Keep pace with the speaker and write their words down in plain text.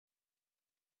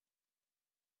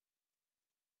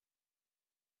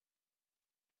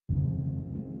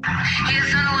He has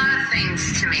done a lot of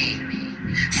things to me.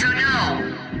 So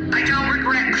no, I don't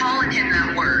regret calling him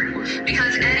that word.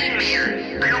 Because any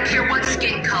man, I don't care what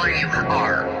skin color you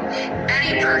are,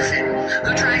 any person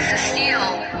who tries to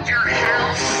steal your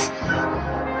house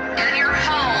and your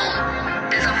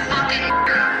home is a fucking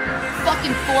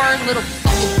fucking foreign little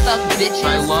fucking thug bitches.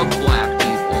 I love black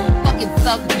people. Fucking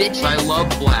thug bitches. I love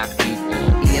black people.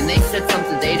 And they said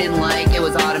something they didn't like, it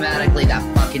was automatically that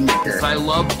fucking nigger. I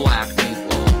love black people.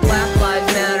 Black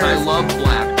lives matter. I love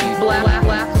black people. Black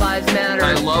lives matter.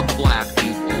 I love black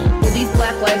people. Well, these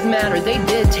Black Lives Matter, they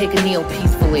did take a kneel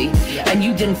peacefully, and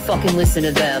you didn't fucking listen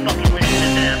to them.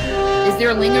 Is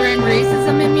there lingering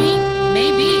racism in me?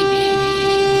 Maybe.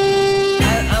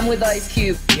 I'm with Ice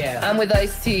Cube. Yeah. I'm with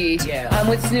Ice-T. Yeah. I'm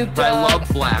with Snoop Dogg. I love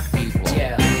black people.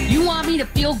 Yeah. You want me to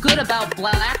feel good about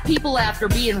black people after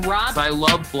being robbed? I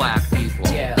love black people.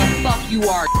 Yeah. The fuck you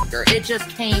are, it just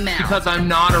came out. Because I'm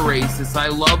not a racist, I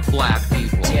love black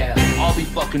people. Yeah. I'll be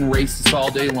fucking racist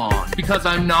all day long. Because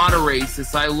I'm not a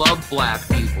racist, I love black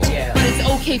people. Yeah. But it's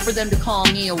okay for them to call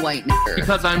me a white nigger.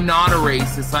 Because I'm not a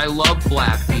racist, I love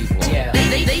black people. Yeah.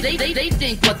 They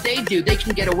think what they do, they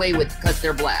can get away with because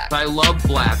they're black. I love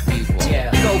black people.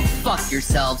 Yeah. Go fuck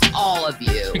yourselves, all of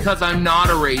you. Because I'm not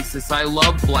a racist, I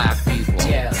love black people.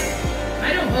 Yeah.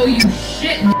 I don't owe you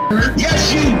shit, nigger.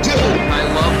 Yes, you do. I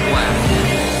love black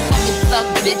people. Fucking thug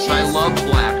bitches. I love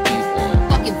black people.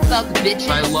 Fucking thug bitches.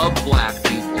 I love black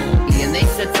people. And they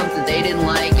said something they didn't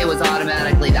like, it was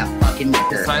automatically that fucking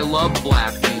nigger. I love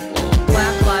black people.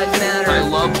 Black lives matter. I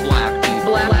love black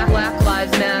people. Black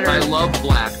lives matter. I love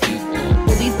black people.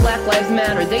 Well, these Black Lives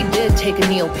Matter, they did take a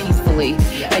kneel peacefully,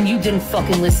 and you didn't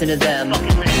fucking listen to them.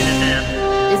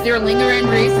 Is there lingering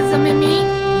racism in me?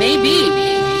 Maybe.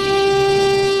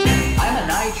 I'm a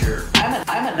Niger. I'm a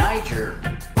Niger.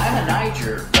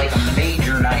 Like a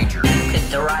major Niger. You can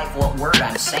derive what word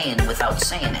I'm saying without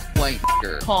saying it. White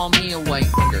nigger. Call me a white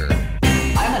nigger.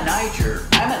 I'm a Niger.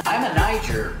 I'm a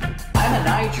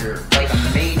Niger. Like a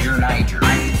major Niger.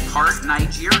 I'm part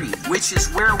Nigerian, which is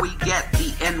where we get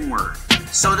the N-word.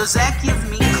 So does that give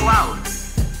me clout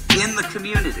in the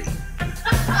community?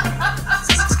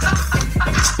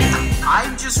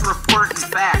 I'm just reporting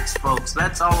facts, folks.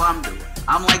 That's all I'm doing.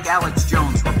 I'm like Alex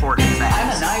Jones reporting facts. I'm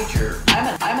a Niger. I'm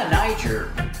a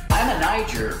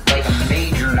Niger. Like a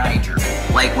major Niger.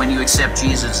 Like when you accept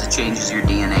Jesus, it changes your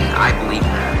DNA. I believe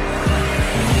that.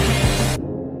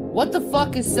 What the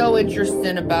fuck is so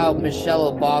interesting about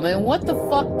Michelle Obama, and what the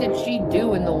fuck did she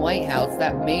do in the White House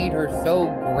that made her so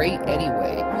great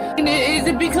anyway? And is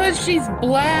it because she's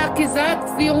black? Is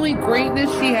that the only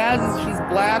greatness she has, is she's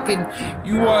black, and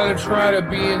you want to try to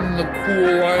be in the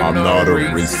cool, I'm not a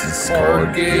racist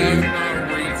card game. I'm not a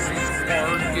racist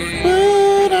card game.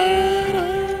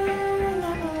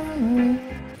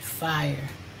 Fire.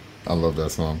 I love that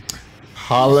song.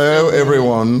 Hello,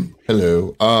 everyone.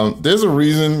 Hello. There's a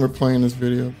reason we're playing this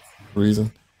video.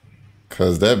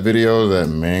 Because that video that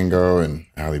Mango and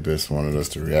Ali Biss wanted us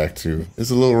to react to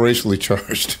is a little racially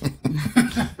charged.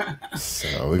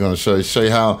 So we're gonna show you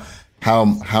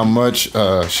how much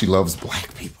she loves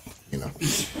black people. You know,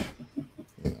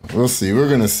 we'll see. We're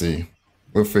gonna see.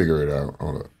 We'll figure it out.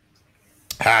 Hold up.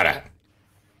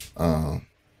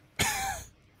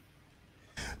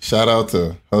 Shout out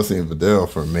to Hussein and Vidal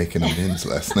for making amends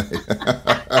last night.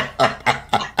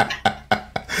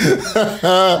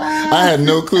 I had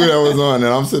no clue that was on,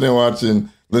 and I'm sitting there watching,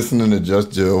 listening to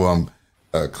Just Jill while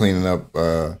I'm cleaning up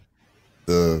my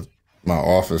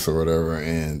office or whatever,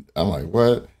 and I'm like,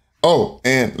 what? Oh,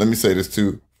 and let me say this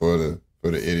too for the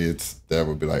idiots that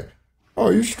would be like, oh,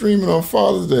 you streaming on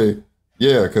Father's Day?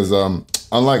 Yeah, because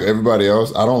unlike everybody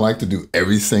else, I don't like to do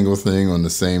every single thing on the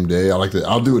same day.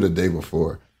 I'll do it a day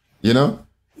before, you know?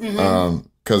 Mm-hmm.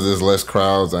 Because there's less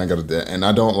crowds. I ain't got to do that. And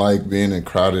I don't like being in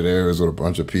crowded areas with a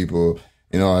bunch of people,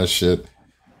 you know, all that shit.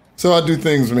 So I do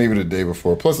things maybe the day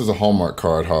before. Plus, it's a Hallmark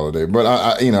card holiday. But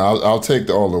I'll take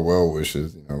all the well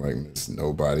wishes. You know, like Miss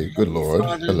Nobody. Good Lord.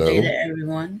 Father's Hello, Day to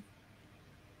everyone.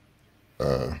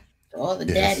 All the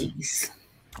daddies.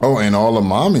 Oh, and all the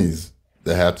mommies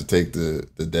that have to take the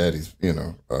daddies. You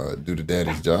know, do the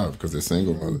daddy's job because they're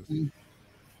single mothers. Mm-hmm.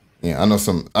 Yeah, I know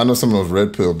some of those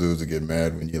red pill dudes that get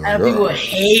mad when you like. People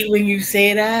hate when you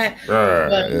say that.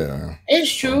 But yeah,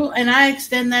 it's true, and I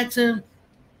extend that to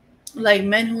like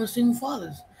men who are single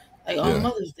fathers, like on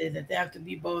Mother's Day, that they have to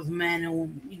be both man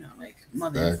and like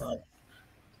mother and father.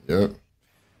 Yep.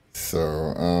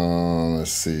 So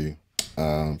let's see.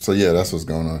 So yeah, that's what's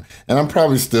going on, and I'm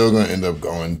probably still gonna end up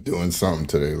doing something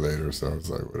today later. So it's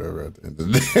like whatever at the end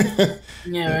of the day.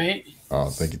 Yeah, right.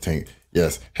 Oh, thank you, Tank.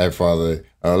 Yes, happy Father's Day.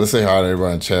 Let's say hi to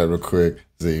everybody in chat real quick.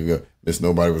 There you go. Miss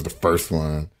Nobody was the first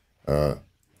one.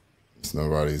 Miss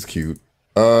Nobody is cute.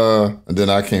 And then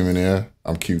I came in there.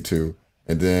 I'm cute too.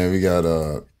 And then we got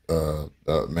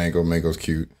Mango. Mango's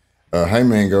cute. Hi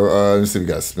Mango. Let's see. We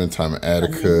got Spend Time in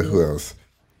Attica. Who else?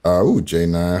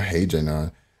 J9. Hey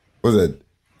J9. What was that?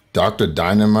 Dr.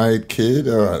 Dynamite Kid.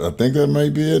 I think that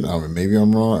might be it. Maybe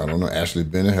I'm wrong. I don't know. Ashley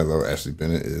Bennett. Hello. Ashley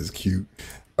Bennett is cute.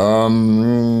 La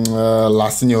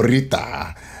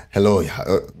Senorita. Hello.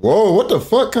 Whoa, what the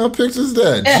fuck kind of picture is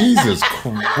that? Jesus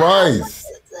Christ.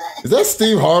 Is that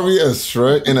Steve Harvey as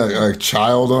Shrek and a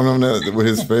child on him with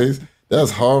his face?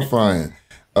 That's horrifying.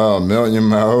 Melt in your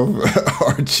mouth.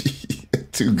 Archie.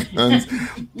 2 guns.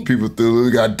 People through.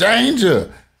 We got danger.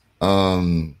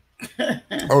 Oh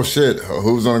shit.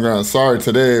 Who's on the ground? Sorry,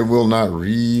 today it will not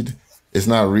read. It's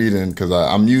not reading because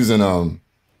I'm using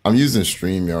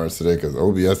StreamYard today because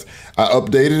OBS, I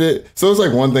updated it. So it's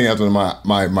like one thing after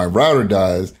my router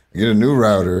dies, I get a new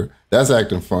router, that's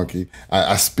acting funky.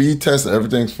 I speed test,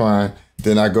 everything's fine.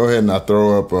 Then I go ahead and I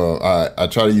throw up, I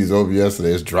try to use OBS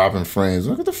today, it's dropping frames.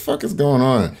 What the fuck is going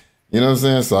on? You know what I'm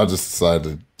saying? So I just decided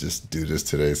to just do this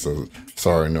today. So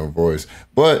sorry, no voice.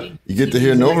 But you get to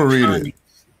hear Nova read it.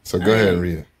 So go ahead and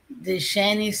read it. Did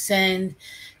Shanny send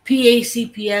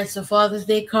PACPS a Father's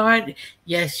Day card?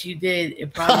 Yes, you did.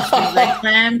 It probably smells like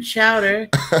clam chowder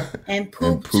and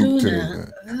poop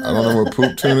tuna. I don't know what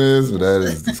poop tuna is, but that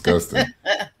is disgusting.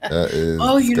 That is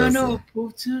Oh, you disgusting. don't know what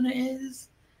poop tuna is?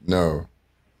 No.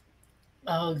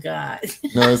 Oh, God.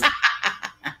 No,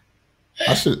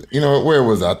 I should, you know, where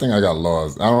was I? I think I got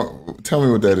lost. Tell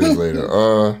me what that is later.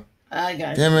 I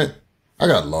got damn it. I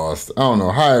got lost. I don't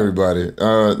know. Hi, everybody.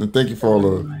 Thank you for all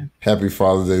the happy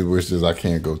Father's Day wishes. I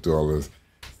can't go through all this.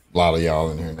 A lot of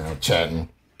y'all in here now chatting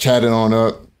on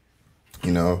up,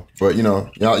 you know. But, you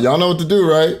know, y'all know what to do,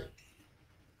 right?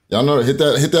 Y'all know, hit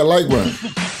that like button.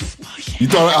 You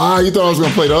thought I was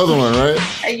going to play the other one, right?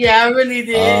 Yeah, I really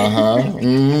did.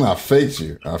 I faked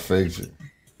you.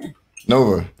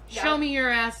 Nova. Show me your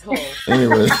asshole.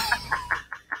 Anyway.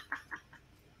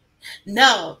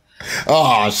 No.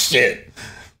 Oh, shit.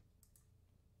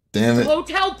 Damn it.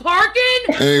 Hotel parking?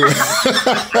 Anyway.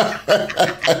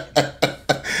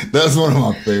 That's one of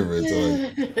my favorites.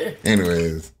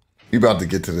 Anyways, we about to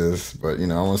get to this, but you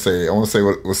know, I want to say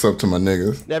what's up to my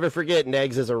niggas. Never forget,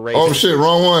 Negs is a racist. Oh shit,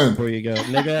 wrong one. Before you go,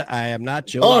 nigga, I am not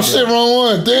joking. Oh shit, wrong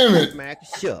one. Damn it. Mac,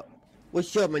 what's up?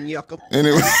 What's up, man, yucca?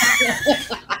 Anyway.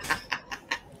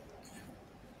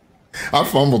 I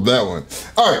fumbled that one.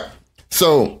 All right.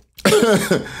 So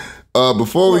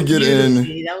before we get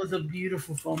in, that was a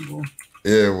beautiful fumble.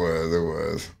 Yeah, it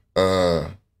was.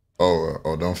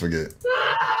 Don't forget.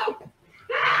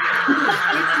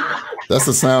 That's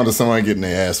the sound of somebody getting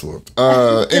their ass whooped.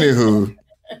 Anywho,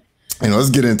 let's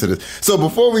get into this. So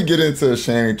before we get into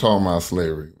Shanny talking about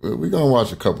slavery, we're gonna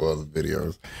watch a couple other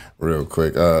videos real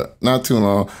quick. Not too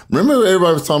long. Remember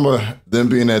everybody was talking about them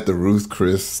being at the Ruth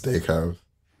Chris Steakhouse?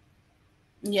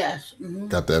 Yes. Mm-hmm.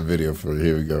 Got that video for you.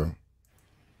 Here we go.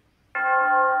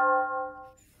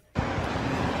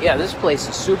 Yeah, this place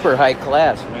is super high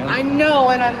class, man. I know,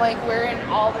 and I'm like wearing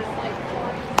all this like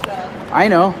foreign stuff. I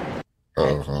know.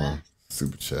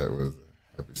 Super chat was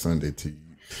happy Sunday to you.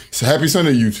 So happy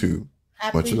Sunday, YouTube.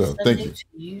 Happy love. Thank you. To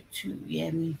you too.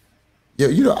 Yeah, me. Yeah,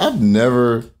 you know, I've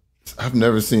never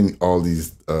seen all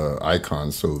these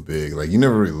icons so big. Like you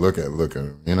never really look at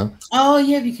them, you know? Oh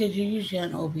yeah, because you're usually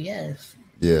on OBS.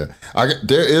 Yeah,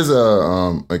 there is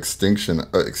a extension.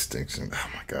 Oh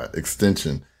my god,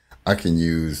 extension I can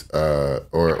use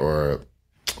or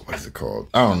what is it called?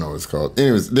 I don't know what it's called.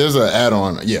 Anyways, there's an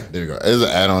add-on. Yeah, there you go. There's an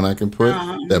add-on I can put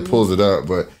that pulls it up.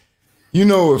 But you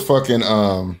know what fucking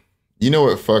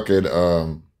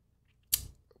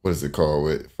what is it called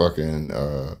with fucking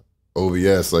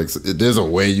OBS? Like there's a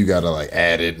way you gotta like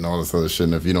add it and all this other shit.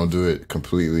 And if you don't do it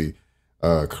completely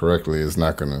correctly, it's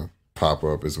not gonna pop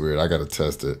up. It's weird. I gotta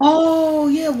test it. Oh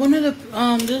yeah, one of the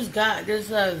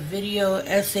there's a video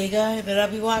essay guy that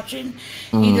I'll be watching.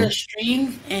 He does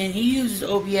streams and he uses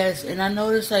OBS, and I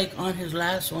noticed like on his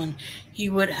last one he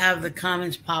would have the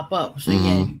comments pop up. So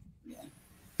yeah.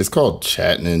 It's called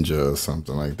Chat Ninja or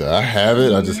something like that. I have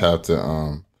it. I just have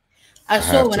to I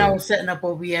saw when I was setting up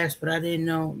OBS, but I didn't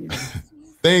know.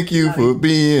 Thank you for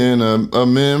being a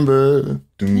member.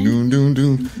 Doom doom doom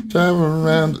doom. Travel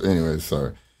around. Anyway,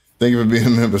 sorry. Thank you for being a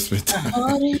member. Spit time.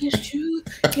 All is true.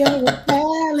 You're a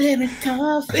pal and a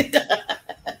coffee.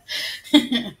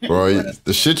 Bro,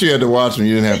 the shit you had to watch when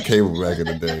you didn't have cable back in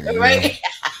the day. You know? Right?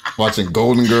 Watching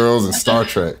Golden Girls and Star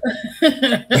Trek.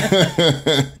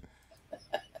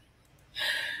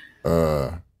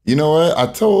 You know what? I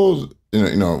told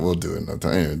You know, we'll do it another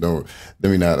time. Anyway, don't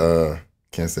let me not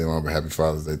can't say long, but happy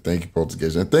Father's Day. Thank you,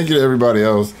 Poltergeist. And thank you to everybody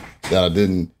else that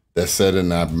said it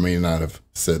and I may not have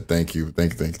said thank you.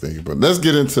 Thank you. But let's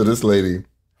get into this lady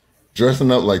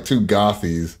dressing up like two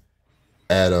gothies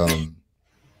at a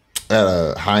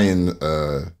high-end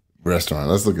restaurant.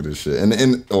 Let's look at this shit.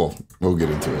 And we'll get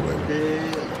into it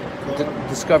later.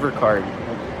 Discover card.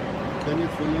 Can you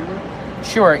phone number?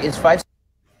 Sure, it's 5.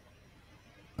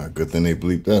 Good thing they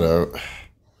bleeped that out.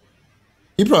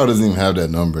 He probably doesn't even have that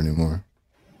number anymore.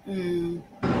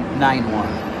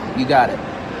 91. You got it.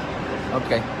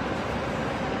 Okay.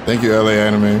 Thank you, LA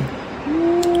Anime.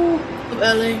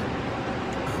 LA.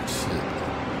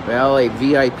 LA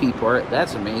VIP part.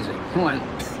 That's amazing.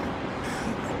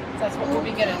 That's what we'll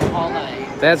be getting all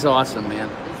night. That's awesome, man.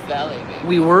 It's Valley, baby.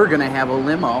 We were gonna have a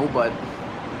limo, but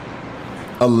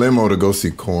A limo to go see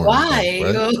Korn. Why?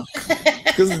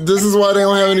 Because this is why they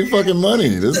don't have any fucking money.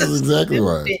 This is exactly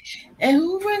why. And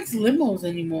who rents limos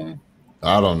anymore?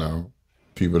 I don't know.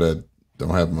 People that don't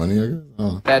have money, I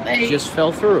guess. that just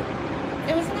fell through.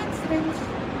 It was an accident.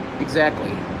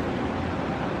 Exactly.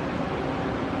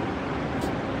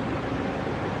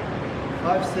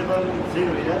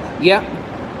 570, yes? Yeah.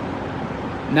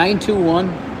 921.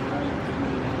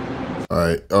 All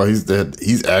right. Oh, he's dead.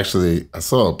 He's actually, I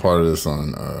saw a part of this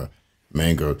on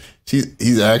Mango.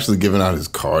 He's actually giving out his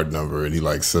card number and he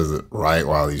like says it right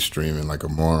while he's streaming like a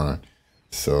moron.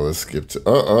 So let's skip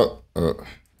to,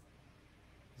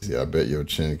 See, I bet your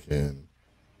chin can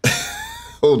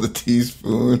hold a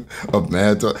teaspoon of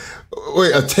mad talk.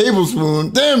 Wait, a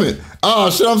tablespoon? Damn it. Oh,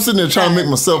 shit, I'm sitting there trying to make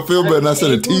myself feel better and I said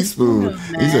a teaspoon.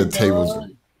 He said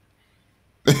tablespoon.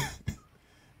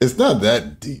 It's not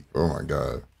that deep. Oh, my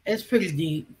God. It's pretty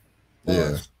deep.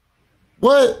 Yeah.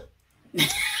 What?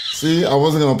 See, I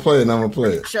wasn't going to play it, and I'm going to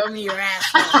play it. Show me your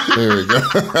ass. There we go.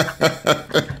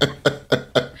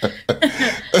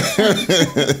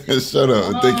 Shut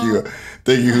up. Thank you.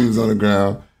 Thank you, who's on the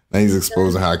ground. Now he's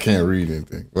exposing how I can't read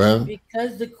anything. Well,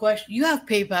 because the question, you have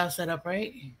PayPal set up,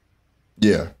 right?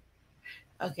 yeah.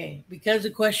 Okay, because the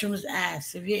question was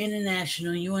asked, if you're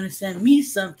international and you want to send me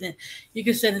something, you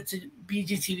can send it to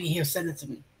BGTV. He'll send it to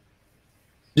me.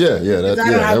 Yeah, I don't have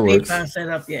that works. PayPal set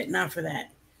up yet, not for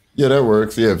that. Yeah, that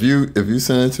works. Yeah, if you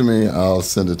send it to me, I'll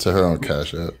send it to her on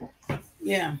Cash App.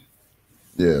 Yeah.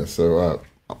 Yeah, so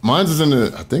mine's is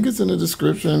I think it's in the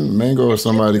description. Mango or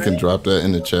somebody can drop that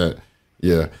in the chat.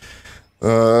 Yeah.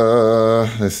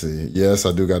 Let's see. Yes,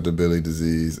 I do got the Billy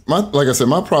disease. Like I said,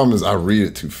 my problem is I read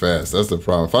it too fast. That's the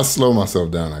problem. If I slow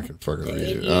myself down, I can fucking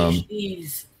read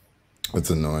it. It's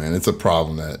annoying. It's a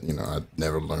problem that, I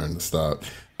never learned to stop.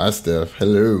 Hi, Steph.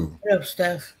 Hello. What up,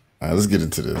 Steph? All right, let's get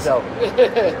into this. So, I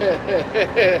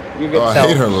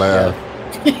hate her laugh.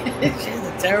 She's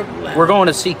a terrible laugh. We're going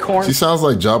to see Korn. She sounds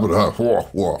like Jabba the Hutt. Wah,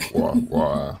 wah, wah,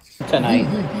 wah. Tonight.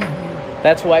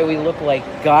 That's why we look like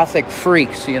gothic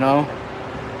freaks,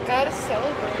 Gotta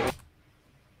celebrate.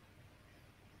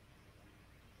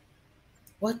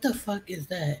 What the fuck is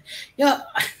that? Yo.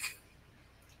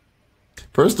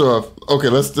 First off, okay,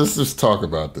 let's just talk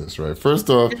about this, right? First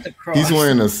off, he's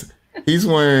wearing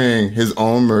his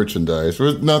own merchandise.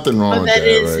 There's nothing wrong with that,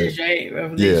 right? Right?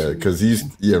 Revelation. Yeah, because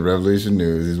Revelation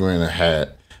News. He's wearing a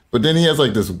hat, but then he has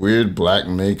like this weird black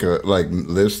makeup, like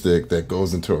lipstick that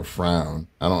goes into a frown.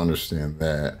 I don't understand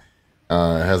that.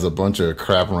 Has a bunch of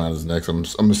crap around his neck. So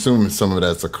I'm assuming some of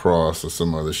that's a cross or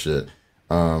some other shit.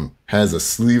 Has a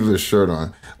sleeveless shirt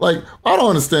on. Like, I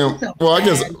don't understand. Well, I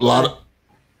guess a lot of.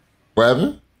 What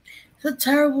happened? It's a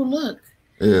terrible look.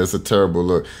 Yeah, it's a terrible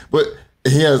look. But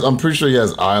I'm pretty sure he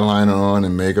has eyeliner on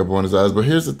and makeup on his eyes. But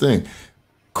here's the thing.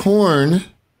 Korn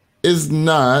is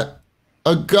not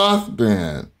a goth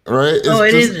band, right?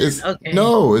 It isn't. Okay.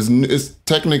 No, it's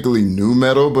technically new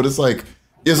metal, but it's like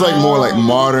more like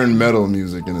modern metal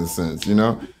music in a sense,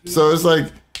 So it's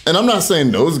like, and I'm not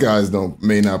saying those guys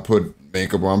may not put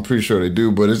makeup on. I'm pretty sure they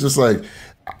do, but it's just like,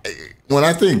 when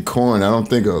I think Korn, I don't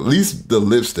think of, at least the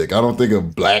lipstick. I don't think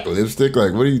of black lipstick.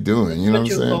 Like, what are you doing? You know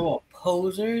what I'm saying? Call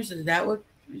posers? Is that what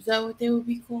they would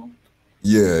be called?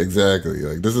 Yeah, exactly.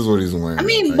 Like, this is what he's wearing. I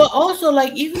mean, like, but also,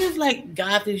 like, even if like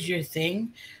goth is your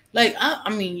thing, like I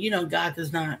mean, goth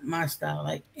is not my style,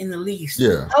 like in the least.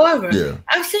 Yeah. However,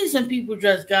 I've seen some people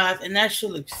dress goth, and that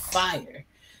shit looks fire.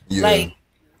 Yeah. Like,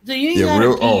 so you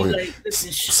ain't like,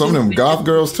 some of them goth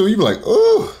girls too. You be like,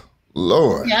 oh.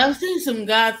 Lord. Yeah, I've seen some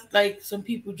goth, like some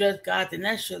people dress goth, and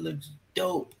that shit looks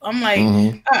dope. I'm like,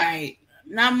 all right,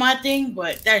 not my thing,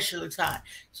 but that shit looks hot.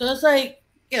 So it's like,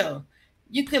 you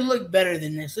could look better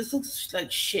than this. This looks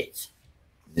like shit.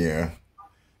 Yeah.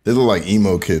 They look like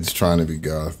emo kids trying to be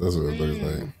goth. That's what it looks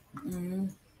like.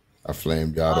 I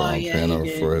flamed Yato Oh, on yeah, panel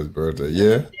you did. for his birthday.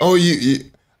 Yeah. Oh,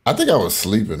 you I think I was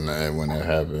sleeping when that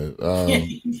happened.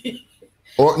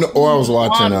 Or I was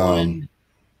watching. One.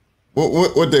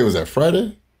 What day was that?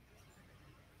 Friday.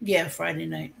 Yeah, Friday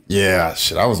night. Yeah,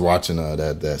 shit. I was watching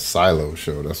that Silo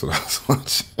show. That's what I was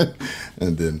watching,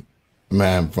 and then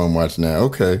man, fun watching that.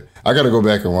 Okay, I got to go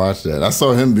back and watch that. I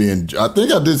saw him being. I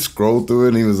think I did scroll through it,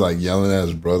 and he was like yelling at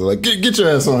his brother, like, "Get your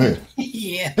ass on here!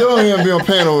 Yeah, Get on here and be on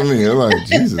panel with me." I'm like,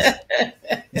 Jesus,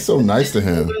 he's so nice to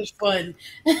him. It was fun.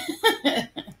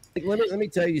 Let me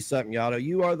tell you something, Yato.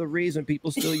 You are the reason people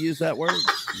still use that word.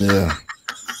 Yeah.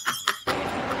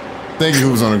 Thank you,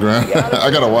 Who's on the Ground.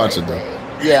 I gotta watch it though.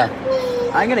 Yeah.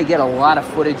 I'm going to get a lot of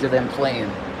footage of them playing.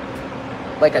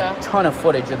 Like a ton of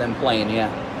footage of them playing,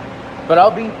 yeah. But I'll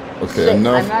be... Okay, sick.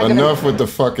 enough with the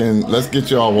fucking... Let's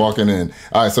get y'all walking in.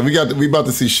 All right, so we about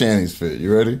to see Shanny's fit.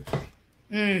 You ready?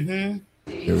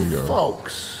 Mm-hmm. Here we go.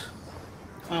 Folks.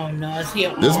 Oh, no. Is he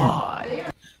This,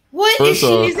 what is she?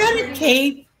 Is that a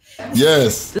cape?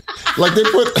 Yes. Like they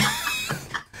put...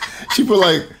 she put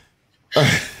like...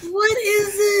 What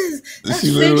is this? That's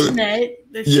she fishnet.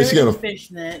 She got a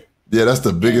fishnet. Yeah, that's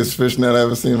the biggest fishnet I've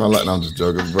ever seen in my life. No, I'm just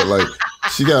joking. But like,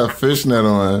 she got a fishnet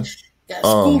on. Got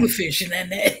school of fishing in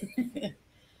that.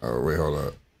 Oh, wait, hold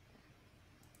up.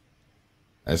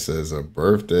 That says a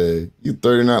birthday. You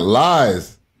 39.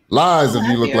 Lies. Lies if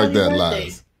you look like that.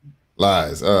 Birthday.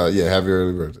 Lies. Yeah, happy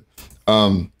early birthday.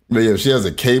 But yeah, she has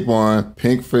a cape on,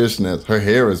 pink fishnets. Her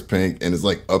hair is pink and it's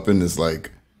like up in this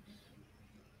like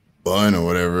bun or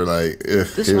whatever. Like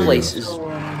this place is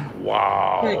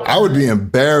wow. I would be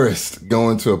embarrassed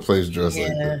going to a place dressed like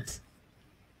this.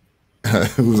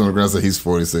 Who's on the ground said he's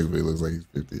 46, but he looks like he's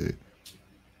 58.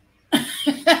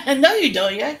 No, you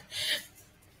don't yet.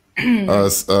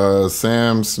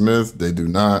 Sam Smith, they do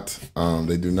not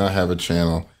have a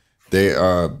channel.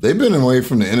 They've been away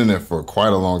from the internet for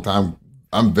quite a long time.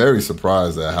 I'm very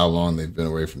surprised at how long they've been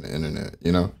away from the internet,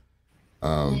 you know?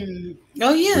 Oh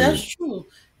yeah, that's true.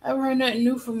 I haven't heard nothing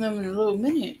new from them in a little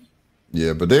minute.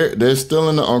 Yeah, but they're still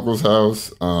in the uncle's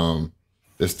house.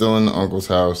 They're still in the uncle's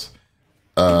house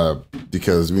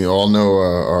because we all know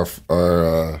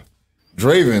our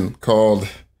Draven called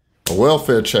a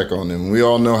welfare check on them. We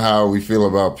all know how we feel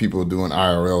about people doing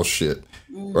IRL shit,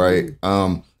 right?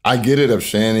 I get it if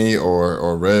Shanny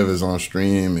or Rev is on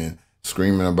stream and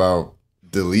screaming about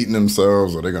deleting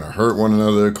themselves or they're gonna hurt one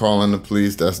another, calling the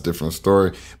police. That's a different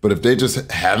story. But if they just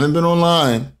haven't been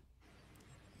online,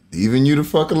 leaving you the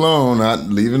fuck alone, not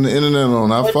leaving the internet alone,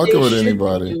 not fucking with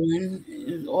anybody.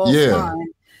 Yeah.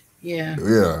 Yeah.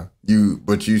 Yeah.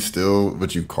 But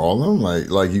you call them?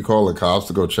 Like you call the cops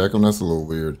to go check them? That's a little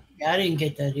weird. Yeah, I didn't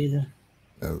get that either.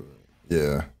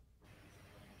 Yeah.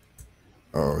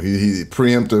 Oh, he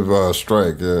preemptive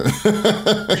strike. Yeah.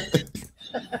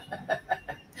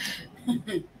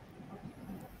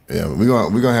 Yeah,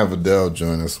 we're gonna have Adele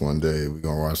join us one day. We're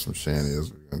gonna watch some Shanny. That's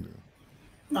what we're gonna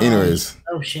do. Anyways.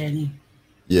 Oh, Shanny.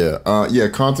 Yeah.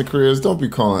 Content creators, don't be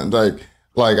calling like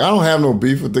I don't have no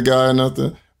beef with the guy or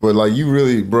nothing. But like you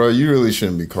really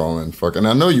shouldn't be calling fucking.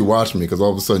 I know you watch me because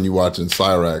all of a sudden you watching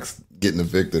Cyrax getting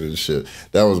evicted and shit.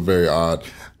 That was very odd.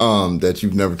 That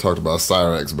you've never talked about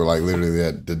Cyrax, but like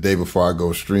literally the day before I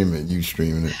go streaming, you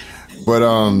streaming it. But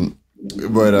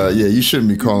yeah, you shouldn't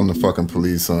be calling the fucking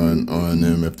police on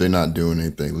them if they're not doing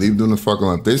anything. Leave them the fuck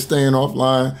alone. If they're staying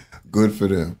offline, good for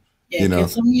them. Yeah, you know, can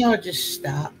some of y'all just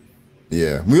stop?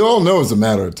 Yeah, we all know it's a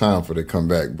matter of time for they come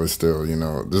back, but still, you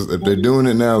know, if they're doing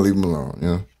it now, leave them alone. You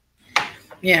know.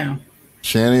 Yeah.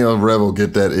 Shanny or Rev will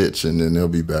get that itch, and then they'll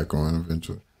be back on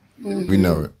eventually. We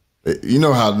know it. You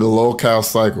know how the locale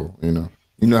cycle. You know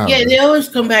how. Yeah, they always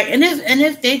come back, and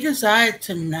if they decide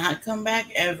to not come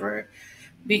back ever,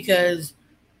 because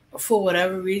for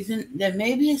whatever reason, then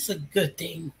maybe it's a good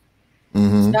thing.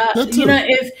 Stop, you know,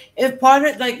 if part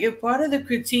of the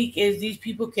critique is these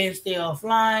people can't stay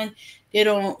offline, they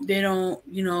don't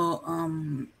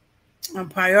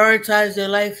prioritize their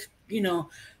life,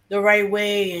 the right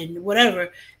way and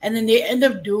whatever, and then they end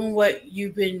up doing what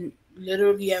you've been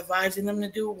literally advising them to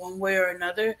do one way or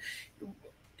another,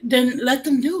 then let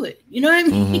them do it. You know what I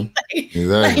mean?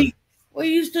 Exactly. Or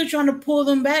you still trying to pull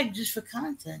them back just for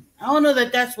content? I don't know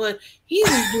that that's what he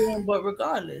was doing, but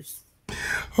regardless.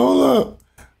 Hold up.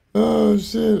 Oh,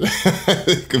 shit.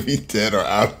 It could be dead or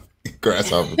out.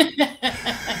 Grasshopper.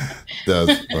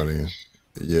 That's funny.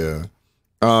 Yeah.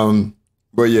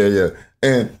 But yeah.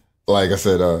 And like I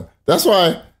said, that's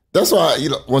why,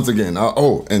 once again,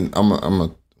 and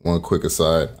I'm one quick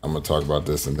aside. I'm going to talk about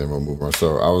this and then we'll move on.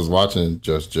 So I was watching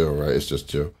Just Jill, right? It's Just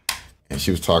Jill. And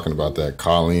she was talking about that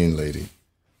Colleen lady,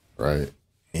 right?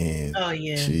 and Oh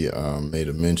yeah. she made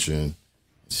a mention.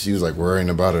 She was like worrying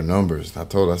about her numbers. I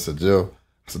told her, I said, Jill,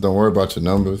 I said, don't worry about your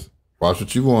numbers. Watch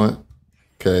what you want.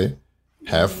 Okay.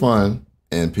 Have fun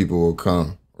and people will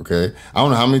come. Okay. I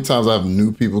don't know how many times I have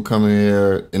new people coming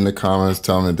here in the comments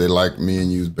telling me they like me and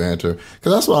use banter.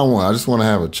 Cause that's what I want. I just want to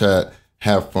have a chat,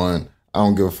 have fun. I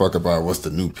don't give a fuck about what's the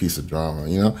new piece of drama,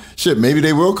 you know? Shit, maybe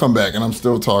they will come back and I'm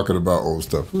still talking about old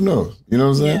stuff. Who knows? You know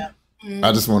what I'm saying? Yeah.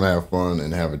 I just want to have fun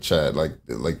and have a chat, like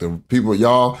the people,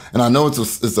 y'all. And I know it's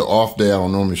an off day. I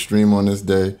don't normally stream on this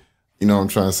day. You know what I'm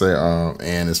trying to say?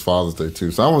 And it's Father's Day too,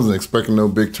 so I wasn't expecting no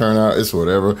big turnout. It's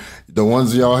whatever. The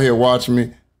ones of y'all here watching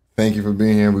me, thank you for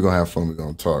being here. We're gonna have fun. We're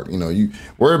gonna talk. You know, you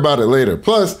worry about it later.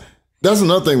 Plus, that's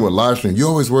another thing with live stream. You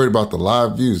always worried about the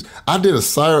live views. I did a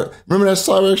Cyrex. Remember that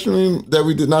Cyrex stream that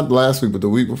we did not last week, but the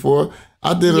week before?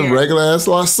 I did a regular ass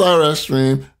Cyrex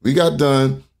stream. We got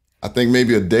done. I think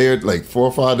maybe a day or like 4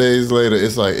 or 5 days later, it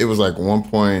was like at one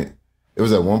point, it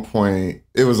was like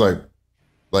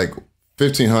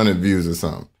 1,500 views or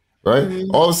something, right?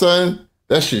 All of a sudden,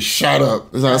 that shit shot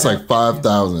up. It's like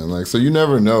 5,000. Like, so you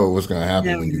never know what's gonna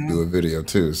happen when you do a video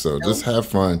too. So just have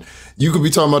fun. You could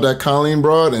be talking about that Colleen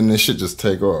broad and this shit just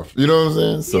take off. You know what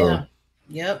I'm saying? So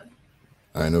Yep.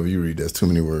 I know if you read that's too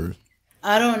many words.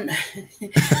 I don't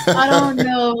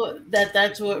know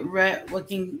that's what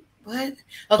can. What?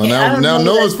 Okay, Oh, now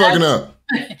Noah's fucking up.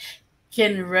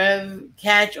 Can Rev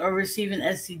catch or receive an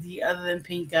STD other than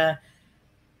pink eye?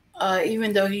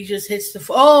 Even though he just hits the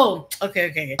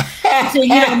okay. So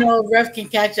you don't know if Rev can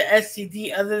catch an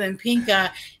STD other than pink eye,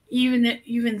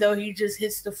 even though he just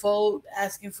hits the fold,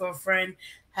 asking for a friend.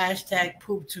 #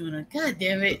 poop tuna. God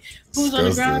damn it! Who's on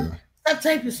the ground? Stop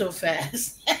typing so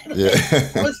fast. Yeah,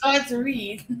 it's hard to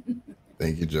read.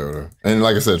 Thank you, Joda. And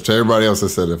like I said, to everybody else, I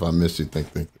said if I missed you,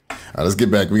 thank. All right, let's get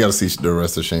back. We got to see the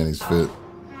rest of Shanny's fit.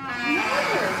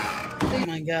 Oh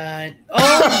my god!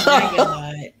 Oh my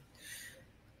god,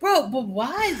 bro! But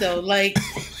why though? Like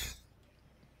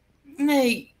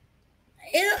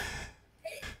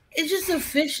it's just a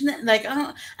fishnet. Like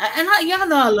y'all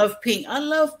know I love pink. I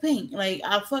love pink. Like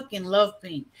I fucking love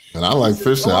pink. And I like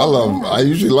fishnet. I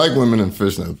usually like women in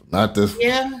fishnet, not this.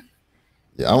 Yeah.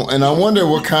 Yeah, and I wonder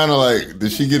what kind of like,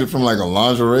 did she get it from like a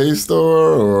lingerie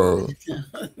store or?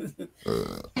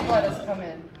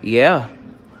 Yeah.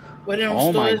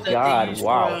 Oh my God!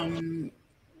 Wow.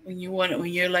 When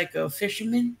you're like a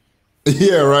fisherman.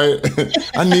 Yeah, right.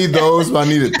 I need those, but I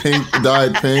need it pink,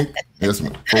 dyed pink. Yes,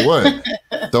 ma'am. For what?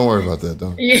 Don't worry about that,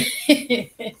 don't.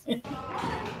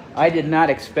 I did not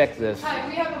expect this. Hi,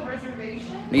 we have a reservation.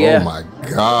 Yeah. Oh my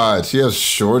God, she has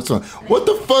shorts on. What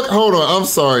the fuck? Hold on, I'm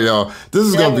sorry, y'all. This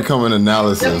is gonna become an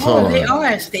analysis. Hold on. They are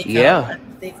at steakhouse. Yeah.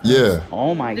 Yeah.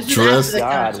 Oh my Dress.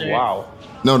 God! Wow.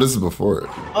 No, this is before it.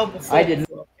 Oh, before. I did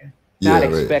not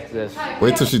expect this.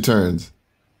 Wait till she turns.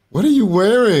 What are you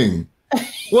wearing?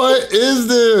 What is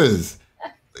this?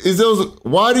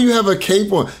 Why do you have a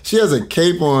cape on? She has a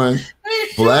cape on,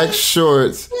 black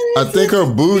shorts. I think her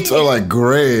boots are like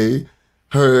gray.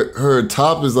 Her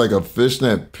top is like a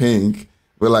fishnet pink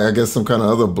with like I guess some kind of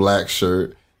other black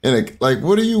shirt. And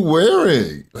what are you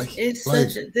wearing? This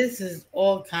is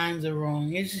all kinds of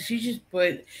wrong. She just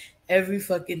put every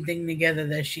fucking thing together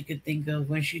that she could think of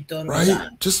when she thought about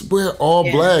it. Just wear all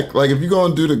black. Like if you're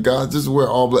gonna do the God, just wear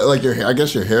all black. Like your hair, I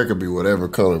guess your hair could be whatever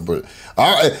color, but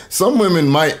some women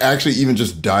might actually even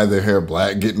just dye their hair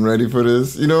black getting ready for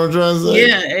this. You know what I'm trying to say?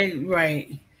 Yeah,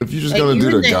 right. If you're just gonna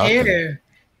do the God hair,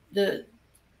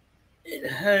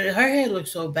 her hair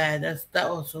looks so bad. That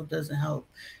also doesn't help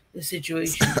the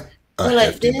situation. But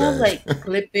like they have like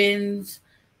clip-ins.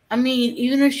 I mean,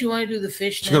 even if she want to do the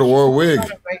fishnet, she could have wore a wig,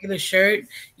 a regular shirt,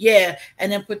 yeah, and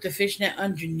then put the fishnet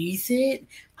underneath it.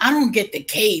 I don't get the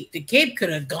cape. The cape could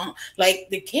have gone. Like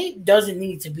the cape doesn't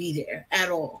need to be there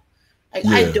at all. Like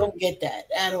I don't get that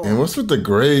at all. And what's with the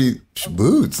gray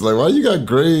boots? Like, why you got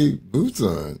gray boots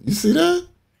on? You see that?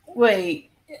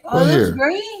 Wait, that's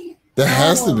gray. That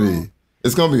has to be.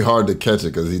 It's gonna be hard to catch it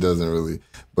because he doesn't really.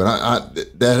 But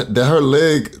that her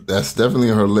leg, that's definitely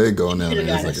her leg going down. Could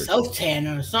have got a self tan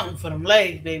or something for them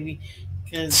legs, baby.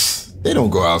 Because they don't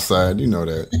go outside, you know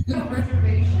that.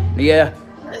 Yeah.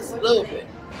 That's a little bit.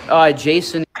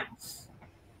 Jason.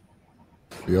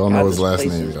 We all know his last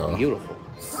name, y'all. Beautiful.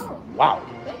 Wow.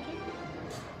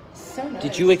 So nice.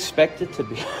 Did you expect it to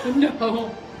be?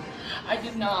 No, I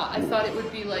did not. I thought it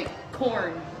would be like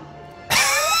corn.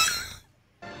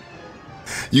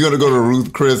 You're gonna go to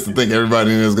Ruth Chris and think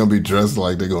everybody in there is gonna be dressed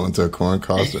like they're going to a corn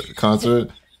concert?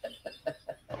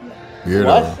 Weirdo.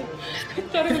 What? I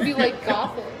thought it would be like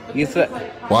gothic.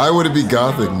 Why would it be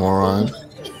gothic, moron?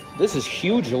 This is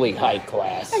hugely high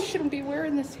class. I shouldn't be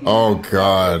wearing this. Oh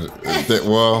God.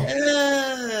 Well,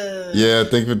 yeah.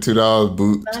 Think for $2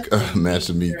 boot match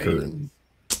the meat curtain.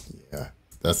 Yeah,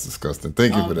 that's disgusting.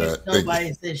 Thank you for that.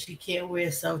 Nobody says she can't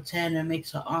wear self-tan that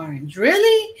makes her orange.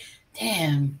 Really?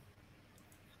 Damn.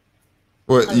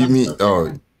 What you mean?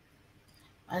 Oh.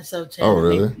 I self-tan. Oh,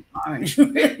 really? Orange.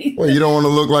 Really? Well, you don't want to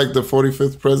look like the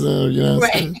 45th president of the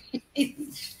United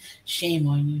States? Shame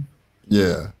on you.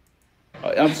 Yeah.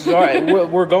 I'm sorry.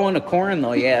 We're going to corn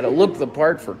though. Yeah, to look the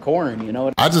part for corn. You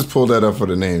know. I just pulled that up for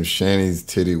the name Shanny's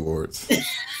titty warts.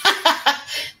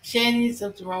 Shanny,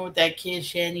 something wrong with that kid.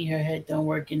 Shanny, her head don't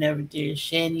work and never did.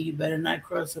 Shanny, you better not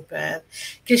cross her path,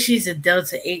 because she's a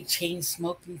Delta 8 chain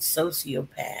smoking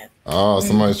sociopath. Oh,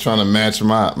 somebody's trying to match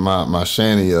my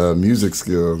Shanny music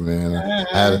skills, man.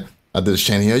 I did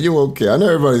Shanny. Are you okay? I know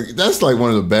everybody. That's like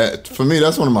one of the bad. For me,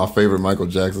 that's one of my favorite Michael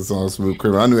Jackson songs. Smooth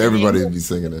Criminal. I knew everybody would be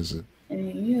singing that shit.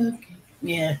 You okay?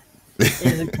 Yeah.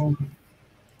 It's a cool.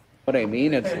 What I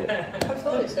mean, it's.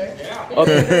 Absolutely, sir.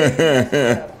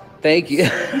 Okay. Thank you.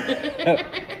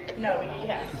 No,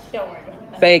 yeah, don't worry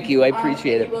about that. Thank you. I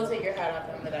appreciate You it. will take your hat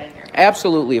off in the dining room.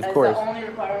 Absolutely, of course. That's the only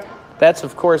requirement. That's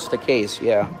of course the case.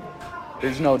 Yeah.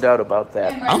 There's no doubt about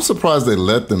that. I'm surprised they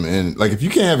let them in. Like, if you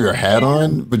can't have your hat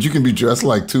on, but you can be dressed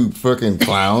like two fucking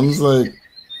clowns, like,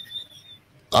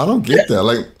 I don't get that.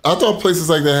 Like, I thought places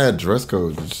like that had dress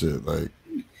codes and shit. Like,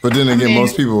 but then again,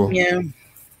 most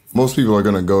people are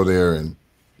gonna go there and,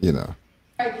 you know.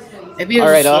 All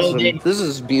right, awesome. This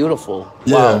is beautiful.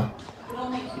 Yeah. Wow.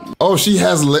 Oh, she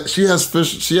has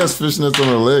fishnets on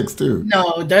her legs too.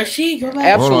 No, does she? Go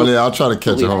back. Hold on, yeah, I'll try to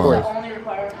catch her. Hold on.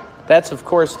 That's of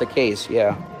course the case.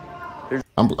 Yeah.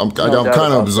 I'm kind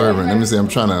of observing. Let me see. I'm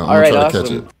trying to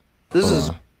catch it. This is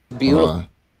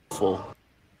beautiful.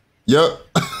 Yep.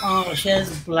 Oh, she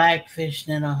has black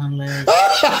fishnet on her legs.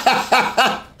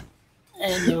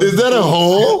 Is that a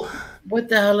hole? What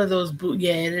the hell are those boots?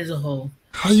 Yeah, it is a hole.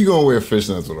 How you gonna wear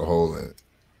fishnets with a hole in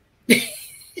it?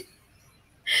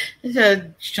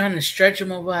 She's trying to stretch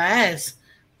them over her ass.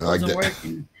 It wasn't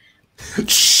working.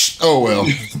 Oh well.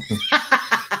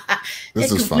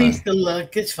 This it is completes fine. the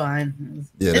look. It's fine.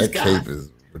 Yeah, it's that cape is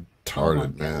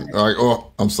retarded, man. Like,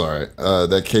 oh, I'm sorry.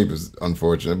 That cape is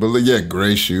unfortunate, but yeah,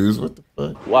 gray shoes. What the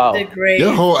fuck? Wow. The gray.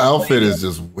 Your whole outfit is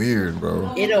just weird,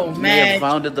 bro. It don't You match. have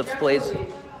founded the place.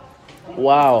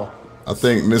 Wow. I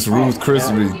think Miss Ruth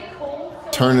Crispy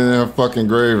turning in her fucking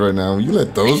grave right now. You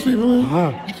let those people in?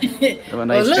 Have a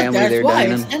nice family that's there why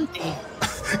dining. it's empty.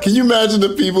 Can you imagine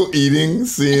the people eating,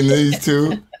 seeing these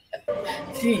two?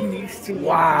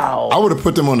 Wow. I would have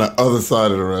put them on the other side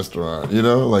of the restaurant, you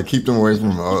know? Like, keep them away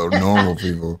from normal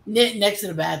people. Next to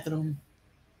the bathroom.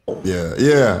 Yeah,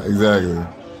 exactly.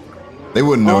 They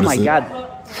wouldn't notice it. Oh, my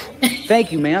God.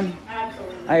 Thank you, ma'am.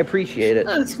 I appreciate it.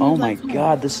 Oh, my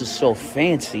God. This is so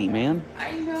fancy, man.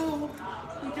 I know.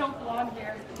 We don't belong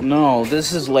here. No,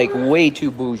 this is like way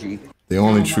too bougie. The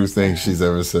only true thing she's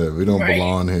ever said. We don't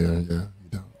belong here. Yeah.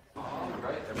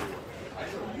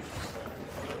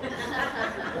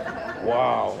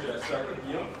 Wow.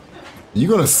 You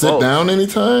gonna sit down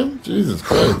anytime? Jesus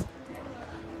Christ.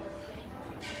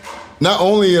 Not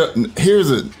only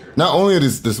not only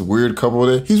is this weird couple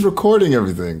there, he's recording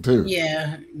everything too.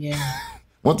 Yeah.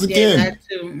 Once again, that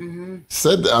too.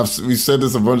 we've said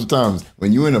this a bunch of times.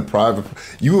 When you in a private,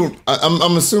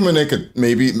 I'm assuming they could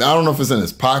maybe. I don't know if it's in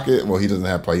his pocket. Well, he doesn't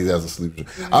have pocket. He has a sleeper.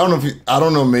 I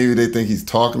don't know. Maybe they think he's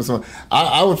talking to someone.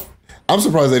 I'm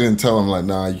surprised they didn't tell him like,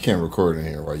 nah, you can't record in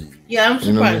here. Yeah, I'm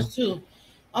surprised too.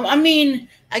 I mean,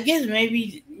 I guess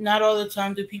maybe not all the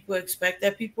time do people expect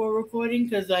that people are recording,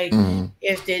 because like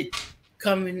if they're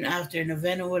coming after an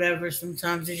event or whatever,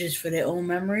 sometimes it's just for their own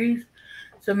memories.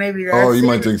 So maybe that's you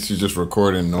might think she's just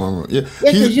recording normal. Yeah,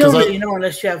 because you don't really know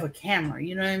unless you have a camera.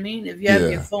 You know what I mean? If you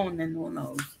have your phone, then no one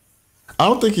knows. I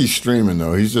don't think he's streaming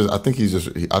though. I think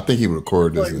he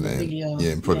recorded this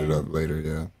and put it up later.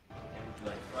 Yeah.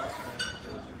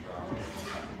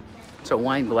 It's a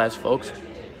wine glass, folks.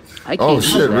 Oh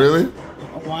shit! Really?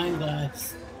 A wine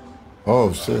glass.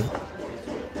 Oh shit!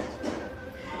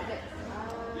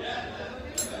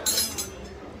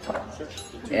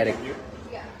 Attic.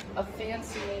 A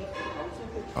fancy.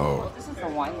 Oh. This is for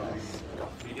wine list.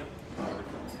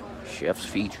 Chef's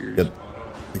features.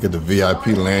 You get the VIP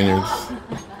lanyards.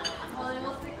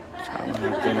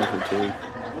 Dinner for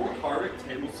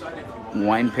two.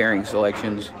 Wine pairing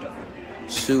selections.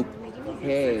 Soup.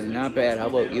 Hey, not bad. How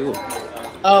about you?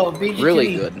 Oh, BGTV.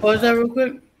 Really good. Pause that real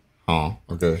quick. Oh,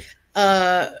 okay.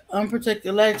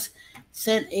 Unprotected Lex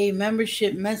sent a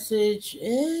membership message.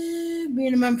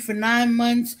 Being a member for 9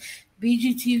 months.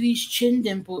 BGTV's chin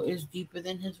dimple is deeper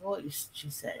than his voice, she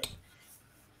said.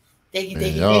 Thank you, Man,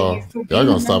 thank you, y'all, thank you. y'all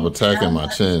gonna stop attacking my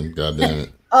chin, goddamn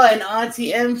it. Oh, and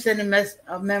RTM sent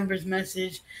a member's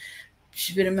message.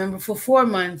 She's been a member for 4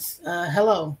 months.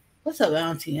 Hello. What's up,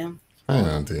 RTM? Hi,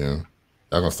 RTM.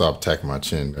 Y'all gonna stop attacking my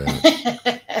chin, man.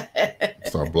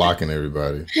 Start blocking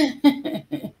everybody.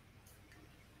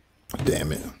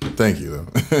 Damn it. Thank you, though.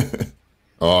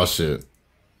 Oh, shit.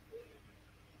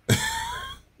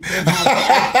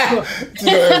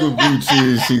 Blue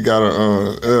cheese, she got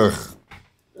her, ugh.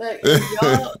 Look,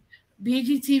 y'all,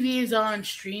 BGTV is on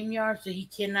StreamYard, so he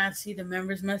cannot see the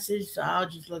member's message. So I'll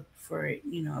just look for it.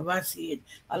 You know, if I see it,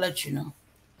 I'll let you know.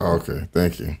 Okay,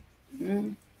 thank you.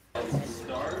 Mm-hmm.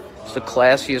 It's the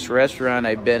classiest restaurant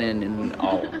I've been in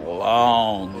a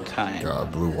long time.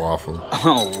 God, Blue Waffle. A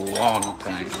long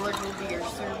time.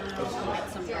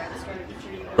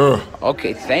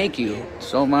 Okay, thank you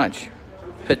so much.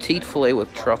 Petite filet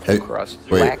with truffle crust,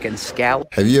 black and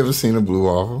scallop. Have you ever seen a Blue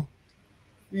Waffle?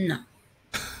 No.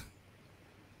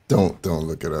 Don't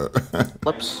look it up.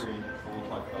 Whoops.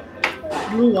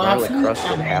 Blue Waffle?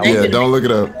 Yeah, don't look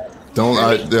it up.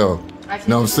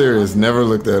 No, I'm serious. Never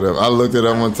look that up. I looked it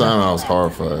up one time and I was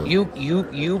horrified. You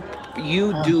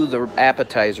do the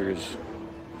appetizers,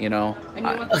 you know.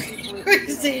 We're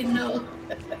saying no.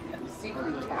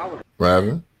 What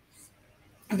happened?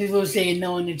 People saying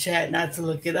no in the chat not to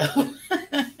look it up.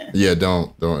 Yeah,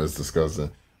 don't. It's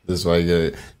disgusting. This is why you get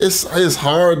it. It's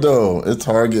hard though. It's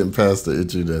hard getting past the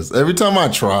itchiness. Every time I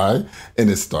try and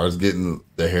the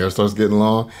hair starts getting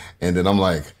long, and then I'm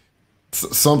like,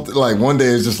 something like one day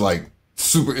it's just like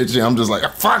super itchy. I'm just like,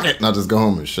 fuck it, and I just go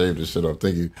home and shave this shit off.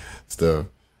 Thank you, Steph,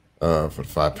 for the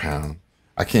 £5.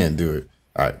 I can't do it.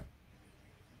 All right,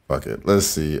 fuck it. Let's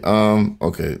see.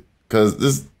 Okay,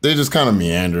 because they just kind of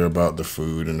meander about the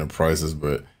food and the prices,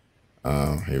 but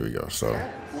here we go. So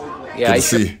yeah, I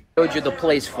showed you the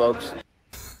place, folks.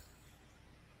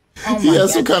 Oh he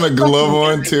has some kind of glove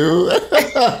on too. Is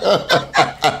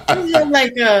it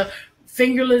like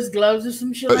fingerless gloves or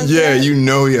some shit like yeah, that? you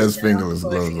know he has fingerless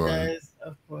gloves on. Does,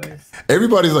 of course.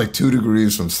 Everybody's like 2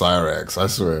 degrees from Cyrax, I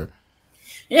swear.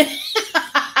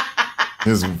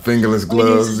 His fingerless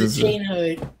gloves. He needs the chain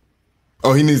hood.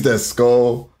 Oh, he needs that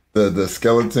skull, the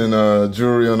skeleton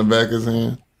jewelry on the back of his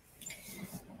hand.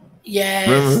 Yes.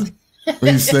 Remember?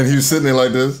 He was sitting there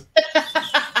like this.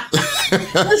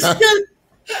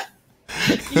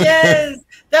 Yes,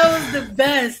 that was the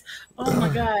best. Oh my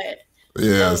god.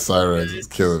 Yeah, Cyrax is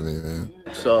killing me, man.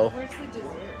 So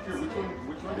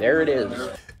there it is.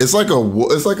 It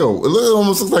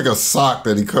almost looks like a sock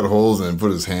that he cut holes in and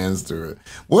put his hands through it.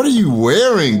 What are you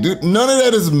wearing, dude? None of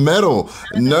that is metal.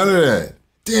 None of that.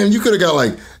 Damn, you could have got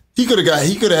he could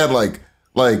have had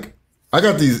like I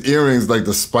got these earrings, like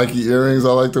the spiky earrings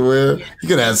I like to wear. You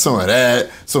could have had some of that.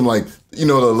 Some like, you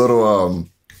know, the little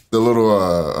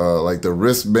like the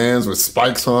wristbands with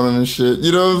spikes on them and shit.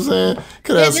 You know what I'm saying?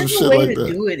 Could have had some shit like that. There's a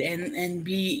way to do it and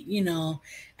be, you know,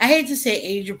 I hate to say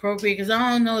age appropriate because I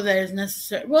don't know that it's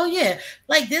necessary. Well, yeah,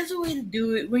 like there's a way to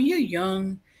do it when you're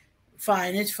young.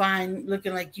 Fine, it's fine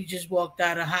looking like you just walked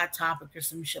out of Hot Topic or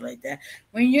some shit like that.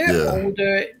 When you're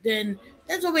older, then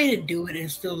there's a way to do it and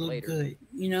still look good,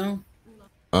 you know?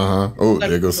 Uh-huh. Oh,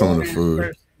 there goes some of the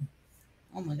food.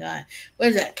 Oh my god. What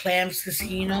is that? Clams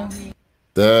Casino?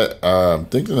 That I'm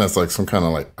thinking that's like some kind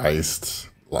of like iced.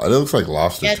 It looks like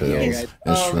lobster tails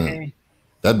and shrimp. Okay.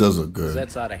 That does look good.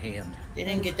 That's out of hand. They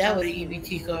didn't get that with an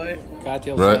EBT card.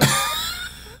 Right.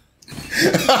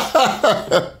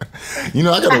 You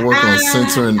know, I gotta work on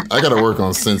censoring. I gotta work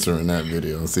on censoring that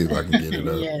video and see if I can get it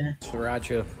up. Yeah.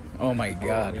 Sriracha. Oh my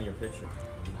god.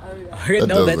 That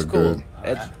no, that's look cool. good.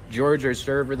 That's George, our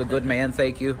server, the good man.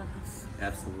 Thank you.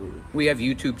 Absolutely. We have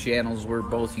YouTube channels. We're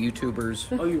both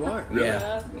YouTubers. Oh, you are? Really?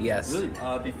 Yeah. Yes. Really?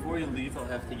 Before you leave, I'll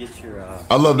have to get your.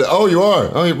 I love that. Oh, you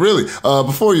are. I mean, really.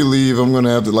 Before you leave, I'm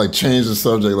gonna have to like change the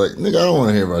subject. Like, nigga, I don't want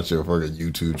to hear about your fucking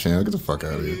YouTube channel. Get the fuck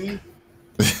out of here.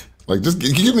 Like, just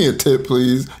give me a tip,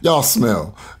 please. Y'all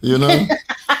smell. You know.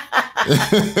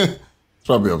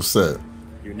 Probably upset.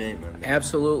 Your name, man.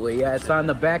 Absolutely. Yeah, it's on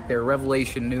the back there.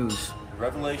 Revelation News.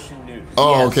 Revelation News.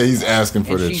 Oh, Yes. okay. He's asking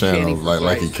for their channel,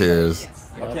 like he cares.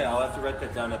 Okay, I'll have to write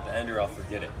that down at the end, or I'll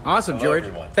forget it. Awesome, Hello, George.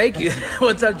 everyone. Thank you.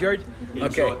 What's up, George?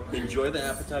 Okay. Enjoy the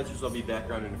appetizers. I'll be back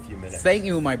around in a few minutes. Thank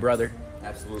you, my brother.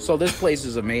 Absolutely. So this place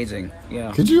is amazing.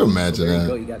 Yeah. Could you imagine there that? You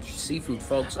go. You got your seafood,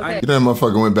 folks. You know that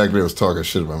motherfucker went back there was talking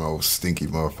shit about my old stinky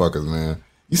motherfuckers, man.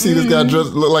 You see this guy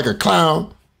dressed look like a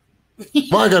clown?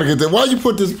 Why I gotta get that? Why you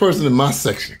put this person in my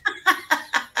section?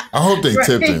 I hope they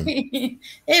tipped him.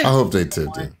 I hope they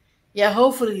tipped him. Yeah,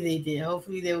 hopefully they did.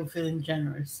 Hopefully they were feeling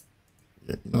generous.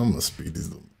 Yeah, you know I'm gonna speed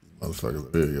these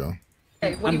motherfuckers. There you go.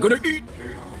 Hey, I'm gonna eat.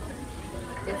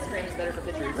 Instagram is better for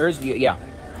pictures. Yeah.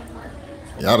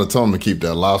 Y'all have told him to keep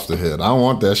that lobster head. I don't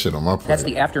want that shit on my plate. That's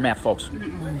the aftermath, folks.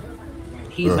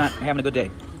 He's not having a good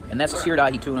day, and that's seared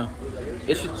ahi tuna.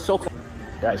 It's just so cool.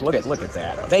 Guys, look at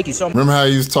that. Thank you so much. Remember how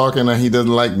he was talking that he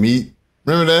doesn't like meat?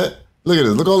 Remember that? Look at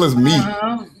this. Look at all this meat.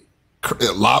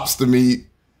 Lobster meat,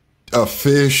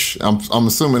 fish. I'm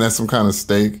assuming that's some kind of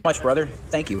steak. Much, brother.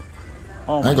 Thank you.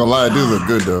 Oh, I ain't gonna lie, it do look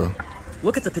good though.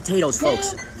 Look at the potatoes,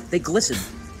 folks. They glisten.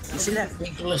 You see that?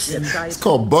 They glisten. It's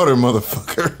called butter,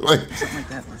 motherfucker. Like something like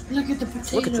that. Look at the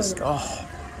potatoes. Look at this. Oh.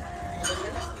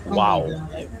 Wow.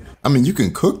 I mean, you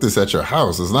can cook this at your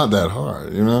house. It's not that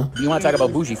hard, you know? You want to talk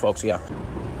about bougie, folks? Yeah.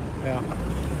 Yeah.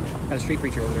 Got a street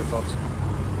preacher over there, folks.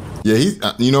 Yeah,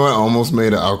 you know what? I almost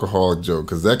made an alcoholic joke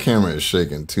because that camera is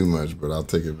shaking too much, but I'll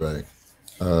take it back.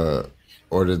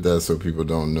 Ordered that so people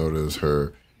don't notice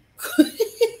her.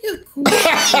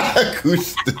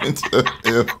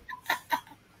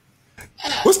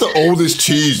 What's the oldest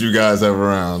cheese you guys have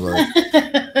around? Like,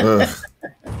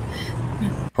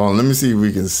 hold on, let me see if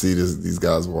we can see these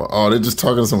guys walk. Oh, they're just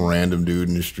talking to some random dude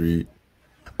in the street.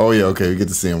 Oh yeah, okay, we get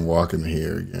to see him walking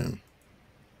here again.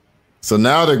 So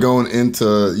now they're going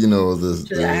into, you know,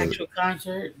 the actual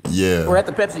concert. Yeah. We're at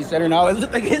the Pepsi Center now.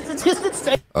 It's just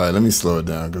insane. All right, let me slow it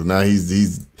down because now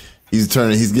he's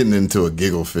getting into a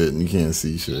giggle fit and you can't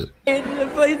see shit. And the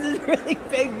place is really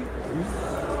big.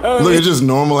 Look, it's just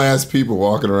normal ass people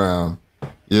walking around,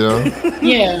 you know?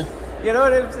 Yeah. You know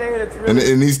what I'm saying? It's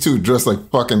really And these two dressed like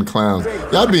fucking clowns.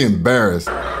 Y'all be embarrassed.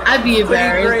 I'd be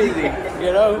embarrassed. Crazy,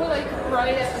 you know? We're like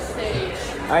right at the stage.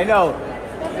 I know.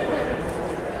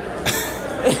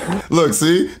 Look,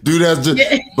 see? Dude has just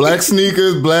black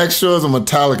sneakers, black shorts, a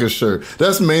Metallica shirt.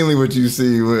 That's mainly what you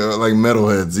see with like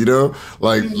metalheads, you know?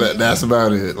 Like that's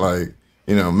about it. Like,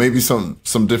 you know, maybe some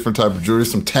different type of jewelry,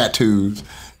 some tattoos.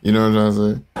 You know what I'm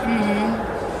saying?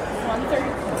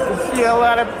 You see a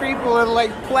lot of people in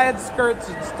like plaid skirts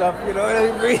and stuff, you know what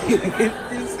I mean?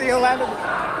 You see a lot of,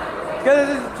 because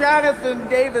it's Jonathan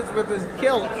Davis with his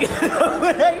kilt, you know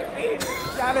what I mean?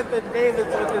 Jonathan Davis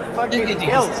with his fucking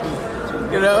kilt,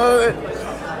 you know?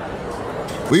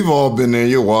 We've all been there.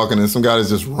 You're walking and some guy is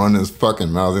just running his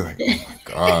fucking mouth. You're like, oh my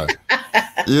God.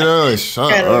 You know, like,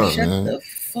 shut up, man. Shut the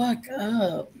fuck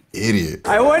up. Idiot.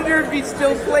 I wonder if he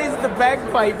still plays the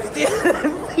bagpipes. Do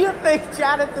you think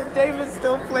Jonathan Davis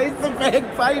still plays the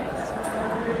bagpipes?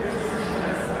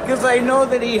 Because I know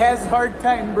that he has a hard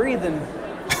time breathing.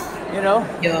 You know?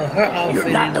 Yo, her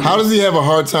outfit. How does he have a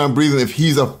hard time breathing if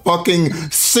he's a fucking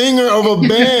singer of a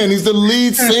band? He's the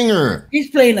lead singer. He's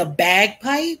playing a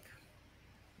bagpipe?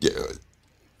 Yeah.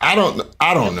 I don't know.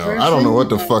 I don't know what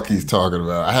the fuck he's talking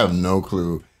about. I have no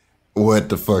clue what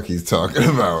the fuck he's talking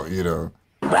about, you know?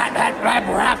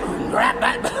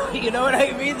 You know what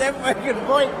I mean? That fucking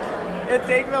voice. It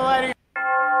takes a lot of...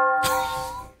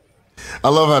 I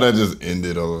love how that just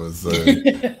ended all of a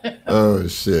sudden. Oh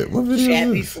shit! What video is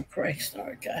Shanny this? for Christ's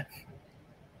sake.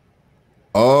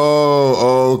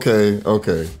 Oh, okay.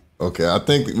 I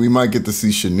think we might get to see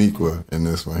Shaniqua in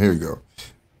this one. Here we go.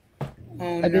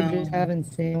 Oh, I've been just having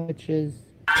sandwiches.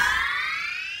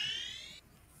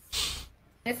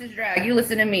 Mrs. Drag, you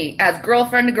listen to me as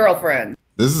girlfriend to girlfriend.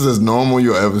 This is as normal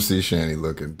you'll ever see Shanny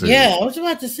looking. Too. Yeah, I was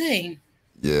about to say.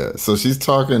 Yeah, so she's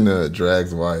talking to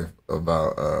Drag's wife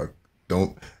about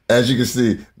as you can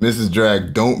see, Mrs.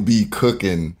 Drag don't be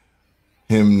cooking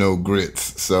him no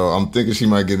grits. So I'm thinking she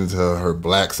might get into her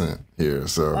black scent here.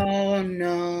 So oh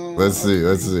no. Let's see.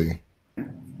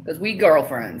 Because we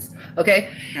girlfriends, okay?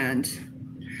 And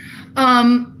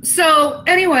so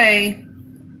anyway,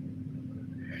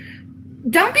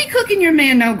 don't be cooking your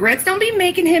man no grits. Don't be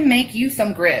making him make you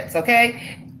some grits,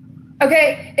 okay?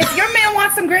 Okay, if your man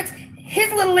wants some grits, his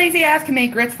little lazy ass can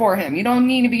make grits for him. You don't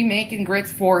need to be making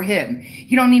grits for him.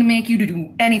 He don't need to make you to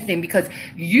do anything because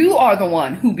you are the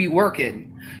one who be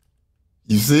working.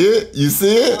 You see it? You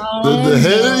see it? The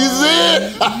head, you see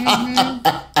it?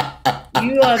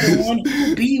 You are the one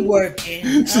who be working.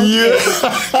 Okay.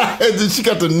 Yeah. And then she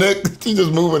got the neck. She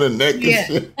just moving her neck and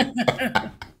shit.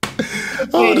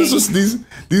 Oh,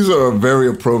 these are very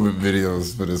appropriate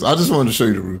videos for this. I just wanted to show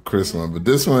you the Chris one, but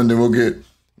this one, then we'll get.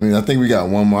 I mean, I think we got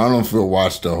one more. I don't know if we'll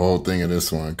watch the whole thing of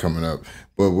this one coming up,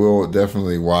 but we'll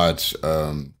definitely watch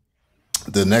the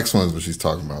next ones where she's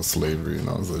talking about slavery and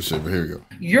all this other shit. But here we go.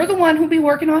 You're the one who be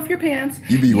working off your pants.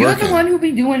 You're the one who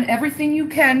be doing everything you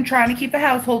can, trying to keep the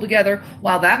household together,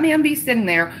 while that man be sitting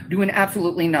there doing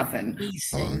absolutely nothing.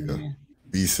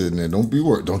 Be sitting there. Don't be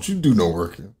work. Don't you do no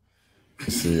working.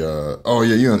 You see, oh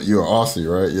yeah, you're Aussie,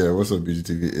 right? Yeah, what's up,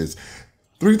 BGTV? It's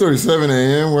 3:37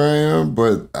 a.m. where I am,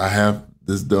 but I have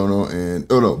this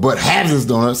donut but have this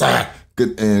donut.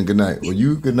 Good night. Well,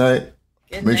 you good night.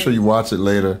 Make sure you watch it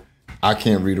later. I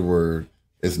can't read a word.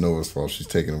 It's Nova's fault. She's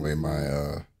taking away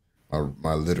my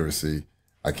my literacy.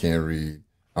 I can't read.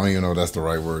 I don't even know if that's the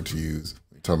right word to use.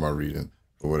 We're talking about reading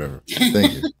or whatever.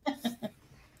 Thank you.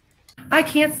 I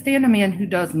can't stand a man who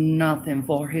does nothing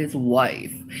for his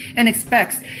wife and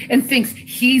expects and thinks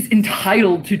he's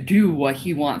entitled to do what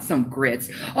he wants, some grits.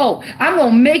 Oh, I'm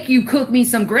gonna make you cook me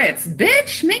some grits.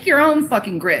 Bitch, make your own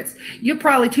fucking grits. You're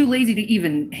probably too lazy to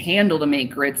even handle to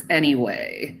make grits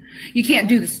anyway. You can't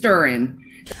do the stirring.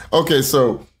 Okay,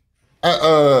 so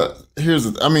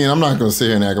I'm not gonna sit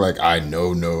here and act like I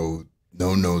know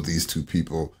these two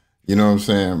people. You know what I'm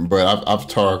saying? But I've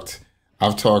talked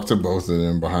to both of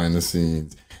them behind the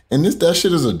scenes. And that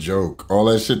shit is a joke. All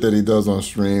that shit that he does on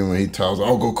stream when he tells,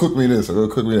 oh, go cook me this or go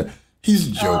cook me that. He's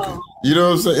joking. You know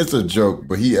what I'm saying? It's a joke.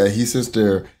 But he sits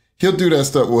there. He'll do that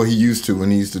stuff. Well, he used to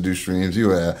when he used to do streams.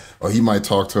 Or he might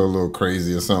talk to her a little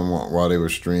crazy or something while they were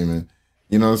streaming.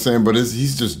 You know what I'm saying? But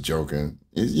he's just joking.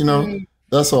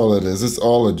 That's all it is. It's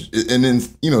all and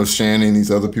then, Shanny and these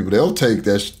other people, they'll take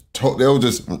that. They'll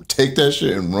just take that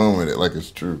shit and run with it like it's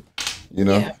true.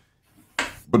 Yeah.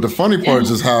 But the funny part is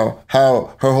just how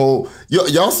her whole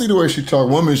y'all see the way she talk.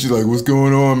 One minute she's like, "What's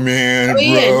going on, man,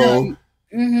 bro?"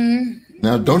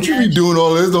 Now, don't you be doing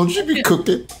all this? Don't you be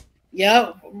cooking?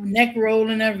 Yep, neck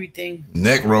rolling, everything.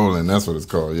 Neck rolling. That's what it's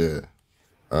called. Yeah.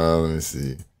 Let me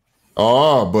see.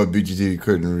 Oh, but BGT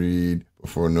couldn't read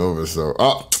before Nova. So,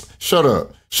 shut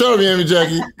up, Yammy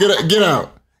Jackie. Get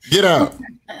out.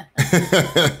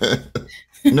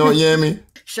 You know what, Yammy?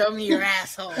 Show me your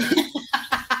asshole.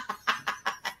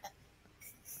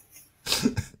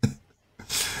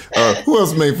 Who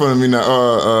else made fun of me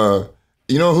now?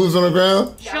 You know who's on the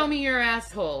ground? Show me your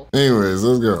asshole. Anyways,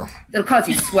 let's go. It'll cause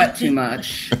you sweat too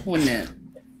much, wouldn't it?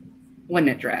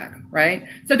 Wouldn't it, Drag? Right?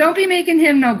 So don't be making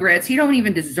him no grits. He don't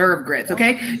even deserve grits,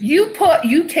 okay? You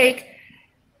take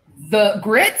the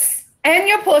grits and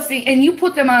your pussy and you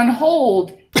put them on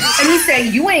hold and you say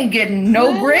you ain't getting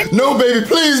no grits. No, baby,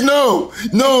 please, no,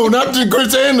 not the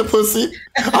grits and the pussy.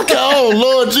 Okay, oh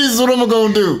Lord Jesus, what am I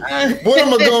gonna do? What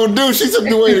am I gonna do? She took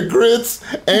away the grits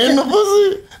and the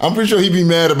pussy. I'm pretty sure he'd be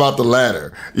mad about the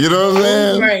latter. You know what I'm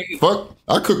saying? Right. Fuck,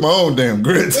 I cook my own damn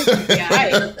grits.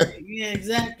 Yeah,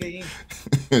 exactly.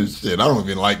 Shit, I don't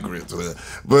even like grits,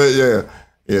 but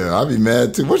yeah, I'd be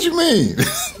mad too. What you mean?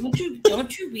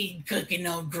 Don't you be cooking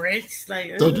no grits?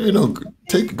 Like, don't you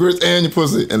take the grits and your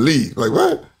pussy and leave? Like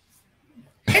what?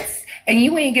 And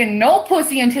you ain't getting no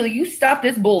pussy until you stop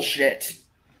this bullshit.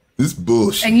 This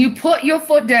bullshit. And you put your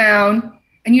foot down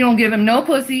and you don't give him no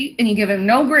pussy and you give him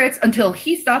no grits until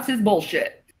he stops his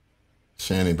bullshit.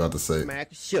 Shanny about to say.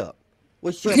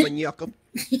 What's up, yuckum?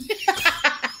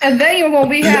 And then you're gonna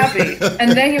be happy.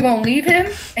 And then you're gonna leave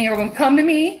him and you're gonna come to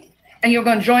me. And you're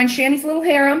going to join Shanny's little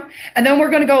harem. And then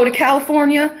we're going to go to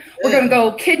California. We're going to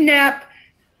go kidnap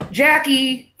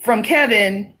Jackie from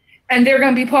Kevin. And they're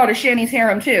going to be part of Shanny's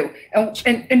harem too.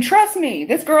 And trust me,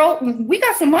 this girl, we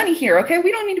got some money here, okay?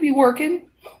 We don't need to be working.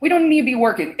 We don't need to be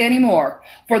working anymore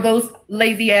for those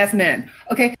lazy ass men,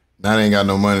 okay? Now they ain't got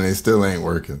no money. They still ain't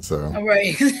working, so. All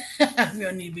right. We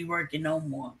don't need to be working no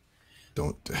more.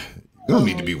 You don't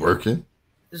need to be working.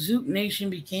 Zook Nation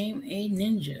became a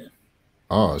ninja.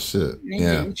 Oh shit!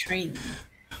 Ninja training.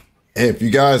 Hey, if you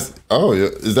guys,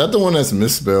 is that the one that's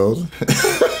misspelled?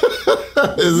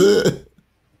 Is it?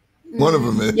 One of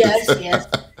them is. Yes, it is.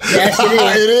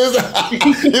 It is.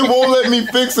 It won't let me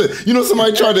fix it. You know,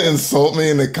 somebody tried to insult me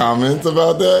in the comments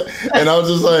about that, and I was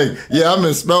just like, "Yeah, I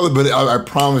misspelled it," but I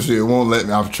promise you, it won't let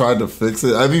me. I've tried to fix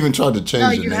it. I've even tried to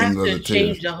change the name of the tier. You have to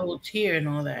change the whole tier and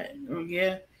all that.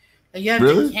 Yeah. You have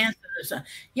really? to cancel or something.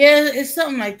 Yeah, it's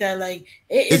something like that. Like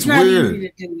it's not weird. Easy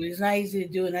to do. It's not easy to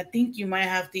do, and I think you might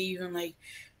have to even like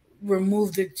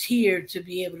remove the tier to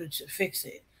be able to fix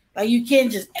it. Like you can't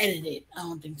just edit it. I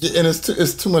don't think so. Yeah, and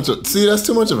it's too much. See, that's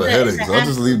too much of a headache. So I'll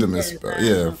just leave the misspell.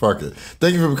 Yeah, fuck it.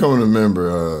 Thank you for becoming a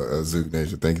member, Zook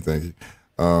Nation. Thank you.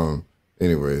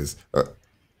 Anyways,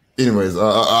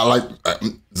 I like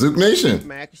Zook Nation.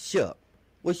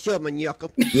 What's up, man, yucca?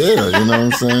 Yeah, you know what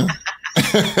I'm saying.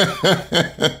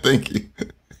 Thank you.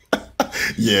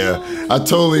 Yeah, I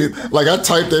totally I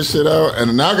typed that shit out,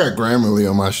 and now I got Grammarly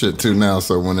on my shit too now.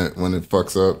 So when it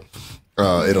fucks up,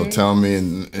 it'll tell me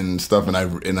and stuff, and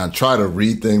I try to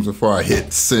read things before I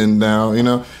hit send now. You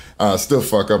know, still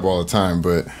fuck up all the time,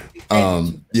 but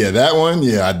yeah, that one,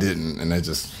 yeah, I didn't, and I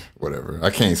just whatever. I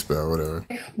can't spell whatever.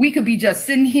 We could be just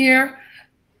sitting here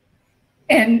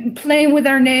and playing with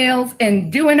our nails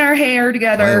and doing our hair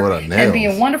together and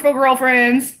being wonderful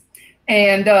girlfriends.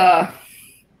 And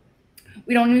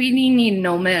we don't really need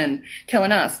no men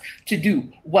telling us to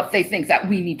do what they think that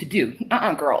we need to do.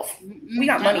 Girls. We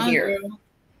got money here.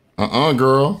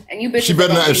 Girl. And you bitches she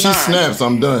better not. If she snaps,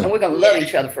 I'm done. And we're gonna love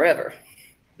each other forever.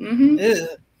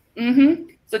 So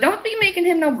don't be making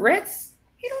him no grits.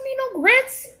 He don't need no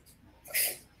grits.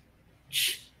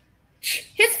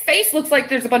 His face looks like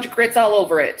there's a bunch of grits all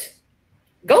over it.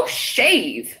 Go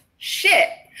shave. Shit.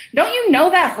 Don't you know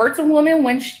that hurts a woman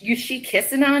when she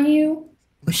kissing on you?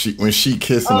 When she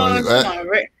kissing on you.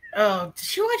 Did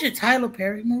she watch a Tyler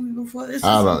Perry movie before this?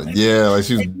 I don't. Yeah, like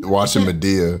she was watching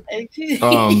Medea. Here's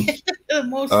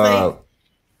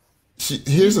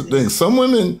the thing.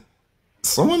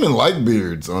 Some women like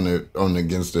beards on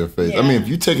against their face. I mean, if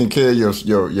you're taking care of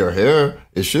your hair,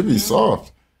 it should be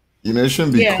soft. You know, it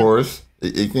shouldn't be coarse.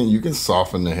 You can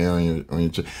soften the hair on your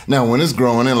chin. Now, when it's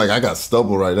growing in, like I got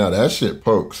stubble right now, that shit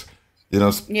pokes. You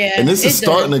know, and this is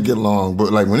starting to get long,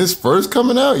 but like when it's first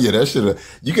coming out, that shit.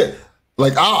 You get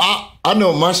like I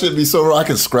know my shit be so raw, I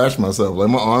can scratch myself. Like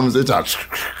my arms itch, I'll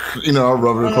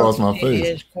rub it across my face.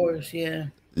 Yeah, of course, yeah.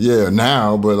 Yeah,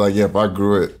 now, but like if I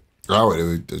grew it out,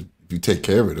 if you take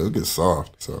care of it, it'll get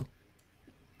soft. So.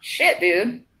 Shit,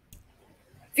 dude.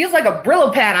 Feels like a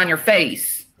Brillo pad on your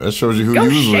face. That shows you who you was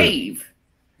with. Go shave.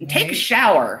 And take a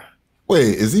shower.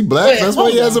 Wait, is he black? That's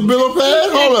why he has a Brillo pad?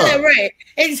 Hold up. Right,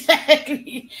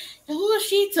 exactly. Who will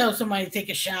she tell somebody to take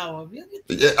a shower?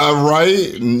 Yeah,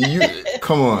 right?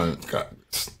 Come on. God.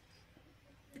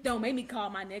 Don't make me call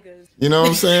my niggas. You know what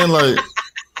I'm saying? Like,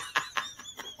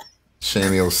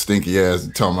 Shanny old stinky ass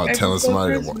talking about telling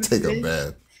somebody to take a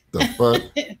bath. The fuck?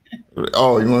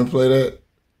 Oh, you want to play that?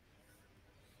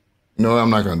 No, I'm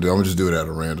not going to do it. I'm going to just do it at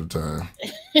a random time.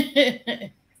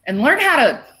 And learn how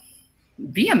to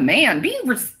be a man. Be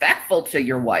respectful to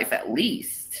your wife at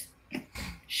least.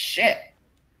 Shit.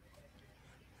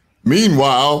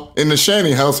 Meanwhile, in the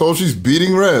Shanny household, she's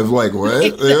beating Rev. Like, what?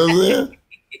 You know what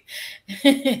I'm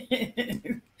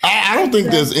saying? I don't think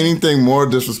there's anything more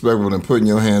disrespectful than putting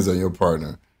your hands on your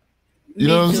partner. You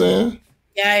know what I'm saying?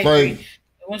 Yeah, I agree.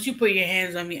 Once you put your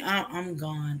hands on me, I'm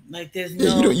gone. Like there's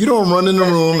no. Yeah, you don't run in the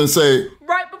room and say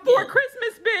right before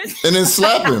Christmas, bitch, and then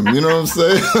slap him. You know what I'm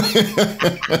saying?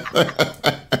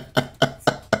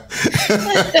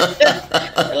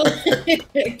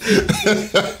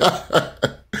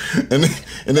 and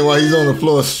then while he's on the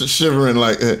floor shivering,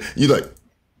 like you like,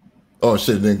 oh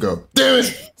shit, it didn't go. Damn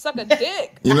it! Suck a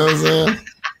dick. You know what I'm saying?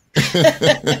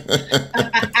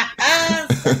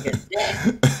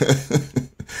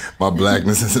 My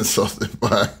blackness is insulted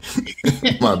by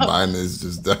my blindness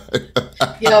just died.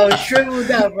 Yo,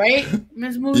 shriveled up, right,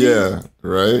 Miss Moody? Yeah,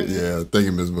 right? Yeah, thank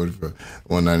you, Miss Moody, for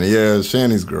 190. Yeah,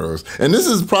 Shanny's gross. And this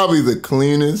is probably the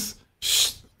cleanest,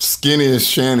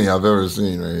 skinniest Shanny I've ever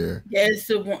seen right here. Yeah, it's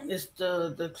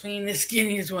the cleanest,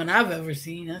 skinniest one I've ever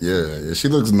seen. Yeah, she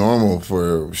looks normal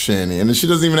for Shanny. And she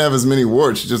doesn't even have as many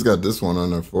warts. She just got this one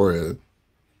on her forehead.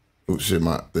 Oh shit,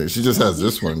 my thing. She just has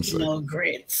this one. So. No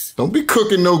grits. Don't be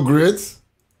cooking no grits.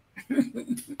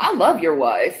 I love your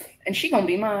wife, and she gonna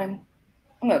be mine.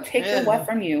 I'm gonna take your wife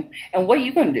from you. And what are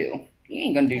you gonna do? You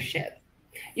ain't gonna do shit.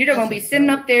 You're just gonna be sitting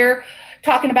up there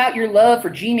talking about your love for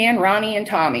G-Man, Ronnie, and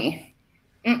Tommy.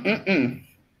 You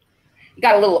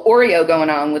got a little Oreo going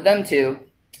on with them too.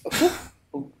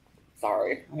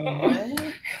 Sorry.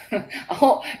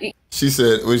 She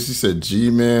said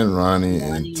G-Man, Ronnie,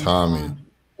 and Tommy.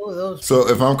 So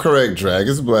if I'm correct, Drag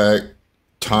is black,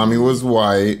 Tommy was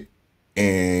white,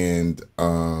 and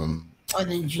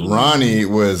Ronnie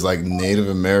was like Native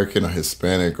American or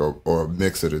Hispanic or a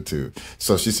mix of the two.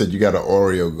 So she said you got an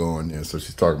Oreo going there. So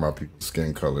she's talking about people's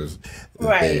skin colors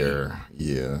there.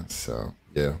 Yeah. So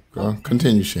yeah. Go on.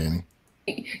 Continue, Shanny.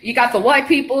 You got the white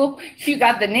people, you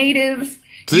got the natives.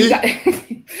 See?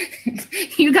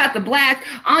 You got the black.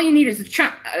 All you need is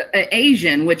an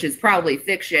Asian, which is probably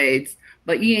thick shades.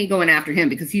 But you ain't going after him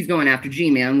because he's going after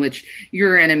G-Man, which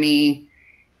your enemy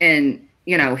and,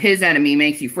 his enemy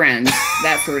makes you friends,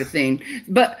 that sort of thing.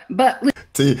 But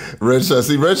see, Red Shot.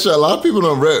 See, Red Shot. A lot of people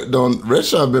Red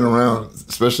Shot been around,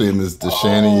 especially in the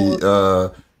Shanny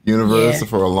universe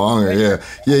for a longer. Yeah.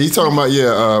 He's talking about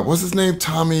what's his name?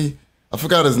 Tommy. I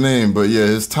forgot his name, but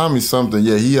his Tommy something.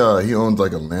 Yeah, he owns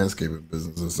like a landscaping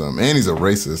business or something, and he's a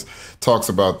racist. Talks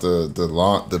about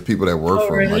the people that work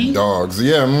for him, like dogs.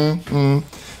 Yeah,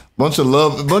 bunch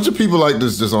of people like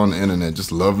this just on the internet,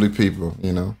 just lovely people,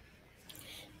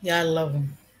 Yeah, I love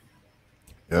him.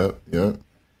 Yep.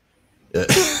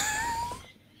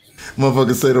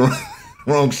 Motherfuckers say the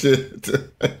wrong shit.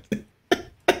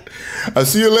 I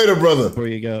see you later, brother. Before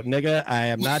you go, nigga, I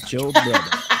am not your brother.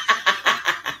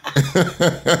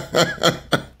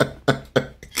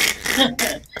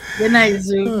 Good night,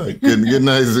 Zook. Good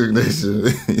night, Zook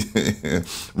Nation.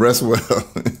 Rest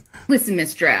well. Listen,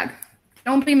 Miss Drag,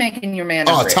 don't be making your man.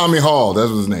 Oh, Tommy Hall. That's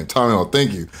his name. Tommy Hall.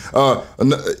 Thank you.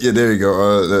 Yeah, there you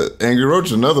go. The Angry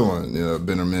Roach, another one. You know,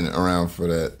 been around for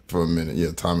a minute.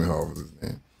 Yeah, Tommy Hall was his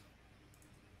name.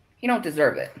 He don't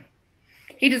deserve it.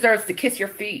 He deserves to kiss your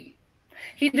feet.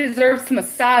 He deserves to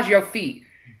massage your feet.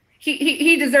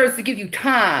 He deserves to give you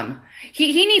time.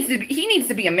 He needs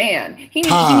to be a man. He needs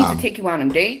to take you out on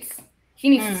dates. He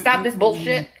needs to stop this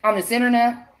bullshit on this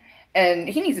internet. And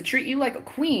he needs to treat you like a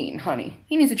queen, honey.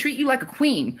 He needs to treat you like a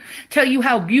queen. Tell you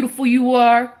how beautiful you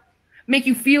are. Make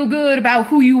you feel good about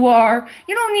who you are.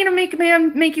 You don't need to make a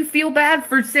man make you feel bad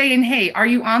for saying, hey, are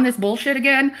you on this bullshit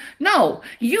again? No,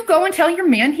 you go and tell your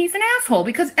man he's an asshole,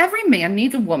 because every man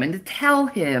needs a woman to tell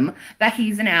him that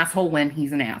he's an asshole when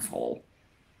he's an asshole.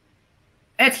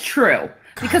 It's true.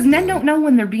 Because men don't know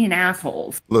when they're being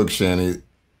assholes. Look, Shanny,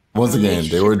 once again,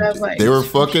 they were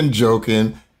fucking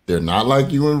joking. They're not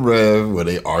like you and Rev where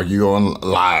they argue on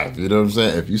live. You know what I'm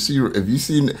saying? If you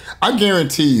see, I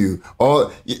guarantee you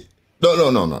all.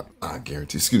 No. I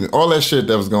guarantee. Excuse me. All that shit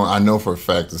that was going, I know for a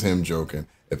fact is him joking.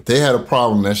 If they had a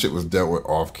problem, that shit was dealt with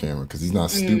off camera because he's not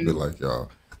stupid like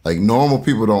y'all. Like normal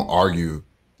people don't argue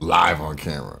live on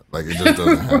camera. Like it just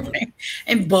doesn't happen. Right.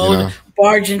 And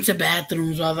barge into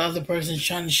bathrooms while the other person's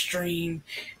trying to stream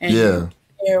and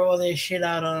air all their shit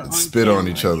out on spit camera. on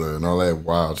each other and all that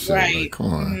wild shit. Right. Like,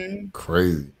 come on,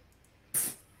 crazy.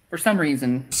 For some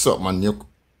reason, what's up, my nuke?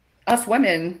 Us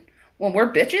women, when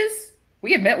we're bitches,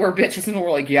 we admit we're bitches and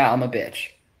we're like, yeah, I'm a bitch.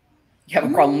 You have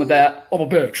a problem with that? I'm a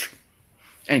bitch.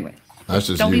 Anyway,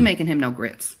 don't be making him no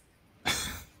grits.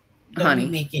 Honey.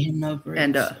 Be making him no grits.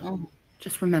 And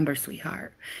just remember,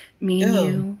 sweetheart, me and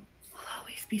you will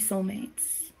always be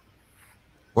soulmates.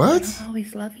 What? I'll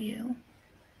always love you.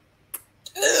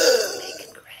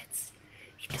 Making grits.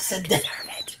 You just deserve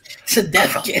it. It's a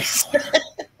death kiss.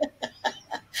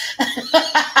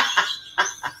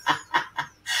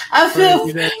 I feel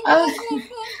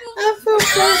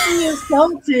personally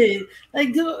insulted.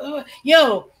 Like,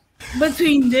 yo,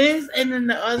 between this and then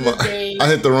the other day, I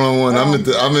hit the wrong one. I meant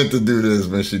to do this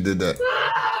when she did that.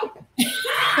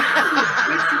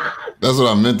 That's what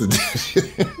I meant to do.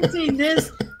 Between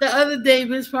this, the other day,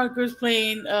 Miss Parker was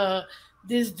playing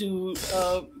this dude,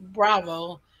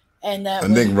 Bravo, and that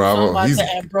Nick Bravo. About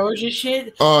the Ambrosia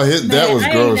shit. Oh, that was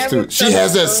gross too. She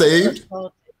has that saved.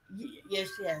 Yes,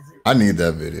 she has it. I need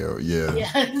that video. Yeah.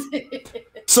 Yes.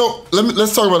 So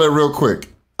let's talk about that real quick.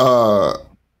 What?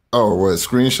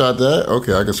 Screenshot that?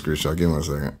 Okay, I can screenshot. Give me a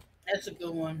second. That's a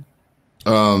good one.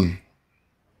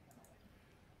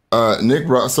 Nick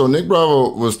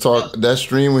Bravo was that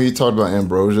stream when he talked about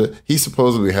Ambrosia. He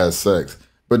supposedly has sex,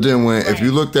 but then if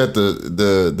you looked at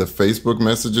the Facebook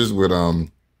messages with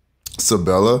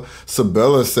Sabella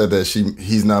said that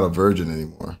he's not a virgin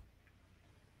anymore.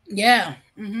 Yeah.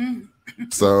 Mm-hmm.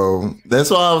 So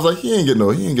that's why I was like, he ain't get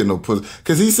no pussy,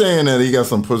 because he's saying that he got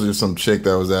some pussy or some chick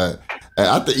that was at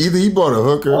either he bought a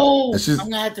hooker. Oh, and I'm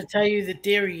gonna have to tell you the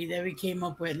theory that we came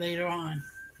up with later on.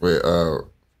 Wait,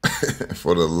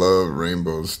 for the love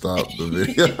rainbow, stop the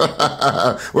video.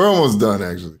 We're almost done,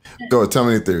 actually. Go, tell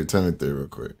me the theory real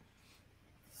quick.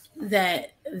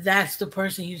 That's the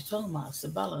person he was talking about,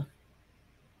 Sabella.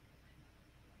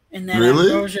 And that really?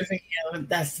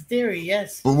 That's the theory,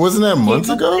 yes. But wasn't that months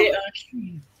ago?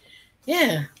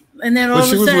 Yeah. And then all of a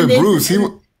she was sudden with Bruce.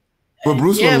 But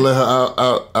Bruce wouldn't let her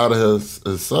out of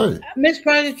his sight. Miss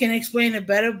Parker can explain it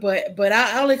better, but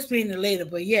I'll explain it later.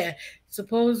 But yeah,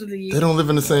 supposedly they don't live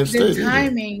in the same state. The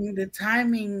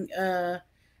timing.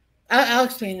 I'll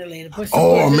explain it later. But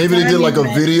maybe they did like a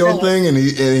video thing, and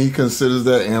he considers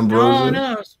that Ambrosia.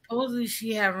 No. Supposedly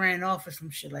she had ran off or some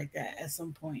shit like that at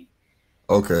some point.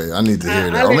 Okay, I need to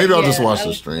hear that. Or maybe I'll just watch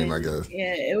the stream, I guess.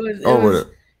 Yeah, it was.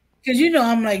 Because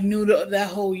I'm like new to that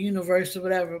whole universe or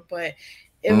whatever, but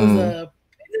it was the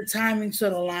timing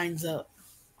sort of lines up.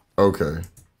 Okay.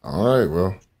 All right.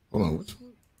 Well, hold on.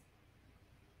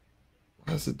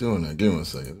 Why is it doing that? Give me a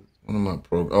second. One of my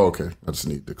programs. Oh, okay. I just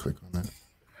need to click on that.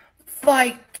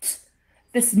 Fight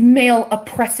this male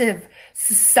oppressive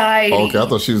society. Okay, I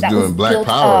thought she was doing Black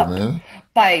Power, man.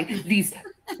 By these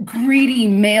greedy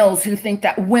males who think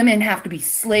that women have to be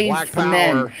slaves for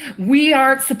men. We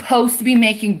aren't supposed to be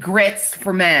making grits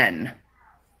for men.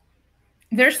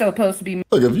 They're supposed to be.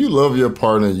 Look, if you love your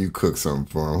partner, you cook something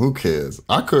for him. Who cares?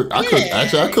 I cook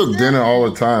dinner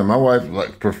all the time. My wife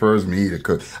prefers me to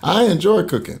cook. I enjoy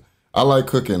cooking. I like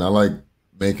cooking. I like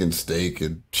making steak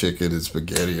and chicken and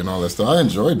spaghetti and all that stuff. I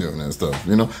enjoy doing that stuff,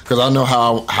 you know, because I know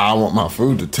how I want my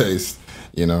food to taste,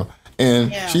 you know.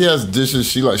 And she has dishes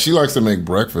she likes to make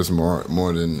breakfast more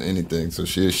than anything. So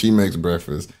she makes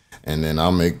breakfast, and then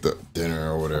I'll make the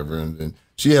dinner or whatever, and then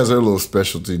she has her little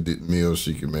specialty meals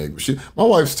she can make. But my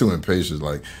wife's too impatient.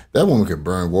 Like, that woman could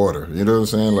burn water. You know what I'm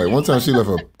saying? Like, one time she left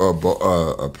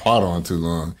a pot on too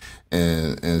long,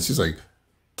 and she's like,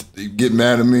 get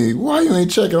mad at me. Why you ain't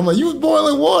checking? I'm like, you was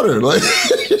boiling water. Like,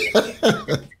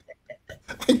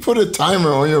 like, put a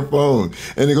timer on your phone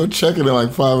and then go check it in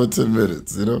like 5 or 10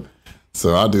 minutes. You know.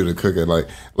 So I do the cooking. Like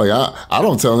I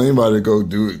don't tell anybody to go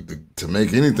do it to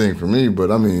make anything for me.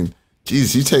 But I mean,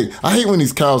 geez, I hate when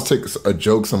these cows take a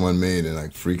joke someone made and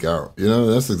like freak out. You know,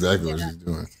 that's exactly what she's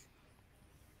doing.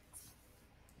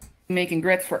 Making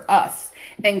grits for us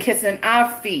and kissing our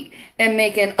feet and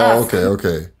making Oh, us.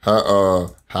 okay.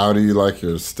 How do you like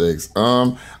your steaks?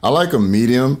 I like a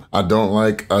medium. I don't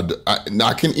like. I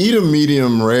can eat a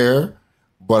medium rare,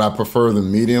 but I prefer the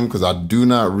medium because I do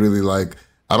not really like.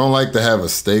 I don't like to have a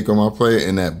steak on my plate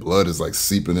and that blood is like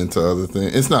seeping into other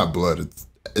things. It's not blood.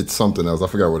 It's something else. I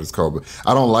forgot what it's called, but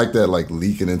I don't like that like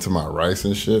leaking into my rice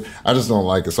and shit. I just don't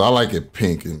like it. So I like it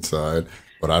pink inside,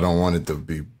 but I don't want it to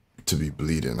be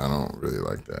bleeding. I don't really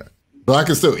like that. But I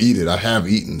can still eat it. I have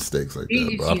eaten steaks like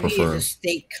that, but I prefer. a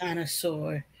steak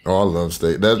connoisseur. Oh, I love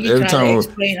steak. That You every tried time. to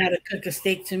explain how to cook a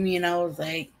steak to me, and I was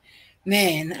like,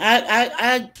 man,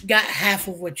 I got half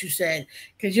of what you said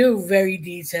because you're very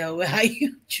detailed with how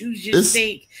you choose your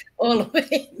steak all the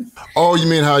way. Oh, you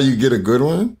mean how you get a good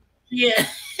one? Yeah.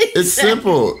 It's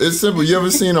simple. It's simple. You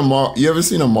ever seen a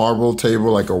marble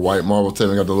table, like a white marble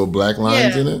table, got the little black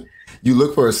lines in it? You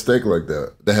look for a steak like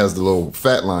that has the little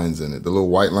fat lines in it, the little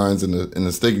white lines in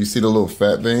the steak. You see the little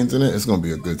fat veins in it. It's gonna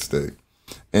be a good steak.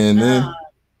 And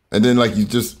then like you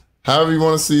just however you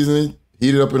want to season it.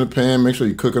 Heat it up in a pan. Make sure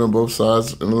you cook it on both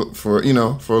sides for a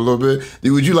little bit.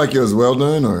 Would you like yours well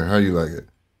done, or how you like it?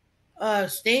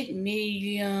 Steak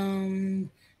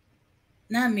medium,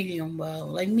 not medium well,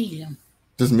 like medium.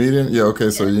 Just medium. Yeah.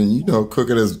 Okay. So you cook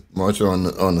it as much on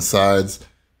the sides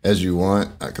as you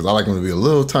want, because I like them to be a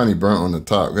little tiny burnt on the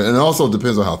top, and it also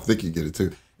depends on how thick you get it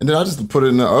too. And then I just put it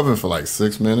in the oven for like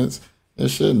 6 minutes and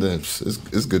shit. And then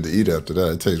it's good to eat after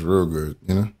that. It tastes real good,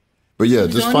 you know. But yeah,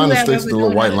 just find the steaks with the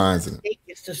little white lines in it.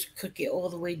 Is just cook it all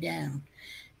the way down,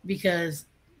 because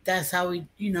that's how we,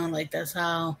 that's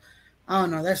how I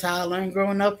don't know. That's how I learned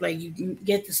growing up. Like, you can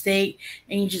get the steak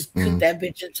and you just cook that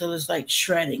bitch until it's like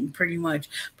shredding, pretty much.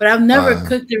 But I've never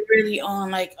cooked it really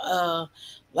on like on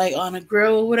a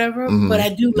grill or whatever. But I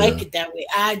do like it that way.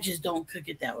 I just don't cook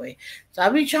it that way. So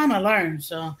I'll be trying to learn.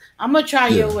 So I'm gonna try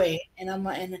your way, and I'm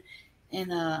well.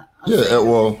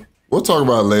 We'll talk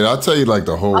about it later. I'll tell you like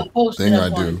the whole thing I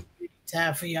do.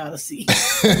 Time for y'all to see.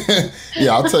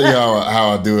 Yeah, I'll tell you how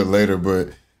I do it later.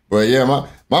 But yeah, my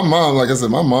mom, like I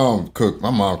said, my mom cooked.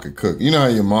 My mom could cook. You know how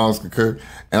your moms could cook.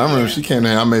 And I remember she came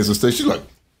in. I made some steak. She's like,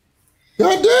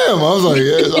 God damn! I was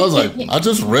like, I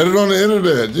just read it on the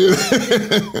internet.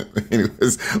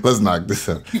 Anyways, let's knock this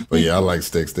out. But yeah, I like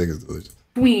steak. Steak is delicious.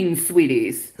 Queen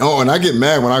sweeties. Oh, and I get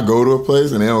mad when I go to a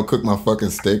place and they don't cook my fucking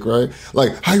steak right.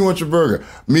 Like, how you want your burger?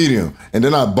 Medium. And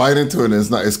then I bite into it and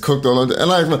it's cooked all under. And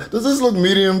like, does this look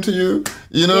medium to you?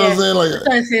 You know what I'm saying? Like,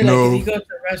 if you go to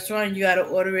a restaurant, you got to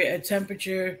order it a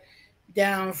temperature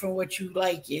down from what you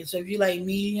like it. So if you like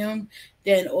medium,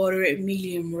 then order it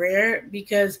medium rare,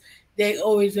 because they're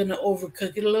always going to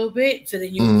overcook it a little bit. So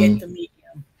then you get the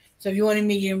medium. So if you want a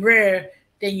medium rare,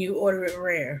 then you order it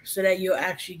rare so that you'll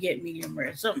actually get medium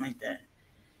rare, something like that.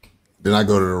 Then I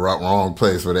go to the wrong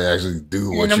place where they actually do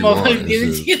what you want.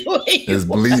 It's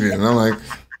bleeding. And I'm like,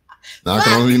 now I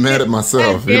can only be mad at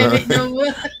myself. You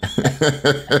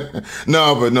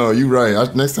know? No, you're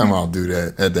right. Next time I'll do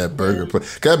that at that burger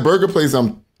place. That burger place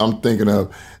I'm thinking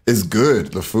of is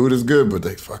good. The food is good, but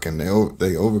they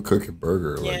overcook a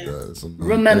burger like that.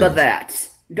 Remember that.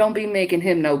 Don't be making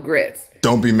him no grits.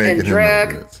 Don't be making him no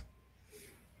grits.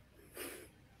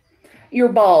 Your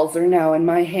balls are now in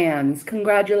my hands.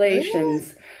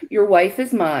 Congratulations. Your wife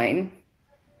is mine.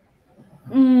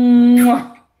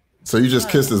 Mwah. So you just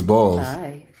kissed his balls.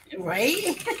 Bye.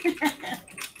 Right?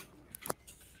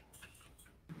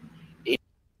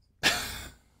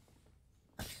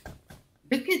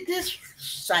 Look at this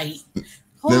sight.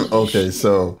 Okay,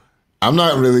 so I'm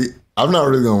not really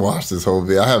gonna watch this whole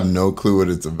video. I have no clue what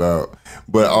it's about.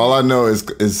 But all I know is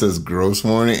it says gross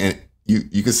warning, and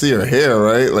you can see her hair,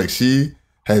 right? Like, she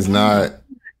has not,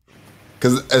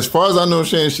 because as far as I know,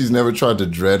 Shanny, she's never tried to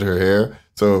dread her hair.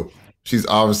 So she's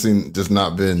obviously just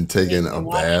not been taking a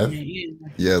bath.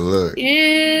 Yeah, look.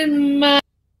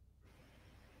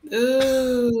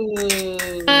 Ooh.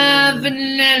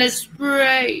 Vanilla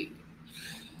spray.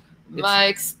 My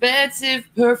expensive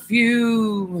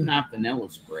perfume. Not vanilla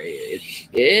spray.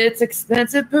 It's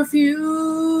expensive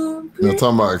perfume. You know,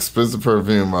 talking about expensive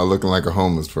perfume while looking like a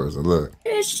homeless person. Look.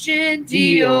 Christian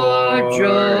Dior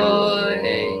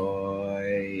Joy.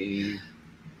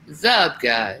 What's up,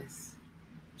 guys?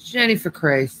 Shanny for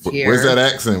Christ here. Where's that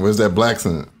accent? Where's that black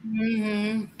accent?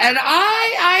 Mm-hmm. And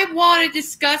I want to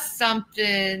discuss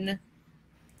something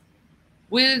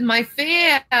with my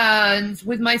fans,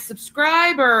 with my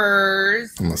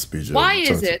subscribers. I'm gonna speed you. Why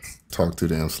is it talk too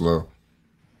damn slow?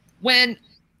 When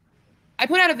I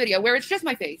put out a video where it's just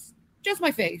my face,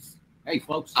 Hey,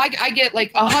 folks. I get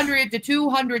like 100 to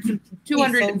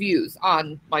 200 views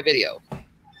on my video,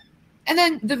 and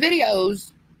then the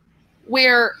videos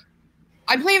where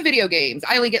I'm playing video games,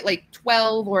 I only get like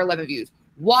 12 or 11 views.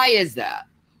 Why is that?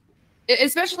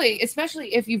 Especially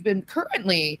if you've been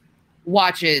currently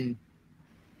watching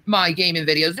my gaming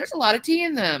videos, there's a lot of tea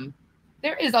in them.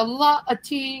 There is a lot of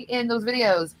tea in those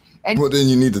videos. And well, then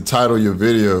you need to title your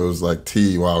videos like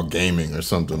tea while gaming or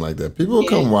something like that. People will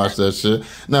come watch that shit.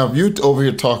 Now, if you over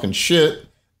here talking shit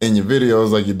in your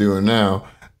videos like you're doing now,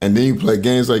 and then you play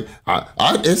games like,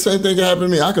 it's the same thing that happened to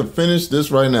me. I could finish this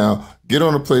right now, get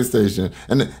on a PlayStation,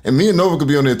 and me and Nova could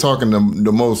be on there talking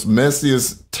the most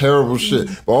messiest, terrible shit.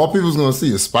 But all people's going to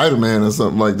see is Spider-Man or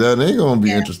something like that. And they ain't going to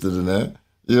be interested in that,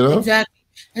 you know? Exactly.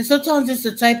 And sometimes it's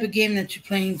the type of game that you're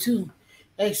playing too.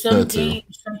 Like some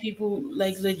games, some people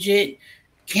like legit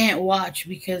can't watch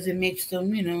because it makes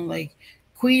them, you know, like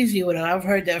queasy or whatever. I've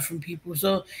heard that from people.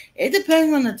 So it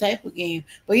depends on the type of game.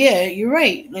 But yeah, you're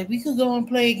right. Like we could go and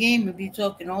play a game and be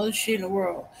talking all the shit in the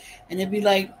world, and it'd be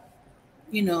like,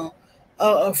 you know,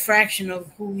 a fraction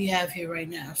of who we have here right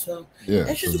now. So yeah,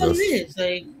 that's just what it is.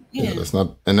 Like that's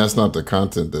not the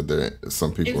content that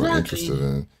some people are interested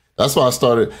in. That's why I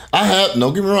started.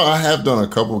 Don't get me wrong, I have done a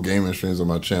couple gaming streams on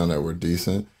my channel that were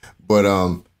decent, but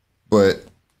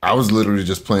I was literally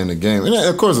just playing the game. And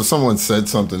of course, if someone said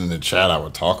something in the chat, I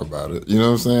would talk about it. You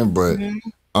know what I'm saying? But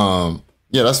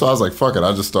yeah, that's why I was like, fuck it.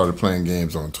 I just started playing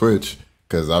games on Twitch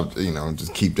because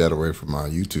just keep that away from my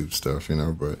YouTube stuff, you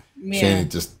know. But Shanny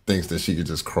just thinks that she could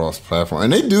just cross platform,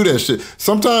 and they do that shit.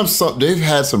 Sometimes they've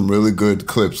had some really good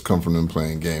clips come from them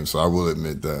playing games, so I will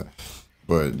admit that.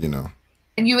 But you know.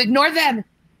 And you ignore them.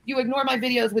 You ignore my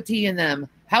videos with tea in them.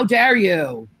 How dare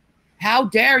you? How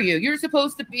dare you? You're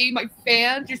supposed to be my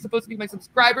fans. You're supposed to be my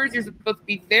subscribers. You're supposed to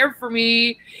be there for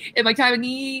me in my time of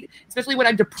need, especially when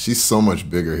I'm depressed. She's so much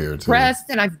bigger here, too. Depressed,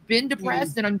 and I've been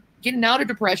depressed, and I'm getting out of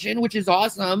depression, which is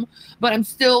awesome, but I'm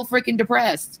still freaking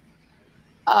depressed.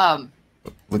 Look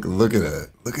at that.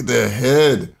 Look at that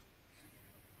head.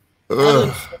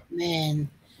 Ugh. Man.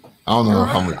 I don't know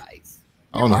how much.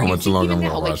 I don't know how much longer I'm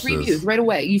gonna watch like 3 this. views right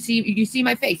away. You see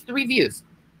my face. 3 views.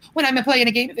 When I'm playing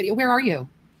a game video, where are you?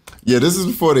 Yeah, this is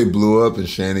before they blew up and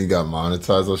Shanny got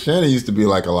monetized. So Shanny used to be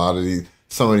like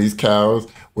some of these cows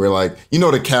where like, you know,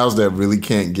 the cows that really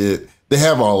can't get, they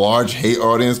have a large hate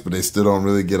audience, but they still don't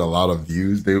really get a lot of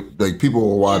views. They like people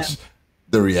will watch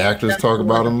the reactors talk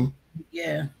about them.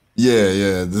 Yeah.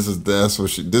 Yeah. This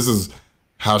is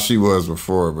how she was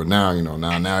before, but now, you know,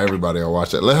 now everybody will watch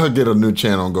that. Let her get a new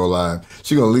channel and go live.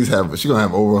 She gonna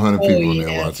have over 100 people in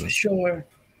there watching. For sure.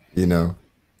 You know,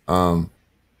 I'm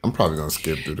probably gonna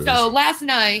skip through this. So last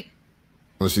night,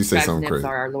 unless she say something crazy.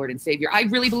 Are our Lord and Savior. I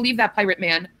really believe that, Pirate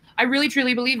Man. I really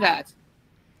truly believe that.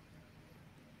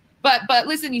 But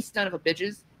listen, you son of a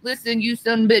bitches. Listen, you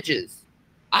son of bitches.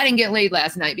 I didn't get laid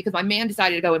last night because my man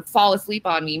decided to go and fall asleep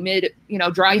on me mid,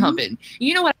 dry humping.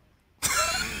 You know what?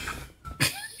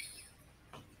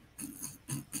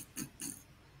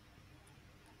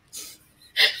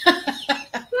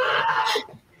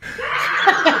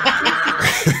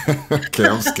 Okay,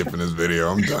 I'm skipping this video.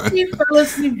 I'm done. You fell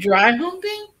asleep dry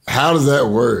humping? How does that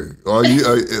work? Are you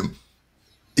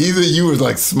either you was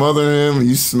like smothering him and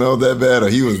you smelled that bad, or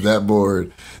he was that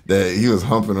bored that he was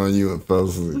humping on you and fell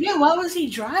asleep? Yeah, why was he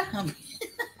dry humping?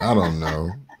 I don't know.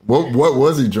 What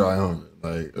was he dry humping?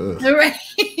 Like, ugh. Right.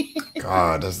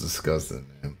 God, that's disgusting,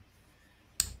 man.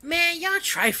 Man, y'all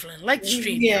trifling like the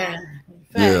street. Yeah,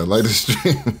 like the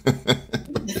street.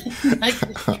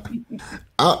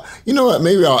 You know what?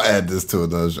 Maybe I'll add this to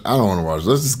another. I don't want to watch.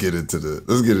 Let's get into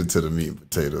the meat and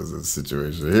potatoes of the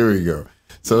situation. Here we go.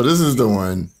 So this is the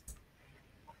one.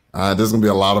 There's gonna be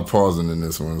a lot of pausing in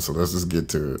this one, so let's just get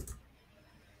to it.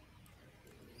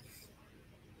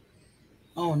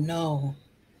 Oh no!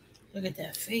 Look at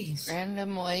that face.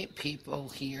 Random white people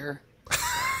here.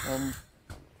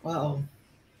 Wow.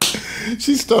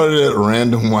 She started at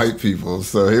random white people.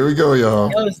 So here we go, y'all.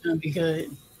 That was gonna be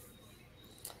good.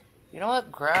 You know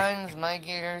what grinds my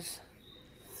gears?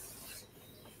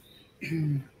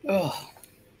 Oh.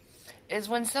 Is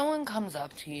when someone comes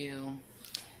up to you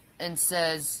and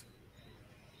says,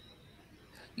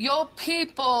 your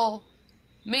people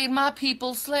made my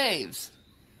people slaves.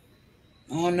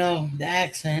 Oh no, the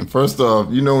accent. First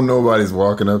off, you know nobody's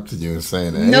walking up to you and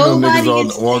saying that. Ain't no Nobody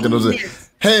niggas all walking up and saying,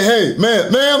 hey, ma'am,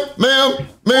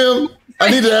 I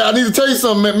need to tell you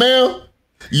something, ma'am.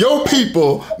 Your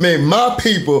people made my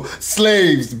people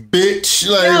slaves, bitch.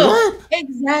 Like, No, what?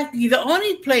 exactly. The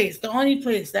only place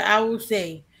that I will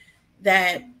say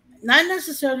that not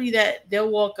necessarily that they'll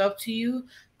walk up to you,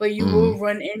 but you will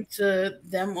run into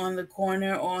them on the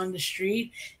corner or on the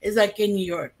street is like in New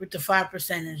York with the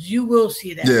 5%ers. You will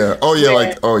see that. Yeah. Oh yeah.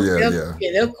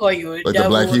 They'll call you a like the devil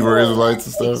Black Hebrew Israelites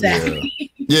and stuff.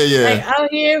 Exactly. Yeah. Like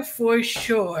out here for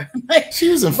sure. Like, She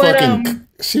was in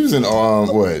she was in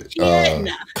what?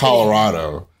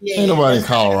 Colorado. Ain't nobody in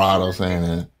Colorado saying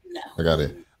that. No. I got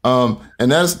it.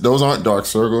 And those aren't dark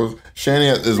circles. Shanny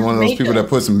is one of those people that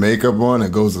puts makeup on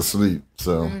and goes to sleep.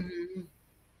 So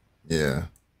yeah.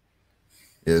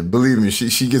 Yeah, believe me,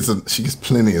 she gets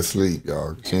plenty of sleep,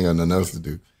 y'all. She ain't got nothing else to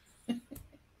do.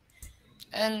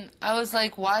 And I was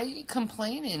like, why are you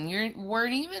complaining? You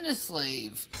weren't even a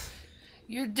slave.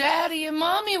 Your daddy and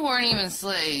mommy weren't even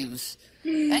slaves.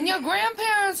 And your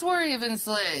grandparents weren't even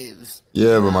slaves.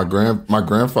 Yeah, but my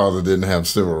grandfather didn't have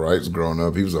civil rights growing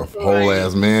up. He was a whole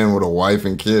ass man with a wife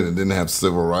and kid and didn't have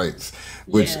civil rights.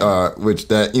 Which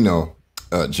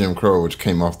Jim Crow, which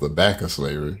came off the back of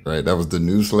slavery, right? That was the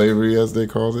new slavery, as they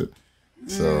called it.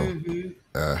 So,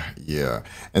 yeah.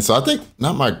 And so I think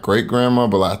not my great grandma,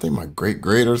 but I think my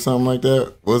great or something like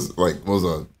that was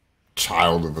a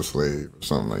child of a slave or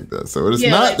something like that. So it's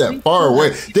not that far away.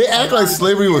 They act like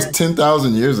slavery was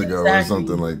 10,000 years ago or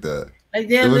something like that. Like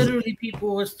there are literally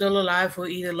people who are still alive who are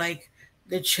either like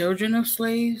the children of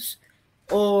slaves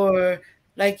or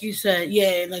like you said,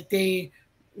 like they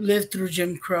lived through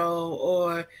Jim Crow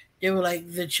or they were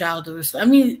like the child of a slave. I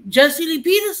mean, Jesse Lee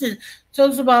Peterson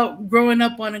talks about growing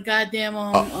up on a goddamn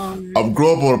I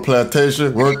grew up on a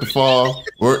plantation, worked the farm,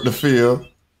 worked the field.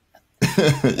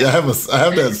 Yeah, I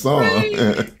have that song.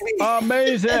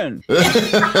 Amazing.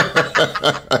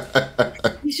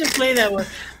 You should play that one.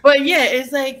 But yeah,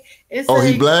 it's like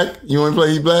He Black? You want to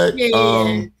play He Black? Yeah,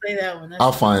 play that one.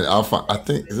 I'll find. I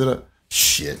think is it a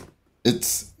shit? Did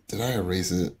I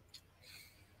erase it?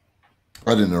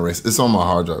 I didn't erase it. It's on my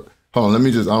hard drive. Hold on,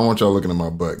 I don't want y'all looking at my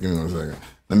butt. Give me 1 second.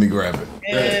 Let me grab it.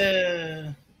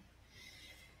 Yeah.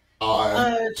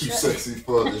 I'm too sexy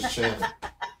for this channel.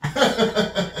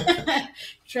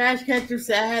 Trash Catcher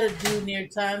said I had a dude near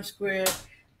Times Square.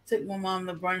 Took my mom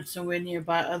to brunch somewhere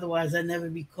nearby. Otherwise, I'd never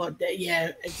be caught dead.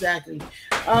 Yeah, exactly.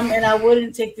 And I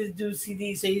wouldn't take this dude's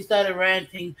CD. So he started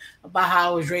ranting about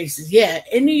how I was racist. Yeah,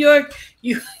 in New York,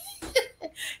 you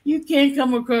can't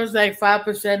come across like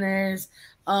 5%ers,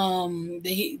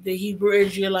 the Hebrew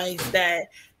Israelites that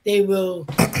they will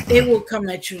come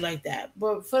at you like that.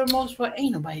 But for the most part,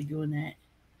 ain't nobody doing that.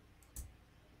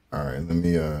 All right, let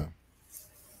me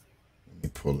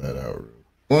pull that out.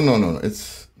 Well, no.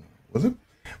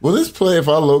 Will this play if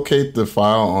I locate the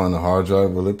file on the hard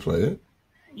drive? Will it play it?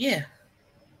 Yeah.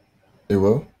 It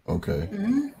will? Okay.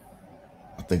 Mm-hmm.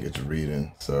 I think it's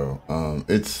reading. So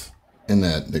it's in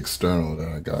that external that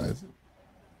I got.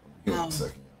 Give me a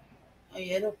second. Oh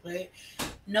yeah, it'll play.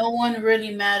 No one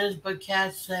really matters but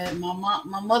Kat said my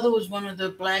mother was one of the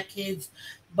black kids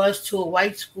bused to a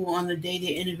white school on the day they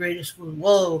integrated school.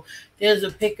 Whoa, there's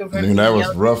a pic of her. I mean, that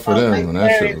was rough for them when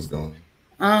that shit was going.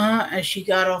 And she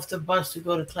got off the bus to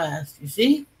go to class. You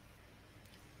see?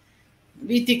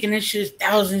 Be thinking this shit is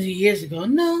thousands of years ago.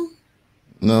 No.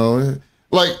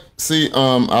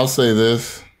 I'll say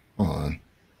this. Hold on.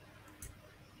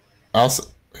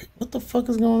 Wait, what the fuck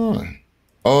is going on?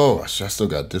 Oh, I still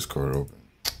got Discord open.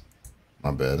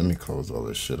 My bad. Let me close all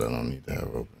this shit I don't need to have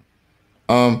open.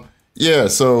 Yeah,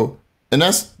 so, and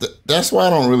that's why I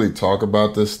don't really talk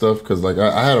about this stuff, because like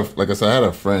I had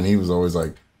a friend. He was always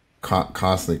like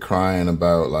constantly crying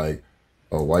about like,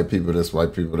 oh, white people this,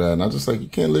 white people that, and I just like, you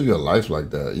can't live your life like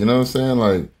that. You know what I'm saying?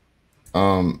 Like,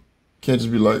 can't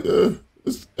just be like,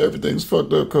 everything's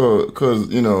fucked up because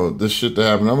this shit that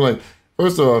happened. I'm like,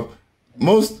 first off,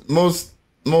 most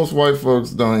white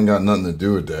folks ain't got nothing to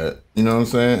do with that. You know what I'm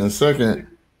saying? And second,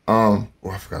 I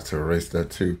forgot to erase that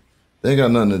too. They ain't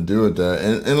got nothing to do with that.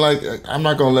 And like, I'm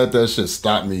not gonna let that shit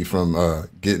stop me from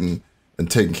getting and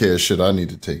taking care of shit I need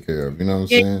to take care of. You know what I'm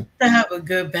saying? To have a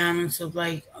good balance of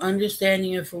like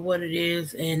understanding it for what it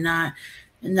is and not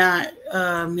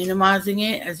minimizing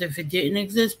it as if it didn't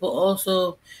exist, but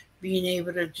also being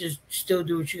able to just still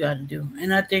do what you got to do.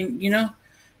 And I think,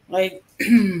 like,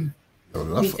 I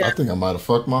think I might have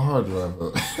fucked my hard drive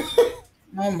up.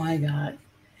 oh my God.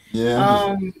 Yeah,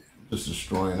 I'm just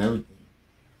destroying everything.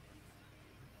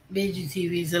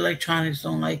 BGTV's electronics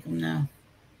don't like them now.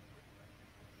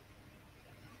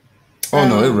 Oh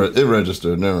no, it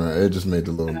registered. Never mind. It just made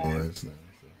the little noise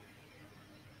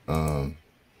now.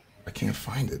 I can't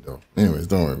find it though. Anyways,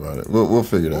 don't worry about it. We'll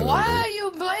figure that out. Why are you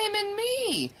blaming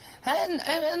me? And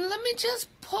let me just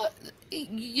put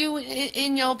you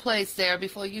in your place there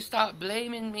before you start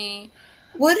blaming me.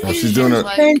 What is she's doing your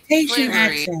plantation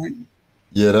accent?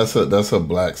 Yeah, that's her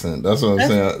black accent. That's what I'm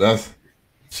saying.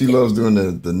 She loves doing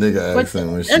the nigga accent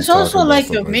when she's It's also talking like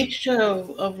about a mixture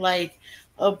of like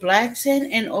a black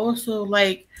accent and also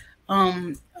like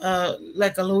a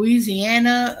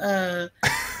Louisiana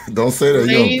don't say that.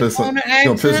 You gonna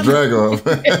piss Drag off.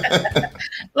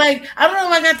 Like, I don't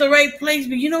know if I got the right place,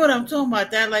 but you know what I'm talking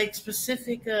about. That like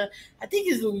specific I think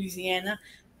it's Louisiana.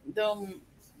 The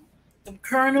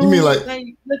Colonel. You mean like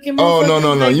oh no.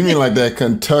 Like, you mean like that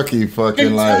Kentucky fucking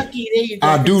Kentucky, there you go,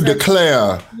 I do Kentucky.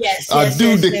 declare. Yes, I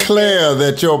do declare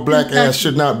that your black Kentucky. ass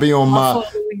should not be on my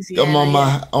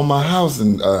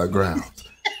housing ground.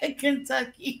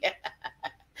 Kentucky.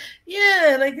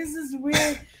 Yeah, like this is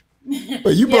weird.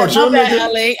 Wait, you brought your nigga?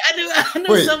 LA. I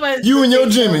knew wait, somebody. You and your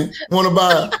Jimmy want to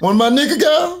buy one of my nigga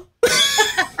girl?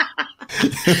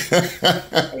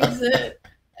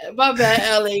 My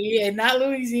bad, LA. Yeah, not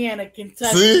Louisiana,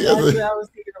 Kentucky. See? That's what I was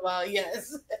thinking about.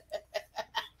 Yes.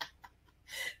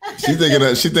 She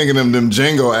thinking of them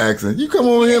Django accents. You come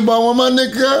over here and buy one of my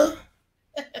nigga girl?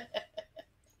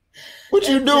 What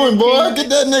you doing, boy? Get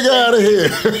that nigga out of here.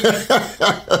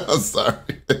 I'm sorry.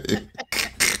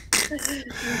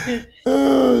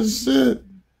 Oh shit.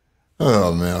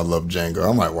 Oh man, I love Django.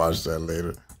 I might watch that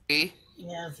later. Yeah,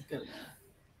 that's a good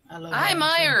one. I'm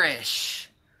Irish.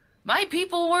 My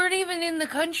people weren't even in the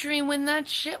country when that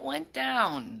shit went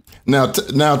down. Now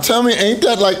tell me, ain't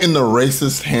that like in the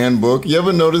racist handbook? You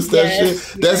ever notice that shit?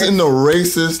 That's in the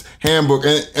racist handbook.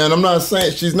 And I'm not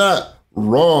saying she's not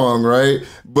wrong, right?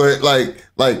 But like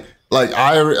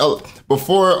Irish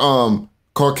before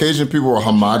Caucasian people were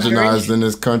homogenized in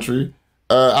this country.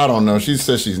 I don't know. She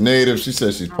says she's native. She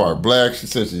says she's part black. She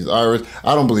says she's Irish.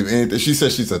 I don't believe anything. She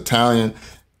says she's Italian.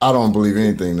 I don't believe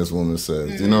anything this woman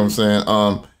says. You know what I'm saying?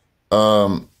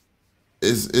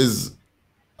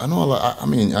 I know. I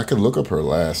mean, I could look up her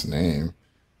last name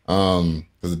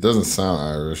because it doesn't sound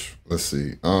Irish. Let's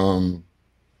see. Let me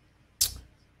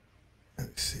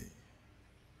see.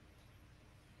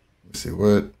 Let's see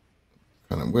where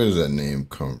does that name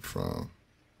come from?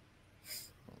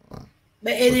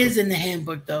 But it is in the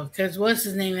handbook, though, because what's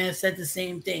his name has said the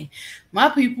same thing. My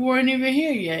people weren't even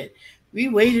here yet. We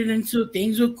waited until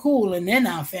things were cool, and then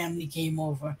our family came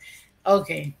over.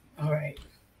 Okay, all right.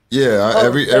 Yeah,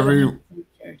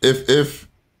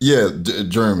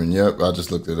 German. Yep, I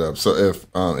just looked it up. So if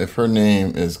her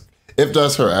name is, if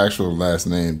that's her actual last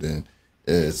name, then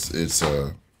it's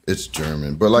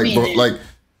German. But like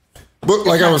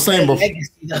I was saying before.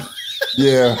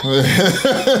 Yeah,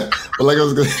 but like I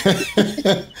was gonna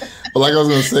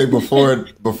say before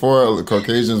the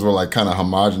Caucasians were like kind of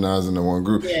homogenized into one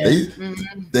group. Yeah.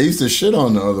 They used to shit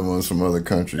on the other ones from other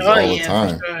countries all the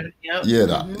time. Sure. Yep.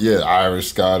 Yeah, Irish,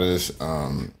 Scottish,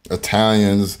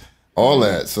 Italians, all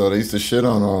that. So they used to shit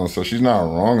on them. So she's not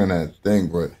wrong in that thing.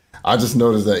 But I just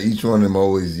noticed that each one of them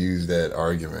always use that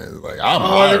argument. It's like I'm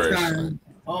all Irish. The time.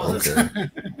 All the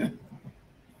time.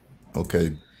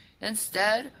 Okay.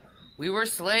 Instead, we were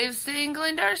slaves to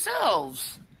England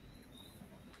ourselves.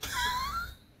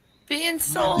 Being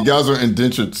sold. You guys were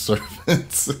indentured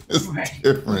servants. It's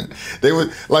different. They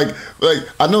would like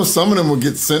I know some of them would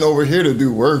get sent over here to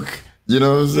do work. You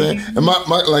know what I'm saying? And my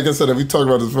like I said, if we talked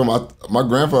about this before, my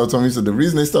grandfather told me, he said the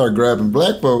reason they started grabbing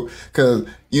black folk because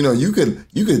you know you could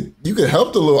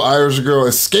help the little Irish girl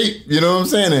escape. You know what I'm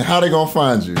saying? And how they gonna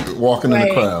find you walking in the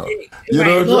crowd? You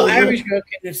know, little Irish girl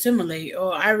can assimilate,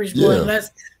 or Irish boy,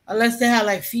 unless they had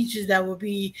like features that would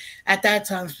be at that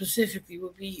time specifically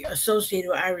would be associated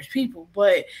with Irish people.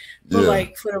 But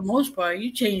like for the most part,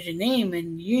 you change your name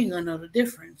and you ain't gonna know the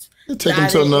difference. You take them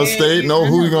to another state. No,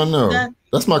 who you gonna know? Exactly.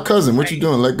 That's my cousin. What you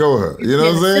doing? Let go of her. You know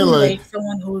what I'm saying? Like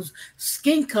someone whose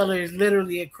skin color is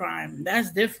literally a crime.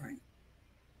 That's different.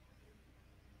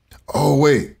 Oh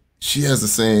wait. She has the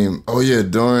same. Oh yeah,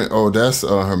 that's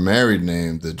her married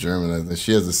name, the German.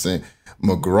 She has the same.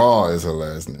 McGraw is her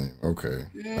last name. Okay,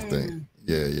 I think.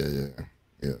 Yeah.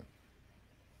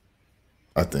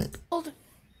 I think.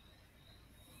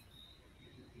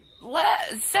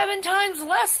 7 times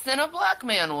less than a black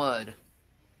man would.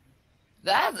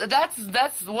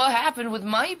 That's what happened with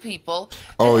my people.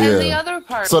 Oh and yeah. the other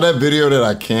part. So that video that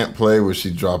I can't play where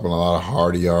she dropping a lot of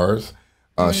hard R's,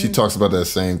 she talks about that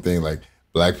same thing. Like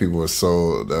black people were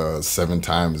sold 7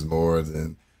 times more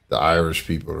than the Irish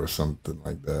people or something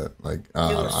like that. Like It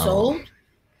was sold?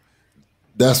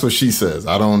 That's what she says.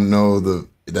 I don't know that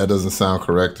doesn't sound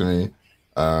correct to me.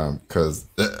 Because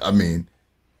I mean,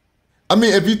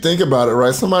 if you think about it,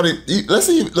 right? Somebody, let's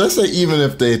say even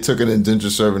if they took an indenture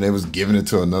servant and they was giving it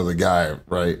to another guy,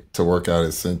 right, to work out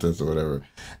his sentence or whatever,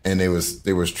 and they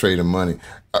was trading money.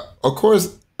 Of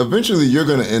course, eventually you're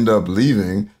gonna end up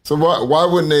leaving. So why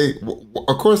wouldn't they?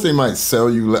 Of course, they might sell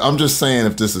you. I'm just saying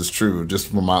if this is true, just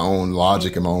from my own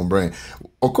logic and my own brain.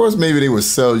 Of course, maybe they would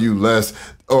sell you less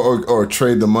or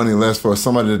trade the money less for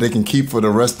somebody that they can keep for the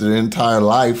rest of their entire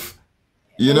life.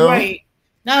 You know, right?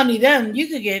 Not only them, you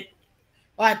could get.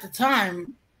 Well, at the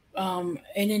time, an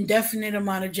indefinite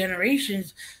amount of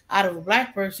generations out of a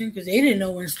black person because they didn't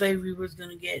know when slavery was going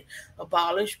to get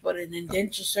abolished, but an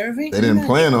indenture servant. They didn't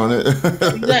plan on it.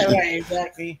 Right,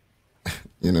 exactly.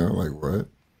 You know, like what?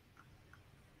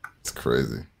 It's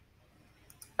crazy.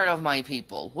 Part of my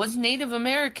people was Native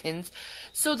Americans,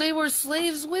 so they were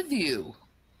slaves with you.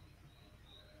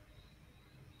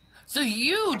 So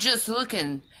you just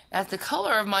looking at the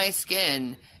color of my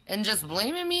skin and just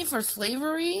blaming me for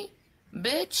slavery?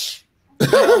 Bitch, you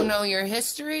don't know your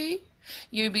history.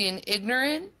 You being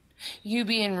ignorant. You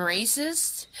being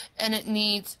racist. And it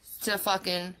needs to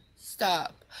fucking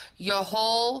stop. Your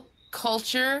whole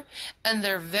culture and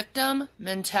their victim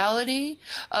mentality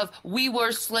of we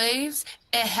were slaves,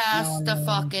 it has to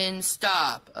fucking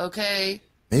stop, okay?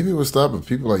 Maybe it would stop if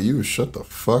people like you would shut the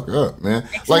fuck up, man.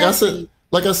 Exactly.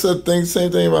 Like I said,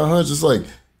 same thing about Hunch. It's like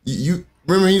you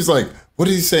remember he's like, what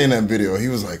did he say in that video? He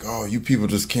was like, oh, you people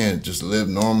just can't just live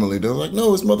normally. They're like,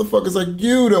 no, it's motherfuckers like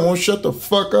you that won't shut the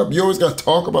fuck up. You always got to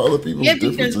talk about other people's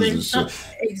differences and shit.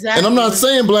 Exactly. And I'm not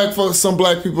saying black folks, some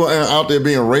black people are out there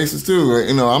being racist too.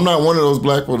 You know, I'm not one of those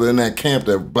black people in that camp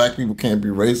that black people can't be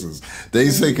racist.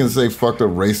 They can say fucked up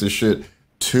racist shit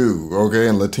too, okay?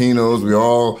 And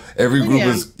Latinos, every group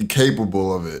is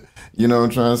capable of it. You know what I'm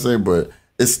trying to say? But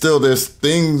it's still, there's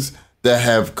things that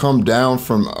have come down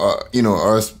from,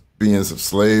 us being some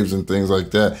slaves and things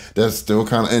like that, that's still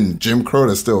kind of, and Jim Crow,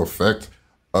 that still affect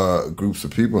groups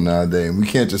of people nowadays. And we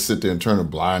can't just sit there and turn a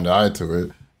blind eye to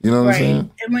it. You know what I'm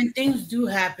saying? And when things do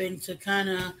happen to kind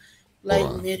of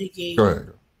mitigate,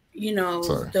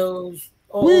 those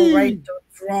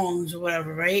wrongs or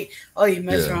whatever, right? Oh, you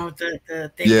messed around with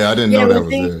the thing. Yeah, I didn't know that was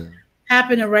there.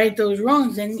 Happen to right those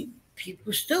wrongs, and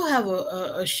people still have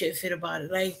a shit fit about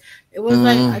it. Like it was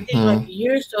I think like a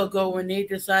year or so ago when they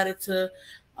decided to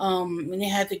when they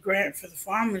had the grant for the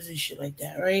farmers and shit like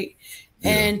that, right? Yeah.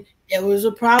 And there was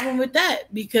a problem with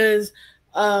that because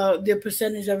the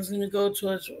percentage that was going to go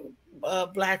towards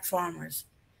black farmers.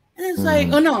 And it's like,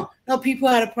 oh no, people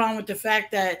had a problem with the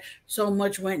fact that so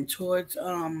much went towards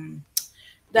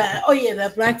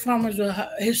that black farmers will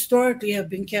historically have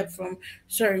been kept from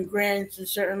certain grants and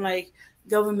certain like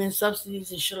government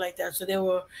subsidies and shit like that. So they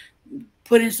were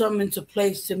putting something into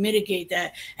place to mitigate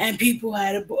that, and people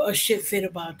had a shit fit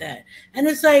about that. And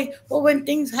it's like, well, when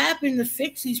things happen to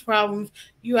fix these problems,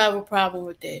 you have a problem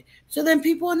with it. So then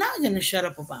people are not going to shut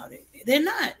up about it. They're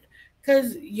not,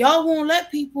 because y'all won't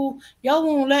let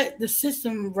the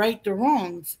system right the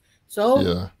wrongs.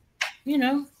 So,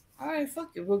 all right,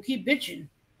 fuck it, we'll keep bitching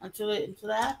until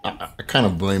that happens. I kind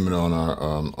of blame it on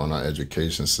our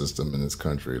education system in this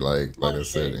country. Like I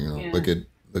said, look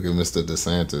at Mr.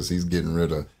 DeSantis. He's getting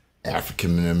rid of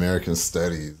African American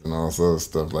studies and all sorts of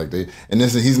stuff like that. And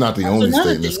he's not the only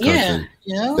state in this country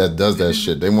that does that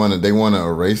shit. They want to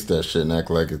erase that shit and act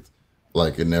like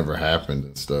it never happened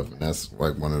and stuff. And that's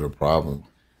like one of the problems,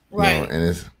 right?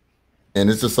 And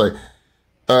it's just like.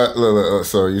 Look,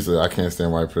 so you said I can't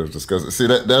stand white privilege discuss it. See,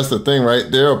 that's the thing, right?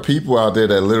 There are people out there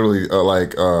that literally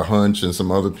like Hunch and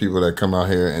some other people that come out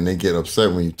here and they get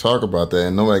upset when you talk about that.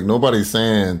 And nobody's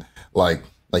saying like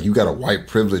you got a white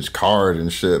privilege card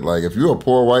and shit. Like if you're a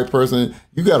poor white person,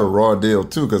 you got a raw deal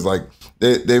too. Cause like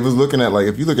they was looking at, like,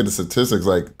 if you look at the statistics,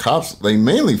 like cops, they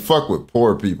mainly fuck with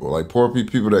poor people, like poor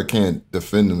people that can't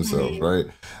defend themselves, right?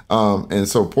 And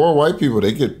so poor white people,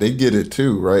 they get it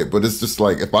too, right? But it's just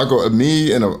like, if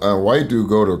me and a white dude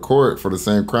go to court for the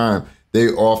same crime, they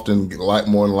often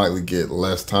more than likely get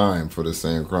less time for the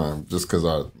same crime, just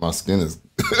because my skin is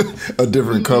a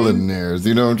different color than theirs.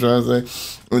 You know what I'm trying to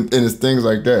say? And it's things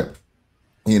like that.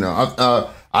 You know,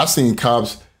 I've seen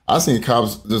cops. I seen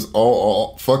cops just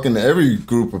all fucking every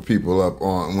group of people up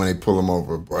on when they pull them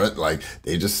over, but like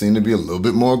they just seem to be a little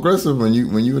bit more aggressive when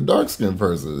you a dark skinned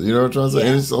person. You know what I'm trying to say?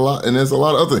 And it's a lot, and there's a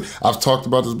lot of other. I've talked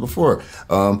about this before.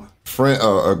 A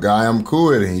guy I'm cool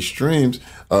with, and he streams.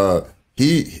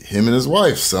 Him and his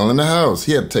wife selling the house.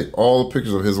 He had to take all the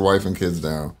pictures of his wife and kids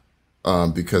down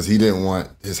because he didn't want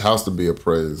his house to be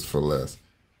appraised for less.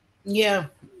 Yeah.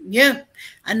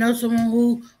 I know someone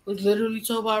who was literally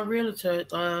told by a realtor,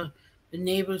 the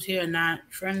neighbors here are not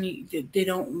friendly. They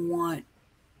don't want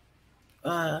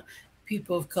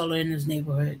people of color in this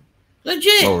neighborhood.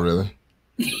 Legit. Oh, really?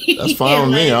 That's fine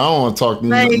with me. I don't want to talk to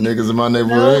niggas in my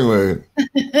neighborhood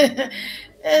anyway.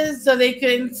 And so they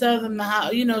couldn't sell them the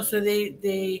house, so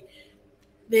they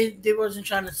wasn't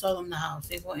trying to sell them the house.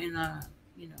 They wouldn't,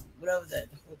 whatever the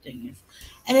whole thing is.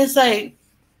 And it's like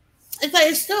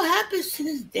it still happens to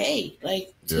this day.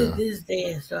 Like this day,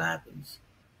 it still happens.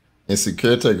 And see,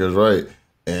 caretaker's right.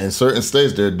 And in certain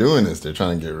states, they're doing this. They're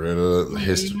trying to get rid of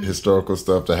historical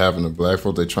stuff that happened to black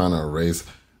folk. They're trying to erase.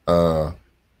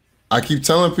 I keep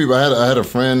telling people, I had a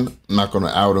friend, I'm not going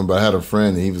to out him, but I had a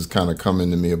friend, and he was kind of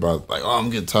coming to me about, like, I'm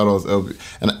getting tired of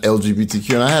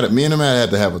LGBTQ. And me and him had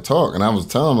to have a talk. And I was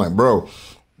telling him, like, bro,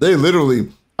 they literally,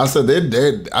 I said,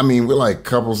 we're like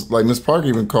couples, like Miss Parker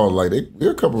even called, like,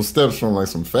 we're a couple of steps from, like,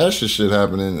 some fascist shit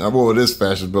happening. Well, it is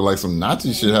fascist, but, like, some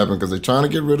Nazi shit happening because they're trying to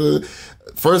get rid of it.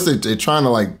 First, they're trying to,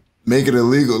 like, make it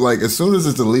illegal. Like, as soon as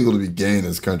it's illegal to be gay in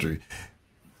this country,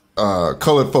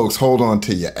 colored folks hold on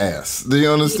to your ass. Do you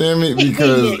understand me?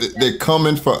 Because they're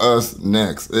coming for us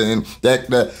next, and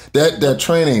that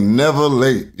train ain't never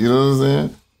late. You know what I'm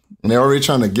saying? And they're already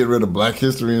trying to get rid of Black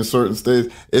history in certain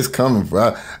states. It's coming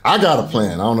for. I got a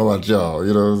plan. I don't know about y'all.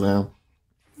 You know what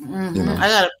I'm saying? I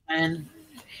got a plan,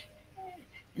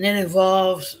 and it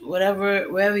involves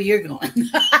wherever you're going.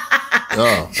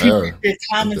 The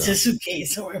comments a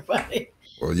suitcase. Don't worry about it.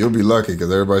 Well, you'll be lucky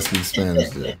because everybody speaks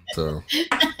Spanish there. So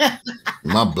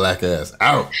my black ass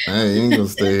out. You ain't gonna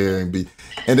stay here and be.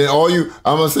 And then all you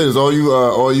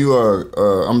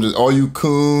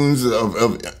coons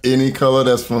of any color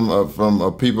that's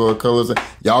from people of colors,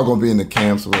 y'all gonna be in the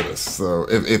camps with us. So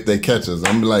if they catch us,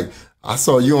 I'm like, I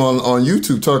saw you on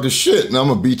YouTube talking shit, and I'm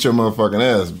gonna beat your motherfucking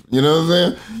ass. You know what I'm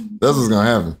saying? That's what's gonna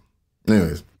happen.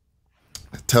 Anyways,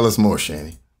 tell us more,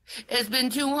 Shanny. It's been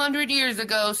 200 years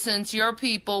ago since your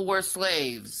people were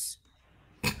slaves.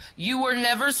 You were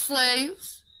never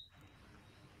slaves.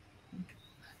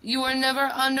 You were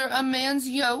never under a man's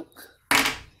yoke.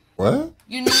 What?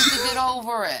 You need to get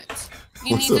over it.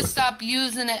 You need to stop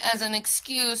using it as an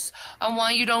excuse on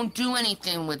why you don't do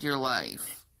anything with your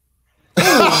life.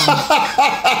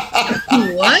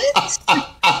 What?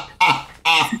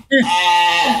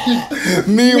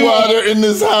 Meanwhile, they're in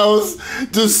this house,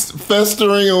 just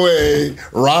festering away,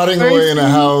 rotting away in a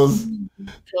house.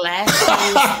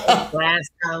 Glass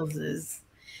houses.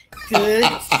 Good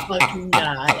fucking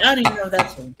God. I don't even know if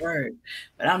that's a word,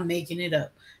 but I'm making it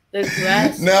up. The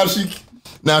glass.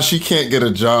 Now she can't get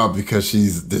a job because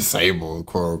she's disabled,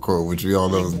 quote unquote, which we all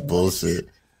know is bullshit.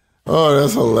 Oh,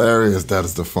 that's hilarious. That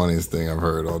is the funniest thing I've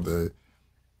heard all day.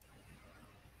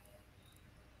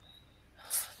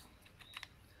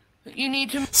 You need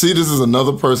to see. This is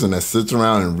another person that sits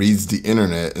around and reads the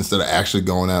internet instead of actually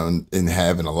going out and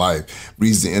having a life.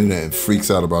 Reads the internet and freaks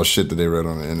out about shit that they read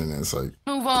on the internet. It's like,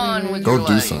 move on with go your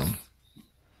do life. something.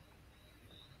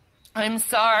 I'm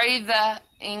sorry that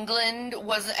England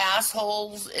was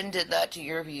assholes and did that to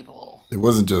your people. It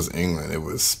wasn't just England. It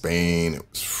was Spain. It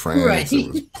was France.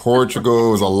 It was Portugal.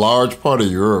 It was a large part of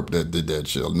Europe that did that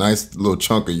shit. A nice little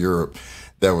chunk of Europe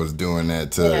that was doing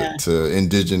that to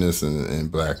indigenous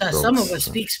and black folks. Some of us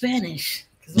speak Spanish.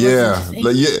 Yeah.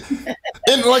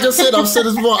 And like I said, I've said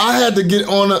this before, I had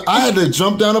to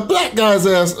jump down a black guy's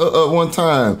ass one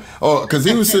time. Oh, because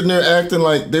he was sitting there acting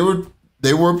like they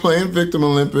were playing Victim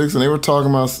Olympics and they were talking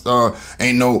about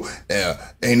ain't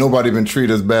nobody been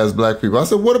treated as bad as black people. I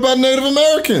said, what about Native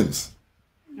Americans?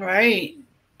 Right.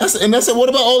 I said, what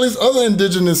about all these other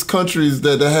indigenous countries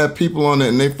that had people on it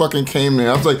and they fucking came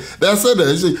there? I was like, that's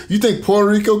it. You think Puerto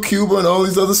Rico, Cuba, and all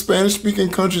these other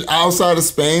Spanish-speaking countries outside of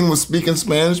Spain was speaking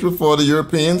Spanish before the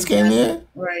Europeans came there?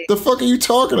 Right. The fuck are you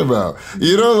talking about?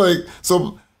 You know, like,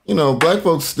 so, you know, black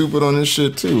folks stupid on this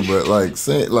shit too, but like,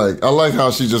 I like how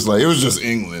she just like, it was just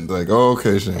England. Like, oh,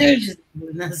 okay, Shane. It was just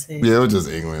England, that's it. Yeah, it was just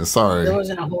England. Sorry. There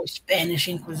wasn't a whole Spanish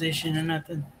Inquisition or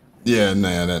nothing. Yeah,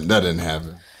 nah, that didn't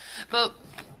happen. But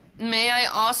may I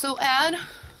also add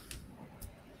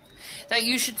that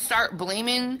you should start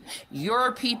blaming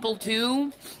your people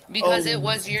too, because it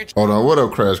was your. Hold on, what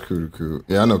up, Crash Cuckoo?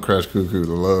 Yeah, I know Crash Cuckoo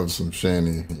to love some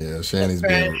Shanny. Yeah, Shanny's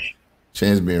been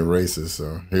Shane's being racist,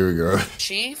 so here we go.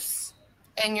 Chiefs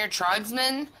and your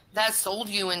tribesmen that sold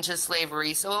you into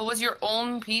slavery. So it was your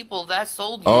own people that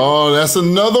sold you. Oh, that's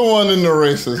another one in the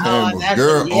racist handbook.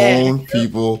 Your own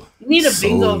people. You need a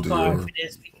bingo sold card you. for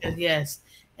this because yes,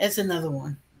 that's another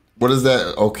one. What is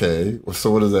that? Okay,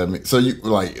 so what does that mean? So you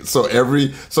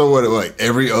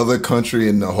every other country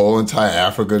in the whole entire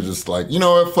Africa just like, you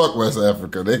know what? Fuck West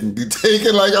Africa. They can be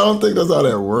taken. Like, I don't think that's how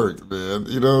that works, man.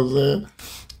 You know what I'm saying?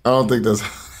 I don't think that's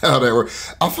how that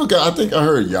works. I forgot. I think I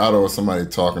heard Yato or somebody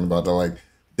talking about that. Like,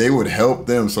 they would help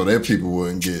them so their people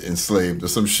wouldn't get enslaved or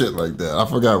some shit like that. I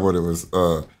forgot what it was.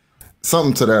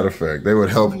 Something to that effect. They would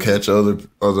help catch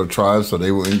other tribes so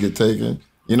they wouldn't get taken.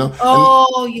 You know?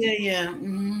 Oh, yeah.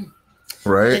 Mm-hmm.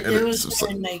 Right? There was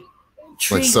like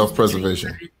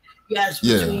self-preservation. Yes.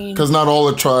 Yeah, because not all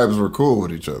the tribes were cool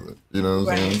with each other. You know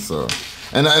what I'm saying? So,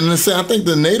 and I think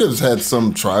the natives had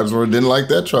some tribes where didn't like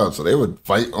that tribe, so they would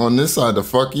fight on this side to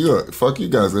fuck you up, fuck you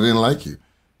guys. They didn't like you.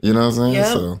 You know what I'm saying?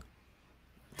 Yep.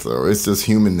 So it's just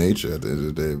human nature at the end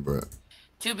of the day. But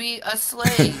to be a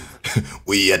slave.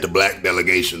 We at the black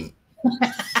delegation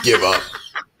give up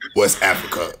West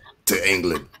Africa to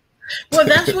England. Well,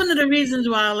 that's one of the reasons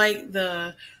why I like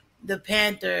the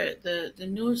Panther, the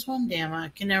newest one. Damn, I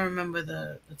can never remember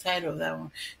the title of that one.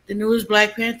 The newest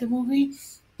Black Panther movie.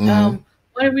 Mm-hmm.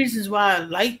 One of the reasons why I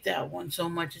like that one so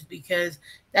much is because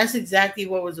that's exactly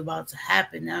what was about to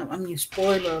happen. Now, I mean,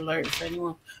 spoiler alert for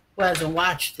anyone who hasn't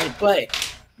watched it, but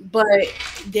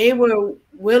they were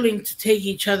willing to take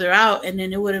each other out, and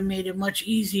then it would have made it much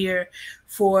easier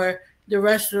for the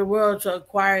rest of the world to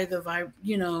acquire the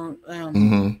vibranium,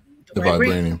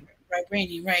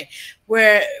 right?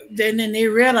 Where then they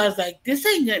realized like this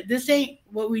ain't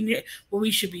what we need, what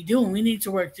we should be doing. We need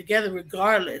to work together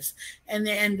regardless. And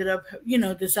they ended up,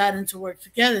 deciding to work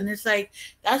together. And it's like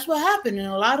that's what happened in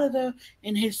a lot of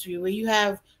in history where you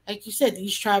have, like you said,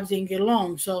 these tribes didn't get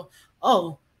along. So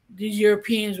these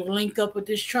Europeans will link up with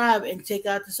this tribe and take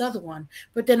out this other one.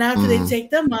 But then after they take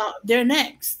them out, they're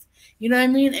next. You know what I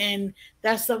mean? And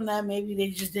that's something that maybe they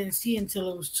just didn't see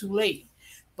until it was too late.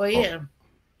 But yeah.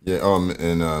 Yeah.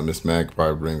 And Miss Mac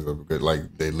probably brings up a good,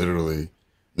 like, they literally,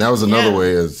 that was another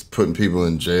way is putting people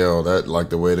in jail. That,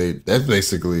 like, the way that's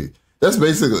basically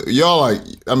y'all, like,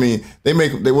 I mean, they pay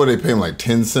them like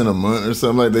 10 cents a month or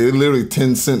something. Like, they literally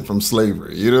 10 cents from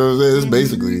slavery. You know what I'm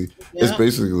saying? It's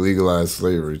basically legalized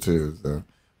slavery too, so,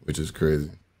 which is crazy.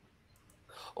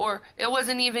 Or it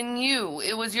wasn't even you;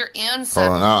 it was your ancestors.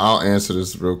 Hold on, I'll answer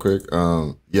this real quick.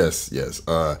 Yes.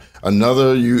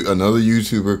 Another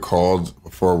YouTuber called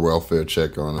for a welfare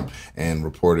check on him and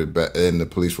reported back, and the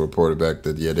police reported back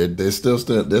that they're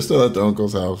still at the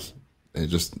uncle's house. They're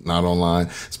just not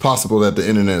online. It's possible that the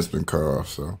internet's been cut off,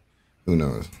 so who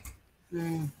knows?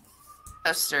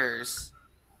 Ancestors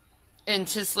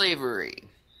into slavery.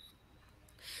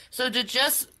 So to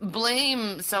just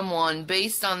blame someone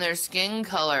based on their skin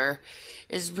color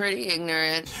is pretty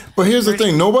ignorant. But here's the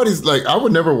thing: nobody's like, I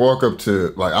would never walk up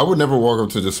to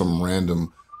just some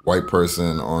random white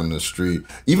person on the street.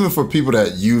 Even for people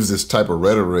that use this type of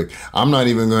rhetoric, I'm not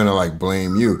even going to like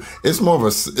blame you. It's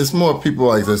more people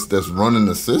like this that's running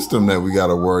the system that we got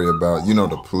to worry about. You know,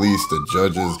 the police, the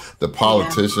judges, the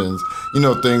politicians. You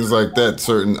know, things like that.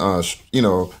 Certain,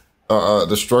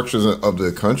 the structures of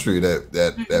the country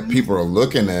that people are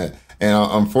looking at. And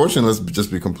unfortunately, let's just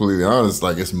be completely honest,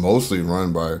 like it's mostly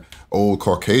run by old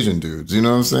Caucasian dudes, you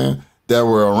know what I'm saying? That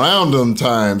were around them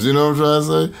times, you know what I'm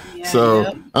trying to say?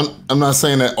 So I'm not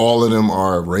saying that all of them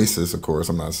are racist, of course,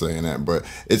 I'm not saying that, but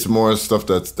it's more stuff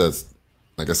that's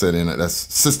like I said, that's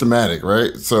systematic,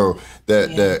 right? So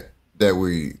that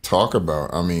we talk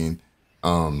about. I mean,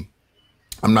 I'm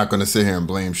not going to sit here and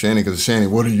blame Shanny because Shanny,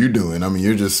 what are you doing? I mean,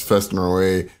 you're just festering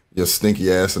away your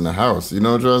stinky ass in the house. You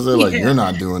know what I'm trying to say? Like, you're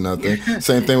not doing nothing.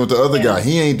 Same thing with the other guy.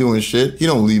 He ain't doing shit. He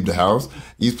don't leave the house.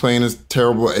 He's playing his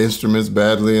terrible instruments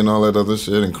badly and all that other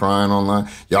shit and crying online.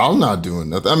 Y'all not doing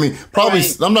nothing. I mean, probably,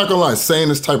 I'm not going to lie, saying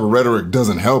this type of rhetoric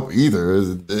doesn't help either.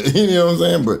 You know what I'm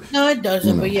saying? But no, it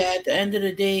doesn't. But yeah, at the end of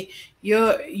the day,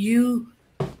 you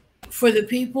for the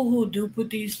people who do put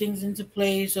these things into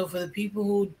place, or for the people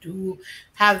who do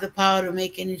have the power to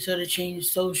make any sort of change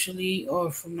socially or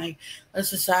from like a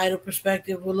societal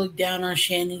perspective, we'll look down on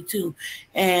Shanny too.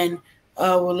 And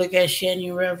we'll look at Shanny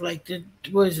and Rev like the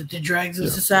dregs of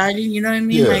society, you know what I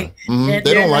mean? Yeah. Like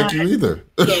they don't like you either.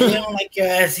 Yeah, they don't like your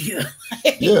ass either.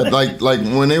 Yeah, like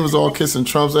when they was all kissing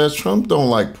Trump's ass, Trump don't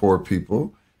like poor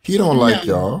people. He don't like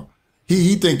y'all.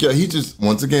 He think he just,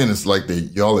 once again, it's like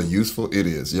y'all are useful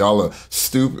idiots. Y'all are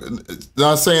stupid.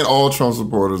 Not saying all Trump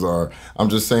supporters are. I'm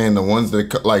just saying the ones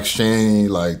that like Shanny,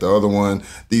 like the other one,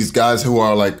 these guys who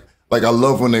are like like I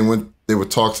love when they would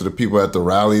talk to the people at the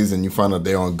rallies and you find out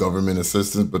they're on government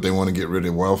assistance, but they want to get rid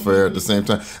of welfare at the same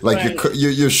time. Like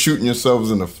you're shooting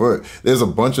yourselves in the foot. There's a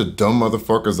bunch of dumb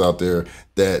motherfuckers out there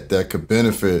that could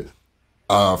benefit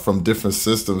from different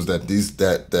systems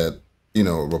that you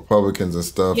know, Republicans and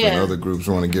stuff and other groups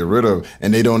want to get rid of,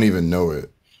 and they don't even know it.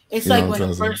 It's like when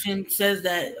a person says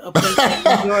that a place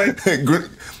like New York.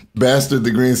 Bastard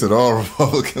the Green said all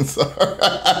Republicans are.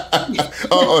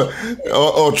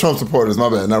 Trump supporters, my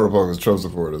bad. Not Republicans, Trump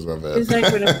supporters, my bad. It's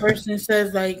like when a person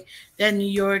says like that New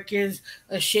York is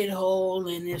a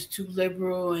shithole and it's too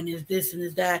liberal and it's this and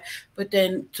it's that, but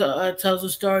then tells a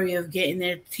story of getting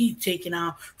their teeth taken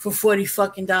out for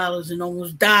 $40 and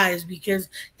almost dies because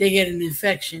they get an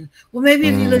infection. Well, maybe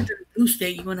if you lived in a blue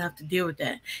state, you wouldn't have to deal with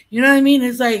that. You know what I mean?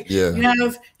 It's like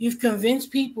you've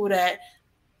convinced people that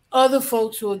other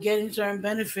folks who are getting certain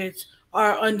benefits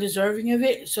are undeserving of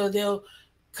it, so they'll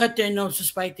cut their nose to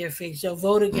spite their face. They'll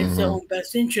vote against their own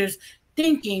best interest,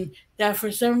 thinking that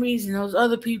for some reason those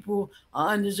other people are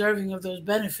undeserving of those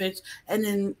benefits, and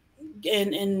then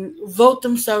and vote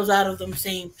themselves out of them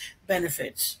same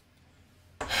benefits.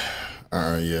 All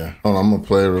right, yeah. Hold on, I'm gonna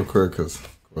play it real quick because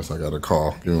of course I got a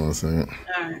call. Give me 1 second.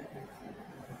 All right.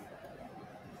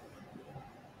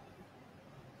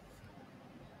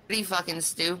 Pretty fucking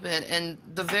stupid, and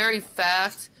the very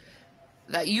fact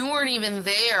that you weren't even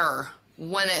there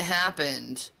when it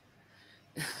happened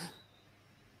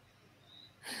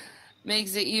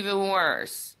makes it even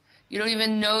worse. You don't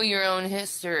even know your own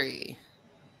history.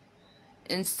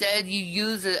 Instead, you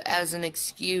use it as an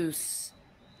excuse.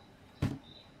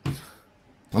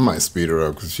 I might speed her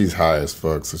up because she's high as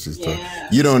fuck, so she's tough.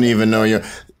 You don't even know your...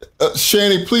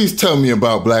 Shanny, please tell me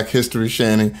about Black history,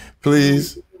 Shanny.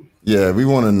 Please. Yeah, we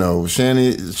want to know.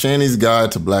 Shanny's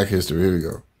Guide to Black History. Here we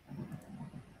go.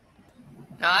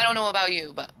 Now, I don't know about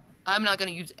you, but I'm not going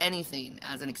to use anything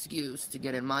as an excuse to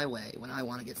get in my way when I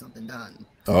want to get something done.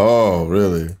 Oh,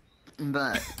 really?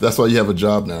 But that's why you have a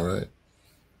job now, right?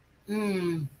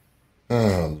 Mm.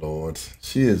 Oh, Lord.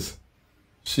 She is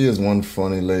one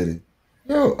funny lady.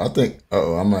 Yo, I think...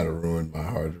 Uh-oh, I might have ruined my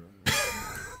hard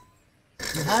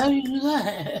drive. How do you do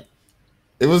that?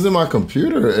 It was in my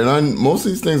computer, and most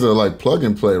of these things are like plug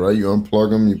and play, right? You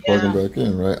unplug them, you plug them back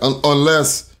in, right?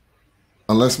 Unless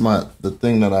the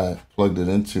thing that I plugged it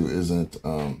into isn't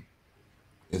plugged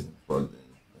in.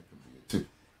 That could be it too.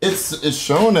 It's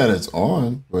showing that it's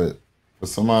on, but for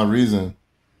some odd reason,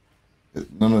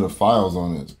 none of the files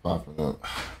on it is popping up.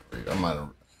 Wait, I might have.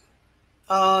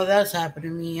 Oh, that's happened to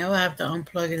me. I'll have to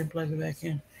unplug it and plug it back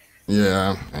in.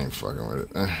 Yeah, I ain't fucking with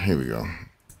it. Here we go.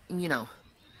 You know.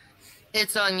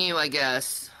 It's on you, I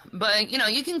guess. But, you know,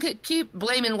 you can keep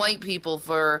blaming white people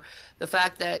for the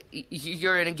fact that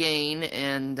you're in a gain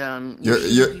and you're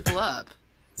shooting people up.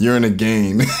 You're in a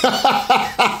gain. A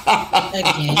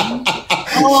gain?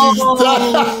 Oh,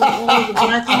 the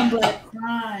black on black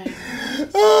crime.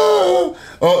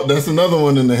 Oh, that's another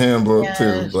one in the handbook,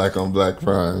 too. Black on black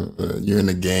crime. You're in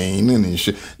a gain. And you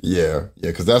should, yeah,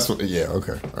 because that's what,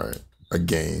 okay, all right. A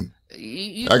gain.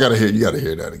 You gotta hear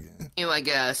that again. You, I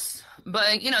guess.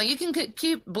 But, you know, you can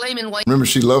keep blaming white... Remember,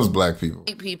 she loves black people.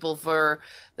 White people for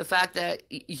the fact that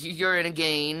you're in a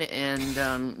gain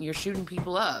and you're shooting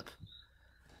people up.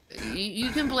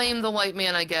 You can blame the white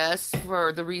man, I guess,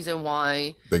 for the reason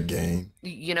why... The gain.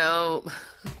 You know...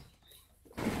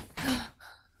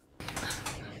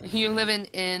 You're living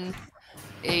in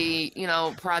a, you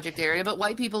know, project area, but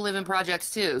white people live in projects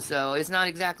too, so it's not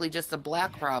exactly just a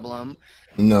black problem.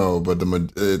 No, but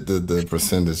the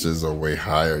percentages are way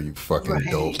higher, you fucking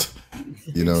dolt.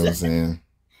 You know what I'm saying?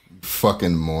 You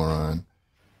fucking moron.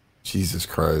 Jesus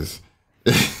Christ.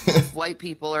 White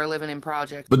people are living in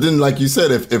projects. But then, like you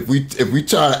said, if we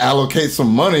try to allocate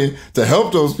some money to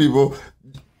help those people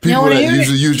that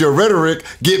usually use your rhetoric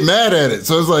get mad at it.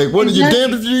 So it's like, what are you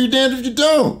damned if you damned if you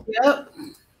don't? Yep.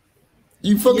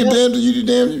 You fucking damned if you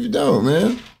damned if you don't,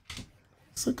 man.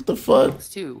 It's like, what the fuck?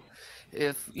 Too.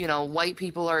 If, you know, white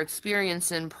people are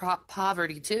experiencing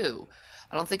poverty too.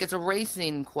 I don't think it's a race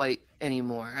thing quite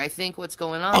anymore. I think what's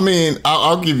going on... I mean,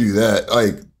 I'll give you that.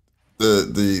 Like,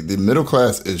 the middle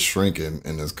class is shrinking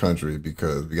in this country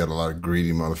because we got a lot of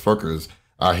greedy motherfuckers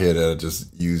out here that are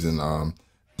just using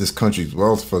this country's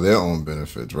wealth for their own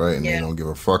benefits, right? And they don't give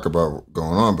a fuck about what's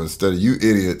going on. But instead of you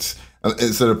idiots,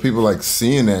 instead of people like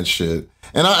seeing that shit,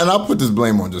 and I'll put this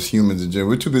blame on just humans in general.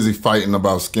 We're too busy fighting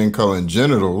about skin color and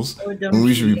genitals when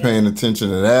we should be paying attention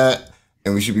to that,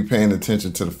 and we should be paying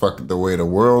attention to the way the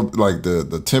world, like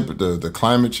the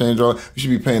climate change. All we should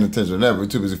be paying attention to that. But we're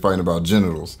too busy fighting about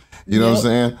genitals. You know what I'm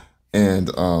saying? And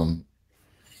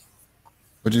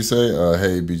What'd you say?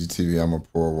 Hey, BGTV, I'm a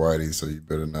poor whitey, so you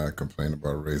better not complain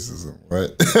about racism.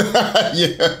 What?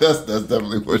 Yeah, that's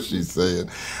definitely what she's saying.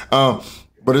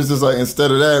 But it's just like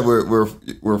instead of that,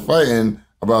 we're fighting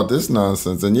about this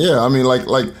nonsense. And yeah, I mean, like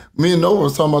me and Nova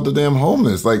was talking about the damn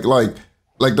homeless, like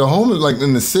the homeless, like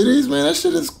in the cities, man. That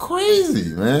shit is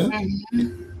crazy,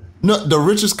 man. No, the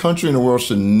richest country in the world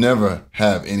should never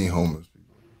have any homeless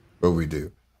people, but we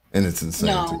do, and it's insane.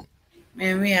 No,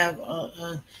 man, we have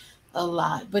a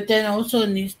lot. But then also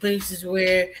in these places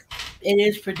where it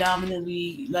is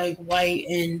predominantly like white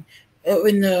and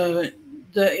in the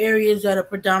areas that are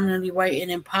predominantly white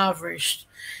and impoverished,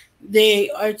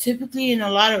 they are typically in a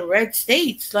lot of red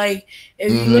states. Like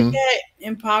if you look at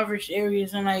impoverished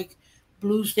areas in like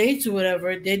blue states or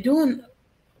whatever, they're doing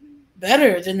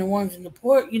better than the ones in the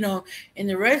poor, in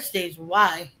the red states.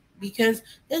 Why? Because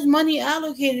there's money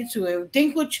allocated to it.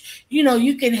 Think which, you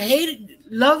can hate it,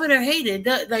 love it or hate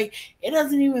it. Like it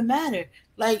doesn't even matter.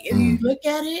 Like if you look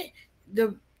at it,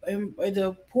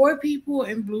 the poor people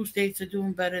in blue states are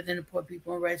doing better than the poor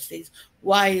people in red states.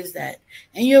 Why is that?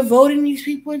 And you're voting these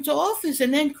people into office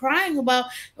and then crying about,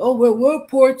 oh, we're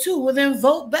poor too. Well, then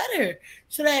vote better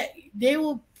so that they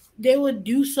would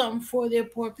do something for their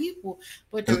poor people.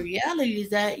 But the reality is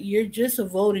that you're just a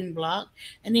voting block,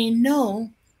 and they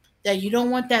know that you don't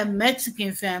want that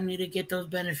Mexican family to get those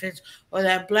benefits or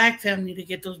that black family to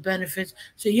get those benefits.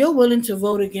 So you're willing to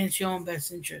vote against your own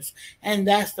best interests. And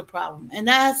that's the problem. And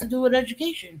that has to do with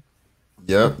education.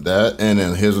 Yep, that. And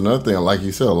then here's another thing. Like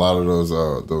you said, a lot of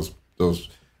those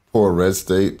poor red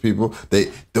state people,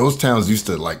 those towns used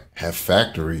to like have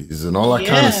factories and all that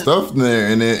kind of stuff in there.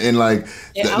 And like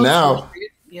now,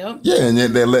 yeah, and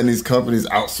they're letting these companies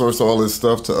outsource all this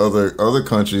stuff to other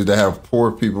countries that have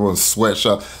poor people in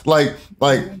sweatshops. Like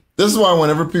this is why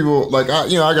whenever people like I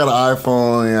got an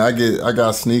iPhone and I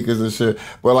got sneakers and shit,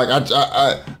 but like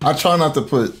I try not to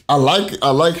put I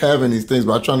like having these things,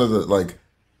 but I try not to like.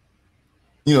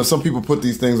 Some people put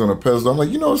these things on a pedestal. I'm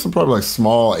like, some probably like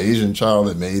small Asian child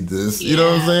that made this. You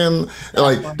know what I'm saying?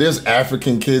 Like, there's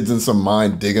African kids in some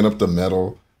mine digging up the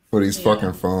metal for these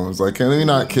fucking phones. Like, can we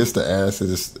not kiss the ass of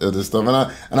this stuff?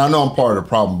 And I know I'm part of the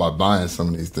problem by buying some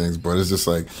of these things, but it's just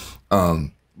like,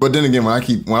 but then again,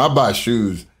 when I buy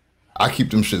shoes, I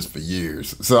keep them shits for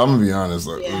years. So I'm gonna be honest,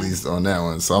 at least on that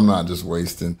one. So I'm not just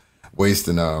wasting.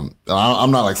 I'm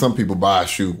not like some people buy a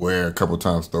shoe, wear a couple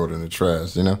times, throw it in the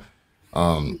trash.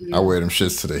 I wear them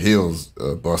shits to the heels,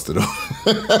 busted up.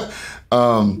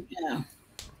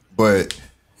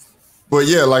 But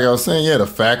yeah, like I was saying, the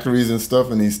factories and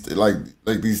stuff, and these like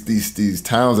these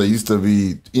towns that used to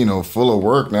be full of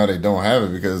work, now they don't have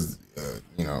it because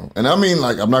and I mean,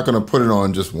 like, I'm not gonna put it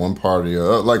on just one party.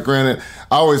 Like, granted,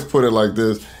 I always put it like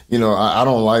this. I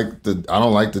don't like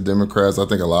the Democrats. I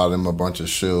think a lot of them are a bunch of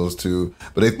shills too,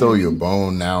 but they throw you a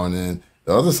bone now and then.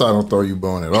 The other side don't throw you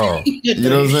bone at all. You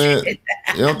know what I'm saying?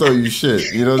 They don't throw you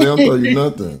shit. They don't throw you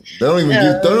nothing. They don't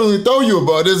even throw you a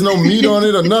bone. There's no meat on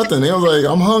it or nothing. They was like,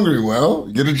 I'm hungry. Well,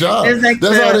 get a job. That's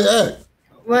how they act.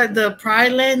 What, the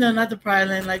Pride Land? No, not the Pride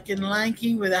Land. Like in Lion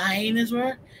King where the hyenas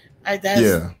were? Like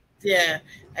that's, yeah.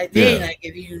 Like they ain't like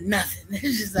giving you nothing.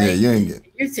 It's just like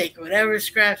you're taking whatever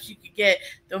scraps you could get.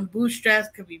 Them bootstraps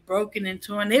could be broken and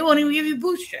torn. They won't even give you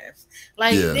bootstraps.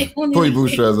 Like they won't pull even your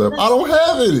bootstraps up. I don't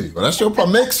have any, but that's your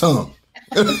problem. Make some.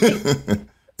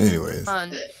 Anyways,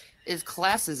 is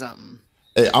classism.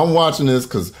 Hey, I'm watching this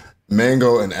because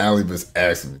Mango and Allie was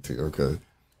asking me to. Okay,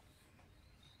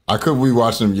 I could be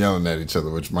watching them yelling at each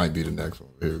other, which might be the next one.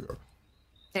 Here we go.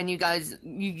 And you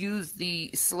use the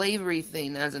slavery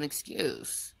thing as an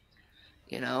excuse,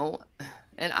 and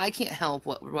I can't help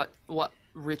what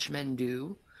rich men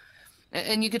do,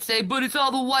 and you could say, but it's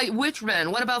all the white rich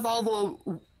men. What about all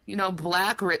the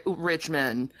black rich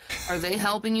men? Are they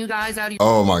helping you guys out?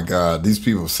 Oh my God, these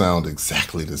people sound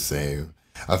exactly the same.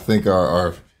 I think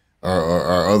our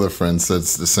other friend said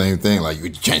the same thing. Like, you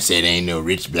can't say there ain't no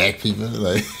rich black people.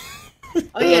 Like.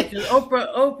 Oh yeah, because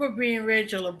Oprah being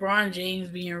rich or LeBron James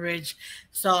being rich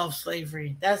solved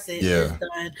slavery. That's it. Yeah.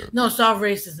 It's done. No, solve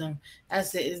racism.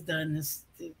 That's it. It's done.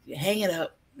 Hang it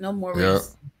up. No more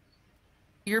racism.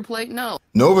 Your plate? No.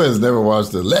 Nova has never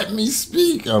watched it. Let me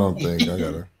speak. I don't think I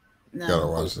gotta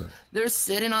watch it. They're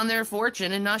sitting on their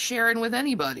fortune and not sharing with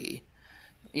anybody.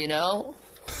 Yeah,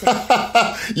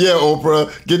 Oprah,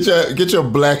 get your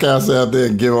black ass out there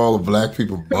and give all the black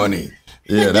people money.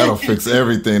 Yeah, that'll fix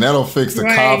everything. That'll fix the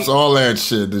cops, all that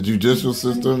shit. The judicial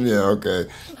system. Yeah, okay.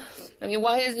 I mean,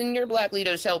 why isn't your black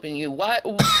leaders helping you? Why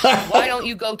don't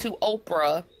you go to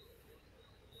Oprah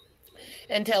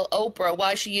and tell Oprah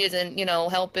why she isn't,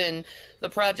 helping the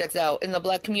projects out and the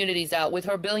black communities out with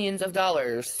her billions of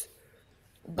dollars?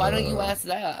 Why don't you ask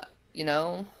that? You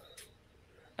know?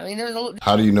 I mean, there's a...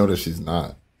 How do you know that she's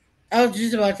not? I was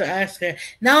just about to ask her.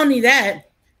 Not only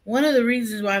that, one of the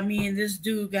reasons why me and this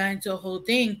dude got into a whole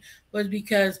thing was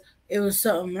because it was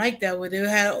something like that where they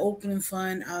had an opening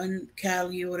fund out in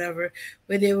Cali or whatever,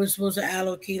 where they were supposed to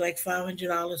allocate like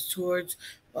 $500 towards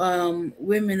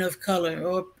women of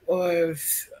color or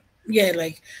yeah,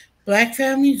 like black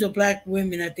families or black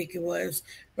women, I think it was,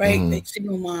 right? Like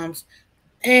single moms.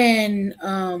 And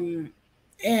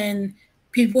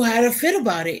people had a fit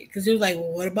about it because it was like,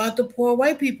 well, what about the poor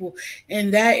white people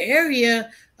in that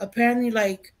area? Apparently,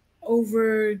 like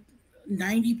over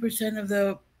 90% of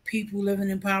the people living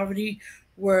in poverty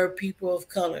were people of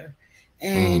color,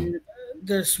 and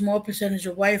the small percentage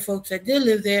of white folks that did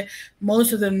live there,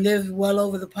 most of them lived well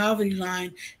over the poverty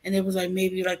line, and it was like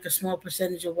maybe like a small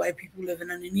percentage of white people living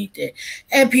underneath it,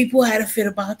 and people had a fit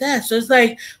about that. So it's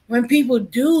like when people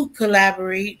do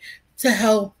collaborate to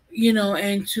help, you know,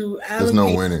 and to allocate, there's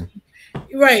no winning,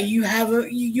 right? You have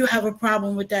a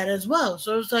problem with that as well.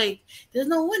 So it's like there's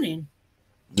no winning.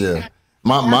 Yeah.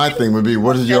 My thing would be,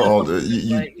 what is your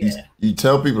you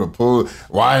tell people to pull?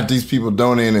 Why aren't these people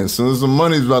donating? As soon as the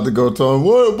money's about to go to them,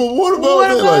 what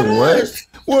about it? Like us?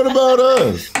 What about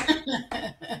us?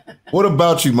 What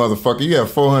about you, motherfucker? You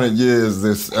have 400 years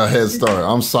this head start.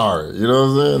 I'm sorry. You know what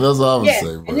I'm saying? That's all I would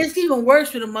say. But. And it's even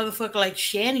worse with a motherfucker like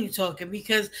Shanny talking,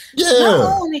 because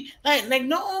not only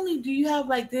do you have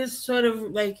like this sort of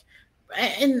like,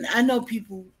 and I know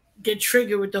people get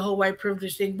triggered with the whole white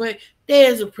privilege thing, but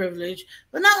there's a privilege.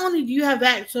 But not only do you have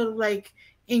that sort of like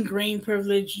ingrained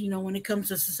privilege, you know, when it comes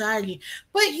to society,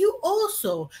 but you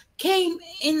also came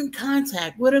in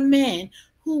contact with a man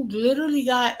who literally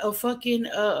got a fucking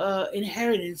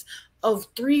inheritance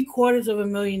of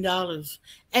 $750,000,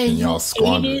 and y'all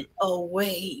squandered ate it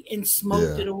away and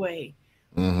smoked it away.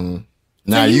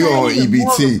 Now you on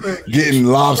EBT getting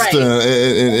lobster,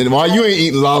 and why you ain't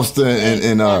eating lobster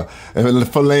and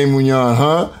filet mignon,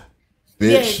 huh?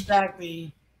 Bitch. Yeah,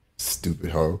 exactly. Stupid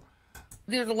hoe.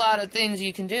 There's a lot of things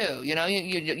you can do. You know,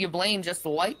 you blame just the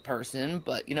white person,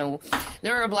 but, you know,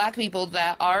 there are black people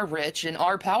that are rich and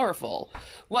are powerful.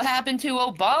 What happened to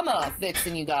Obama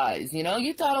fixing you guys? You know,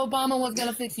 you thought Obama was going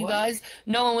to fix you guys.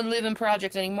 No one would live in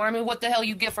projects anymore. I mean, what the hell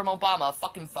you get from Obama? A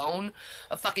fucking phone?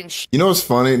 A fucking You know what's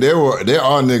funny? There are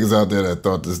niggas out there that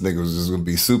thought this nigga was just going to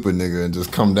be super nigga and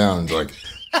just come down and like...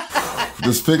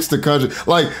 just fix the country.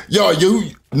 Like, yo, do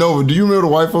you remember the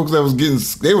white folks that was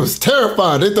they was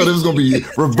terrified. They thought it was going to be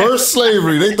reverse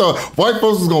slavery. They thought white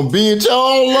folks was going to be in charge.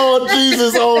 Oh, Lord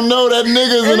Jesus. Oh, no, that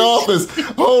nigga's in office.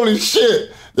 Holy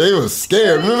shit. They was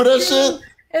scared. Remember that shit?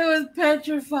 It was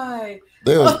petrified.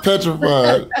 They was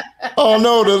petrified. Oh,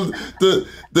 no,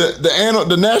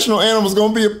 the national animal was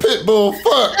going to be a pit bull.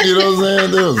 Fuck, you know what I'm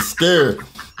saying? They was scared.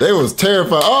 They was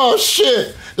terrified. Oh,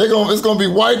 shit. It's gonna be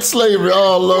white slavery.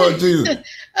 Oh, Lord Jesus.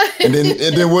 And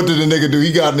then what did the nigga do?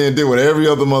 He got in there and did what every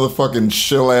other motherfucking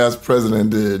shill ass president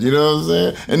did. You know what I'm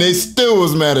saying? And they still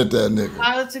was mad at that nigga.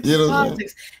 Politics, you know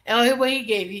politics. And what he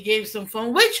gave some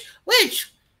phone,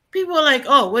 which people are like,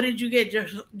 oh, what did you get?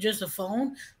 Just a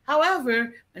phone?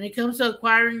 However, when it comes to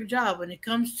acquiring a job, when it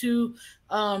comes to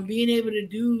being able to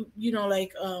do, you know,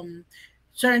 like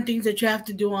certain things that you have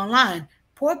to do online,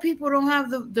 poor people don't have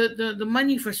the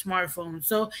money for smartphones.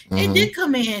 So it did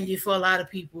come in handy for a lot of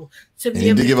people to be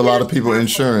able to give a lot of people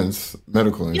insurance,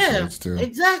 medical insurance too.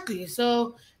 Exactly.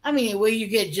 So I mean, where you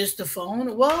get just a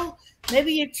phone, well,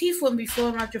 maybe your teeth wouldn't be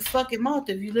falling out your fucking mouth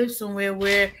if you live somewhere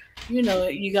where, you know,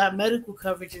 you got medical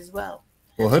coverage as well.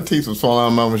 Well, her teeth was falling out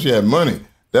of her mouth when she had money.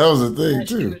 That was the thing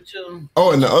too.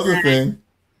 Oh, and the other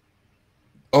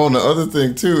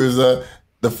thing too is the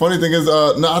funny thing is,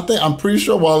 I'm pretty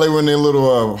sure while they were in their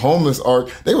little homeless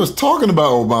arc, they was talking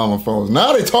about Obama phones.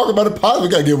 Now they talk about it positive. We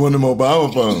gotta get one of them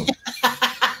Obama phones.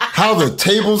 How the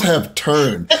tables have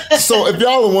turned. So if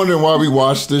y'all are wondering why we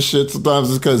watch this shit sometimes,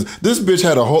 it's because this bitch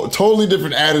had a totally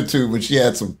different attitude when she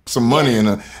had some money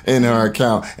in her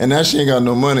account, and now she ain't got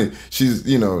no money. She's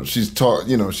she's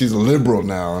a liberal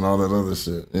now and all that other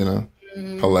shit. You know,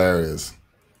 hilarious.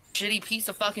 Shitty piece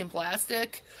of fucking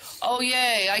plastic. Oh,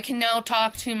 yay, I can now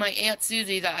talk to my Aunt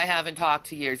Susie that I haven't talked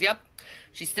to years. Yep,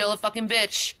 she's still a fucking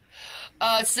bitch.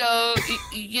 So,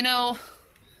 you know,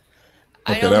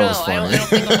 I don't know. I don't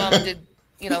think Obama did,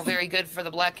 you know, very good for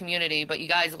the black community, but you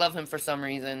guys love him for some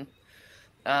reason.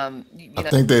 I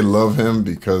think they love him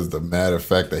because the matter of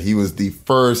fact that he was the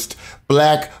first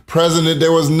black president.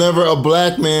 There was never a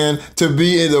black man to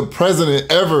be the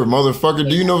president ever, motherfucker.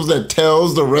 Do you know that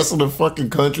tells the rest of the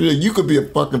fucking country that you could be a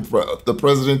fucking the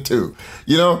president too?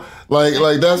 You know, like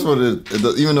that's what it.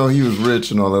 Even though he was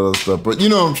rich and all that other stuff, but you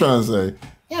know what I'm trying to say.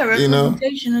 Yeah, you know,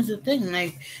 representation is a thing.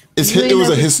 Like it was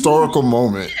a historical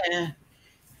moment. Yeah.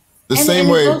 The And same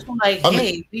it's way. also like, I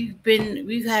mean, hey,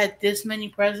 we've had this many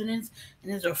presidents,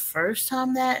 and it's the first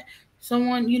time that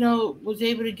someone, was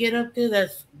able to get up there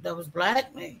that was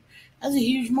black. Man, that's a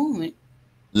huge moment.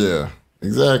 yeah,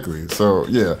 exactly. So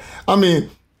yeah, I mean,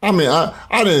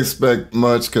 I didn't expect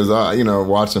much because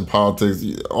watching politics,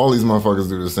 all these motherfuckers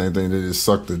do the same thing. They just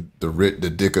suck the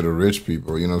dick of the rich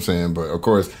people. You know what I'm saying? But of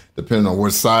course, depending on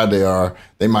which side they are,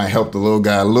 they might help the little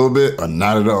guy a little bit or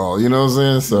not at all. You know what I'm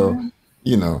saying? So,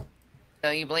 you know.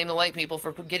 You blame the white people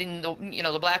for getting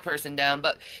the black person down,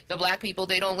 but the black people,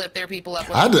 they don't lift their people up.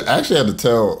 I actually had to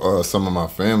tell some of my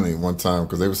family one time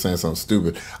because they were saying something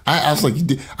stupid. I was like,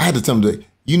 I had to tell them,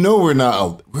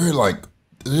 we're like,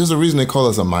 there's a reason they call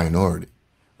us a minority,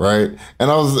 right? And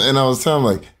I was telling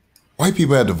them, like, white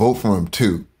people had to vote for him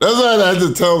too. That's why I had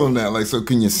to tell them that. Like, so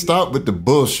can you stop with the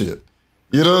bullshit?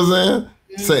 You know what I'm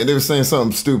saying? They were saying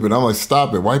something stupid. I'm like,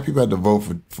 stop it. White people had to vote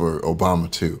for Obama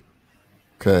too.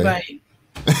 Okay. Right.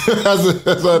 That's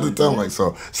what I had to tell them. Like,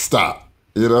 so stop.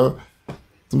 You know.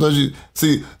 Sometimes you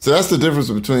see. So that's the difference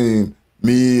between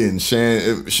me and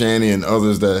Shanny and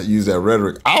others that use that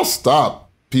rhetoric. I'll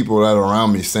stop people that are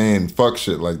around me saying fuck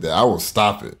shit like that. I will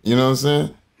stop it. You know what I'm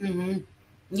saying? Mm-hmm.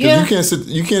 Yeah. You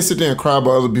can't sit there and cry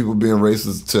about other people being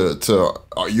racist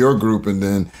to your group and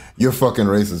then you're fucking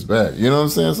racist back. You know what I'm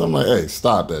saying? So I'm like, hey,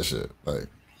 stop that shit. Like,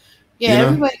 yeah,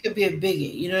 everybody could be a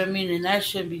bigot. You know what I mean? And that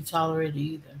shouldn't be tolerated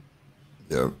either.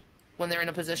 Yep. When they're in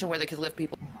a position where they could lift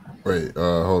people. Wait,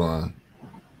 hold on.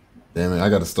 Damn it, I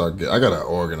gotta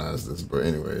organize this. But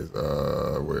anyways,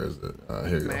 where is it?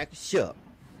 Here you go. What's up?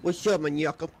 What's up, man,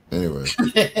 yucca? Anyway.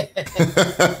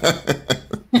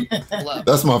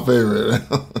 That's my favorite.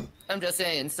 I'm just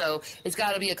saying, so it's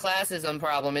gotta be a classism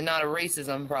problem and not a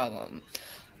racism problem.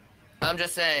 I'm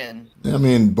just saying. I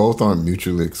mean, both aren't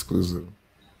mutually exclusive.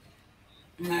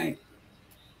 Right.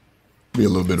 Be a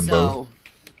little bit of both.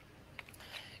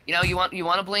 You want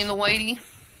to blame the whitey?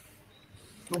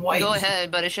 Go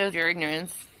ahead, but it shows your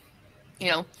ignorance.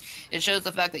 It shows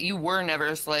the fact that you were never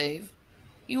a slave.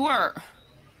 You were.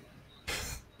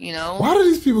 Why do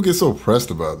these people get so pressed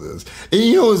about this? And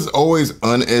it's always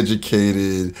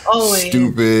uneducated,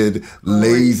 stupid,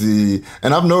 lazy.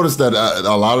 And I've noticed that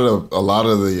a lot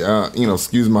of the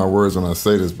excuse my words when I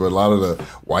say this, but a lot of the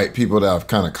white people that I've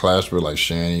kind of clashed with, like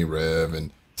Shanny, Rev, and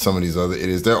some of these other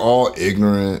idiots, they're all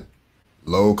ignorant,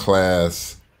 low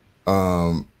class,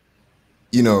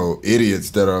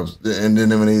 idiots that are, and then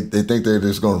when they think they're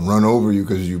just gonna run over you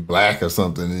because you black or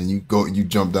something, and you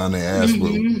jump down their ass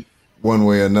with one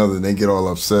way or another, and they get all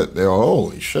upset. They're all,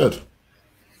 holy shit,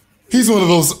 he's one of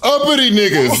those uppity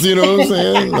niggas. You know what I'm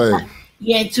saying? Like,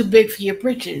 you ain't too big for your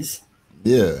britches.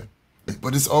 Yeah,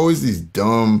 but it's always these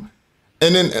dumb.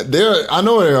 And then I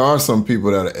know there are some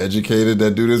people that are educated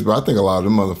that do this, but I think a lot of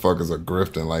them motherfuckers are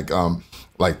grifting.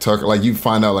 Like Tucker, like you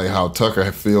find out like how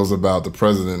Tucker feels about the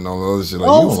president and all the other shit. Like,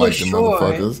 you don't like them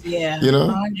motherfuckers. Yeah.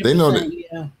 They know that.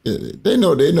 Yeah,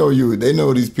 they know you. They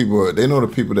know these people. They know the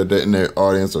people that in their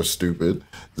audience are stupid,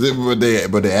 but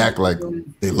they act like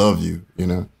they love you.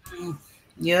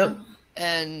 Yep.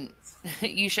 And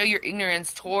you show your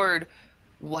ignorance toward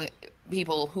what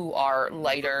people who are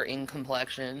lighter in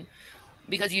complexion,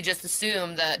 because you just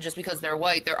assume that just because they're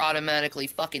white, they're automatically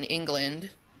fucking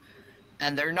England.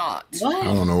 And they're not. What?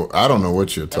 I don't know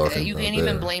what you're talking about. You can't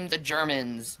even blame the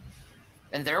Germans.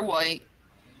 And they're white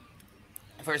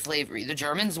for slavery. The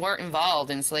Germans weren't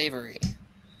involved in slavery.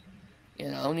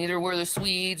 Neither were the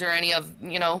Swedes or any of,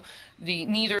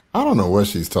 neither. I don't know what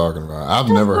she's talking about. I've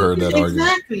never heard that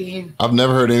argument. I've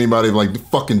never heard anybody like the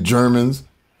fucking Germans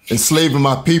enslaving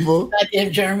my people.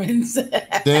 Goddamn Germans.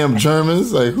 Damn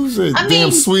Germans. Like, who said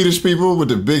damn Swedish people with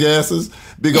the big asses,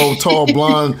 big old tall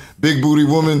blonde, big booty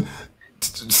woman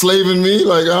slaving me?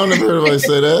 Like, I don't never heard anybody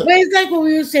say that. But it's like what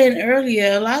we were saying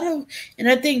earlier. And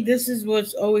I think this is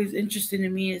what's always interesting to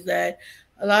me, is that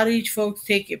a lot of these folks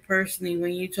take it personally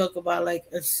when you talk about like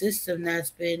a system that's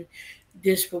been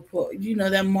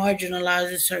disproportionate, that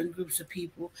marginalizes certain groups of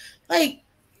people. Like,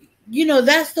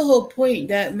 that's the whole point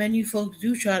that many folks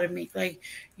do try to make. Like,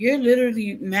 you're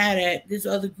literally mad at this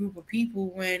other group of people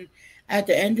when at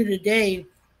the end of the day,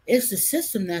 it's the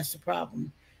system that's the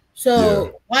problem.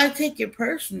 So why take it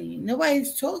personally?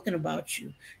 Nobody's talking about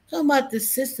you. Talking about the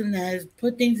system that has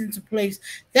put things into place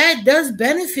that does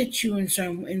benefit you in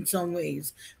some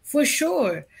ways, for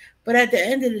sure. But at the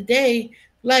end of the day,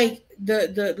 like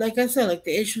like I said, like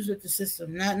the issues with the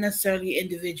system, not necessarily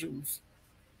individuals.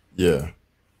 Yeah.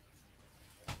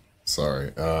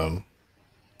 Sorry. Let me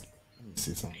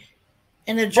see something.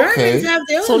 And the Germans have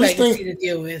their own legacy to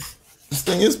deal with. This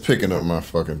thing is picking up my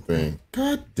fucking thing.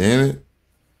 God damn it.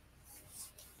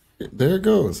 There it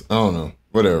goes. I don't know.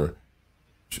 Whatever.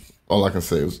 All I can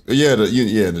say was,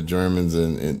 the Germans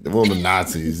and the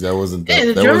Nazis. That wasn't that. Yeah,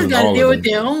 the that Germans wasn't got to all deal of with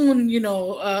them. their own,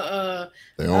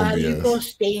 Their own you BS. go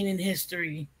staying in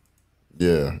history.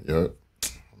 Yeah, yep.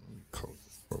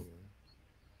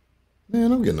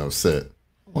 Man, I'm getting upset.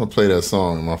 I want to play that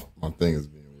song, and my thing is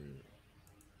being weird.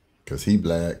 Because he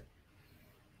black.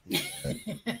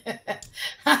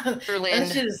 That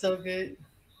shit is so good.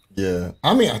 Yeah.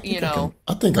 I mean, I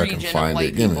think I can find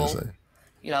it. Give me a second.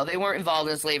 You know, they weren't involved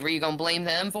in slavery. You gonna blame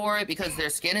them for it because their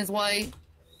skin is white?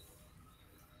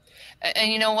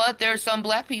 And you know what? There's some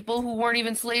black people who weren't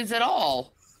even slaves at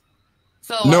all.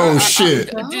 So shit.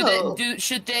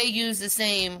 Should they use the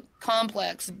same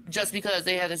complex just because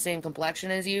they have the same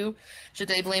complexion as you? Should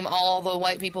they blame all the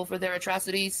white people for their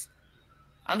atrocities?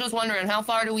 I'm just wondering, how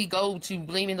far do we go to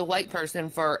blaming the white person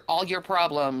for all your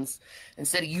problems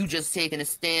instead of you just taking a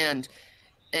stand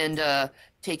and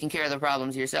taking care of the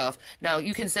problems yourself? Now,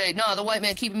 you can say, no, the white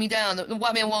man keeping me down. The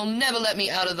white man will never let me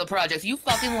out of the projects. You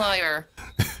fucking liar.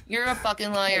 You're a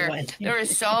fucking liar. There are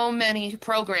so many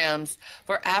programs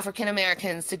for African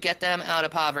Americans to get them out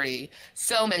of poverty.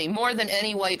 So many. More than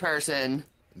any white person.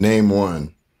 Name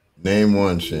one. Name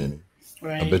one, Shanny.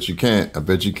 Right. I bet you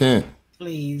can't.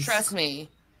 Please. Trust me.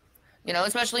 You know,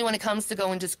 especially when it comes to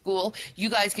going to school, you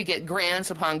guys could get grants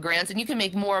upon grants, and you can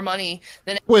make more money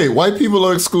than. Wait, white people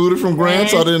are excluded from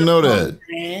grants? I didn't know that.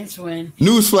 Grants when.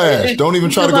 Newsflash! Don't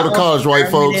even try to go to college, white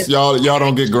folks. Y'all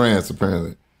don't get grants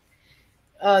apparently.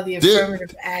 The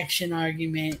affirmative action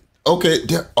argument. Okay,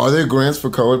 are there grants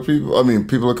for colored people? I mean,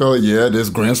 people of color. Yeah,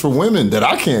 there's grants for women that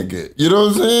I can't get. You know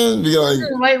what I'm saying? Be like,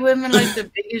 white women like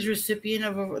the biggest recipient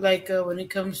of when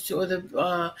it comes to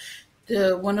the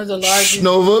one of the largest.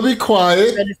 Nova, be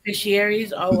quiet.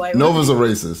 Beneficiaries are white. Nova's a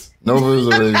racist. Nova is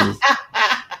a racist.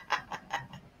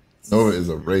 Nova is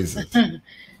a racist.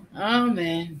 Oh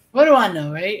man, what do I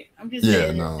know, right? I'm just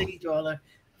saying, no. city dweller.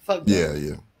 Fuck. Yeah.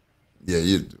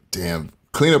 You damn.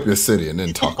 Clean up your city and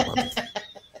then talk about it.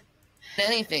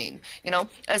 Anything, you know,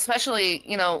 especially,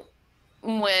 you know,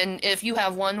 if you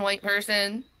have one white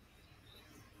person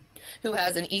who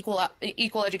has an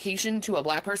equal education to a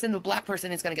black person, the black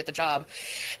person is going to get the job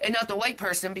and not the white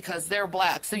person because they're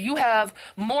black. So you have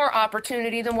more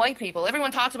opportunity than white people.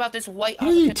 Everyone talks about this white. What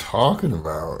are you talking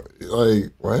about?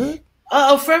 Like, what?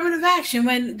 Affirmative action,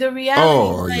 when the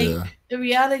reality yeah. The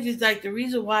reality is like the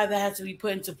reason why that has to be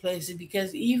put into place is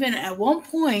because even at one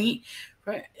point,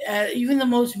 even the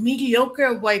most mediocre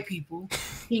of white people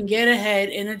can get ahead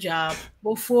in a job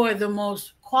before the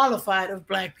most qualified of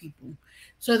black people.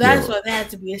 So that's why there had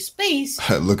to be a space.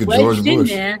 Look at George Bush.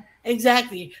 There,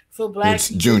 exactly, for black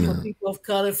people, Junior. for people of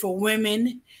color, for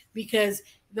women, because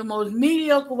the most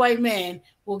mediocre white man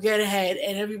will get ahead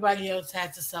and everybody else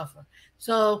had to suffer.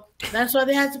 So that's why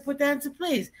they had to put that into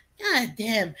place. God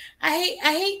damn. I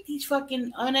hate these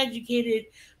fucking uneducated.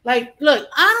 Like, look,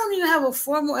 I don't even have a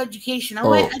formal education.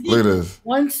 I did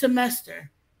one semester.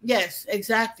 Yes,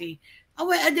 exactly.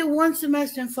 I did one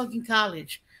semester in fucking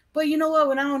college. But you know what?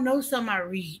 When I don't know something, I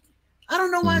read. I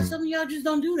don't know why some of y'all just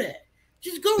don't do that.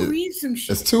 Just go read some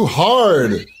shit. It's too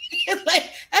hard. Like,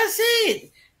 that's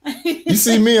it. You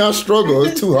see me, I struggle.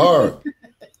 It's too hard.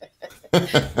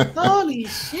 Holy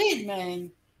shit,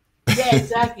 man. Yeah,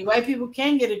 exactly. White people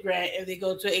can get a grant if they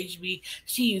go to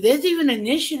HBCU. There's even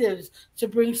initiatives to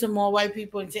bring some more white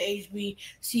people into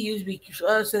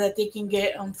HBCUs so that they can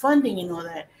get funding and all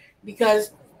that.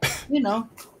 Because, you know,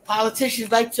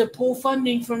 politicians like to pull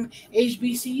funding from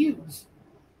HBCUs.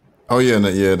 Oh yeah,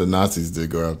 the Nazis did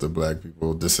go after black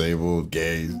people, disabled,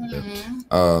 gays.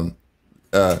 I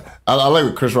like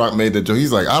what Chris Rock made that joke.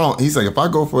 He's like, if I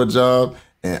go for a job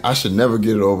and I should never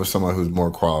get it over someone who's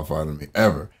more qualified than me,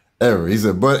 ever. He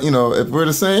said, but you know, if we're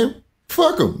the same,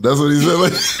 fuck them. That's what he said.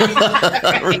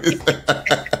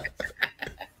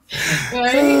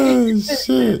 Oh,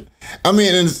 shit. I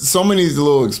mean, and so many of these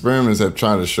little experiments have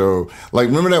tried to show, like,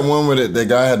 remember that one where that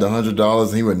guy had the $100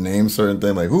 and he would name certain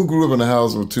things, like who grew up in a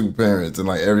house with two parents, and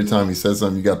like every time he said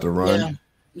something, you got to run.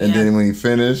 Yeah. And then when he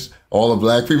finished, all the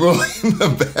black people in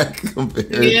the back compared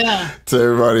to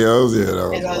everybody else. Yeah, that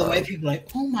was and all the white people like,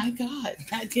 oh my God,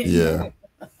 I didn't know.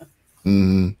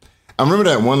 Mm-hmm. I remember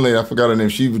that one lady, I forgot her name,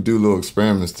 she would do little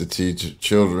experiments to teach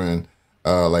children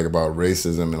like about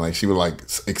racism, and like she would like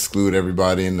exclude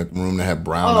everybody in the room that had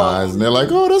brown eyes, and they're like,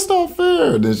 oh, that's not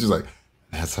fair. And then she's like,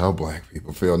 that's how black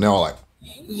people feel. And they're all like,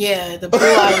 yeah, the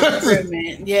blue-eyed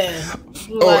experiment. Yeah.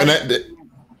 And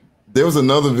there was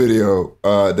another video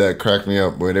that cracked me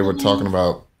up where they were talking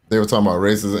about They were talking about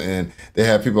racism, and they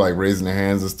had people like raising their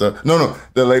hands and stuff. No,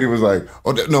 the lady was like,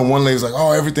 oh no, one lady was like,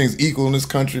 oh, everything's equal in this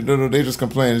country. No, they just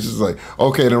complain. It's just like,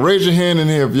 okay, then raise your hand in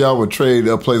here if y'all would trade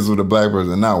places with a black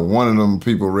person. And not one of them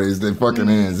people raised their fucking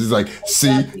hands. He's like,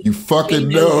 see, you fucking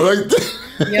know. Like,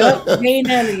 yep, Jane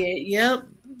Elliott. Yep.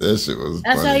 That shit was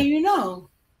That's funny. how you know.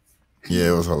 Yeah,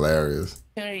 it was hilarious.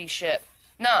 Shit.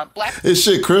 Nah, black. It's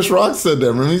shit. Chris Rock said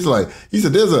that. Remember, he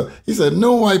said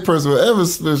no white person will ever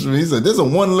spit me. He said there's a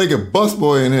one-legged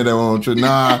busboy in here that won't trade.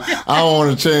 Nah, I don't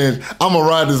want to change. I'm gonna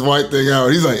ride this white thing out.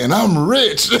 He's like, and I'm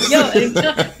rich. And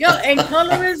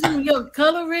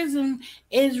colorism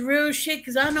is real shit.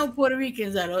 Because I know Puerto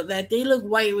Ricans that they look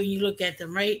white when you look at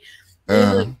them, right? They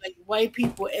look like white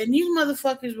people, and these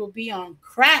motherfuckers will be on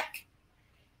crack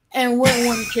and wouldn't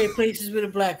want to trade places with a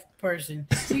black person.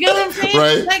 You get what I'm saying?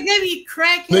 Right. Like they be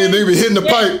cracking. They be hitting the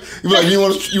pipe. You be like, you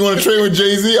want to trade with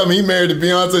Jay-Z? I mean, he married to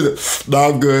Beyonce. No,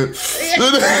 I'm good.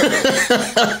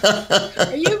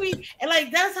 and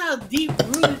like that's how deep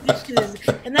rooted this shit is,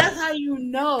 and that's how you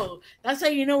know. That's how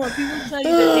you know when people tell you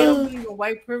that they don't believe in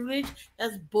white privilege.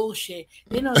 That's bullshit.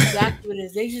 They know exactly what it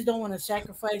is. They just don't want to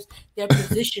sacrifice their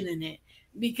position in it.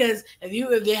 Because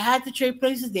if they had to trade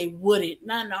places, they wouldn't.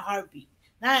 Not in a heartbeat.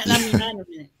 Not in a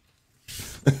minute.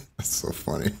 That's so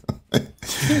funny.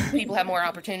 People have more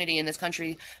opportunity in this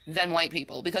country than white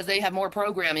people because they have more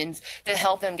programmings to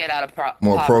help them get out of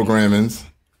more poverty. programmings.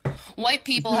 White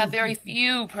people have very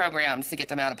few programs to get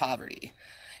them out of poverty,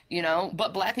 you know,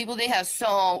 but black people, they have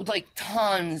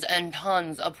tons and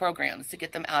tons of programs to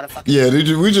get them out of fucking Yeah,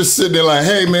 we just sit there like,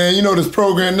 hey man, you know this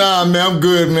program? Nah, man, I'm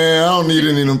good, man. I don't need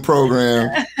any of them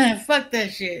programs. Fuck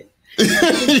that shit.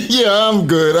 Yeah, I'm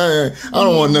good. I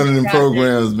don't want none of them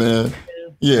programs, man.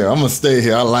 Yeah, I'm gonna stay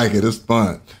here. I like it. It's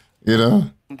fun, you know.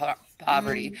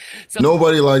 Poverty. So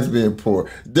nobody likes being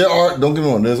poor. Don't get me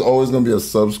wrong. There's always gonna be a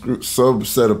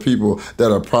subset of people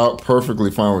that are perfectly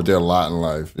fine with their lot in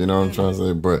life. You know what I'm trying to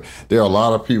say? But there are a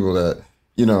lot of people that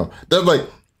that's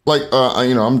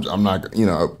I'm not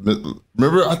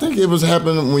remember. I think it was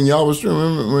happening when y'all was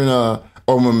streaming. Remember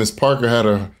when Miss Parker had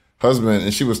her husband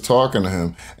and she was talking to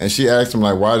him and she asked him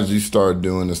like, why did you start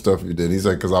doing the stuff you did? He's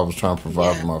like, because I was trying to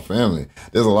provide for my family.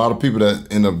 There's a lot of people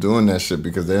that end up doing that shit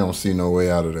because they don't see no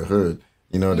way out of the hood.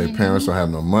 You know, their parents don't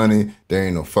have no money, there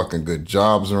ain't no fucking good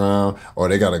jobs around, or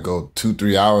they gotta go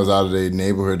 2-3 hours out of their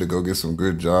neighborhood to go get some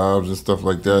good jobs and stuff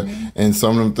like that. And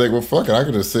some of them think, well fuck it, I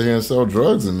could just sit here and sell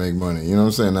drugs and make money. You know what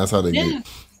I'm saying? That's how they get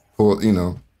pulled, you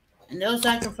know. And they'll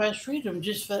sacrifice freedom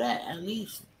just for that, at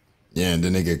least. Yeah, and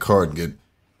then they get caught and get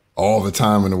all the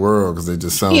time in the world because they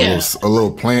just sell a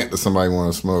little plant that somebody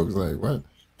want to smoke. It's like, what?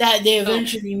 That they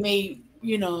eventually made,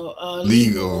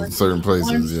 legal in certain places.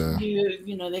 Once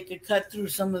they could cut through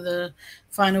some of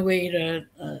find a way to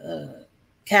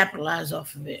capitalize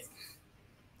off of it.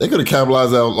 They could have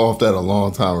capitalized off that a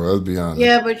long time ago, let's be honest.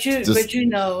 Yeah, but you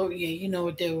know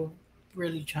what they were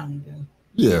really trying to do.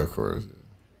 Yeah, of course.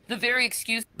 the very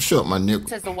excuse shut my nip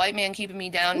says the white man keeping me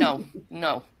down. No.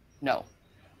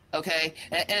 Okay,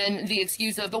 and the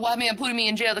excuse of the white man putting me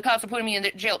in jail, the cops are putting me in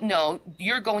jail. No,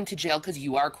 you're going to jail because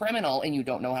you are a criminal and you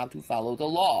don't know how to follow the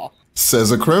law.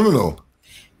 Says a criminal.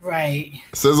 Right.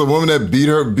 Says a woman that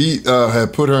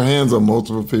had put her hands on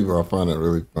multiple people. I find that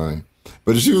really funny.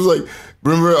 But she was like,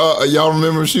 remember, y'all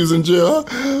remember she was in jail?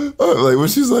 Like when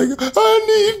she's like, I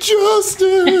need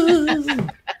justice.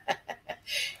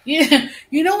 Yeah,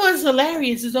 you know what's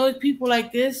hilarious? There's always people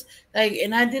like this. Like,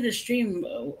 and I did a stream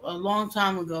a long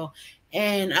time ago,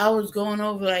 and I was going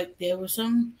over like there were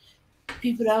some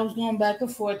people that I was going back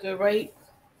and forth with, right?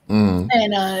 Mm.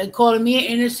 And calling me an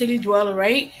inner city dweller,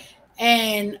 right?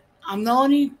 And I'm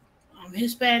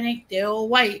Hispanic. They're all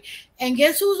white. And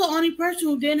guess who's the only person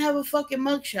who didn't have a fucking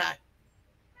mugshot?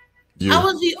 Yeah. I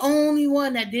was the only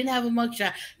one that didn't have a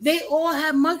mugshot. They all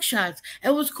had mugshots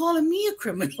and was calling me a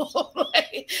criminal.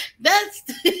 Like, that's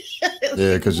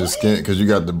yeah, because your skin, because you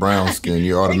got the brown skin,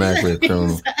 you're automatically a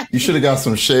criminal. You should have got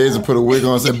some shades and put a wig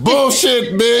on and said,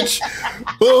 "Bullshit, bitch,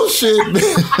 bullshit."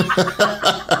 Bitch.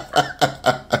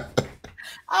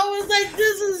 I was like,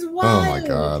 "This is wild." Oh my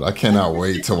god, I cannot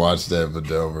wait to watch that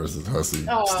Vidal versus Hussey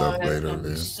stuff later,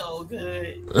 man. So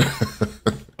good.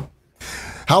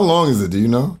 How long is it? Do you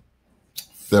know?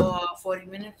 40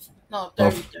 minutes? No,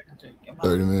 30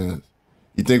 minutes.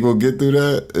 You think we'll get through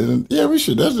that? And yeah, we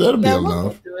should. That'll be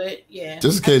enough. We'll do it. Yeah.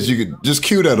 Just in case you could just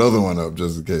cue that other one up,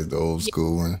 just in case the old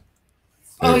school one.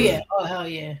 Oh yeah. Oh hell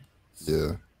yeah.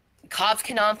 Yeah. Cops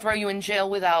cannot throw you in jail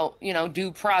without,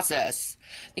 due process.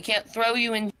 They can't throw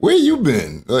you in. Where you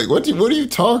been? Like, what are you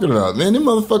talking about, man? Them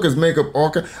motherfuckers make up all.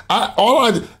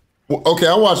 Okay,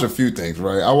 I watch a few things,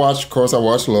 right? Of course, I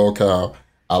watch Local.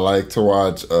 I like to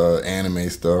watch anime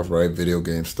stuff, right? Video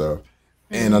game stuff.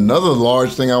 And another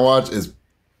large thing I watch is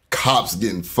cops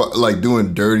getting like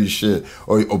doing dirty shit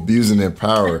or abusing their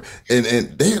power, and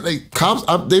they like cops.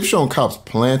 They've shown cops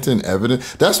planting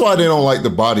evidence. That's why they don't like the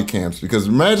body cams, because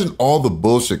imagine all the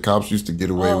bullshit cops used to get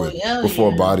away with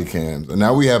before body cams, and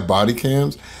now we have body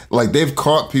cams. Like they've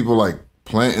caught people like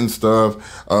planting stuff.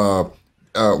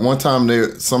 One time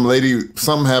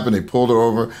something happened. They pulled her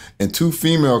over, and 2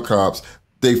 female cops.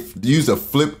 They used a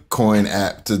flip coin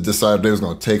app to decide if they was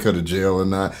gonna take her to jail or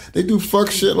not. They do fuck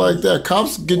shit like that.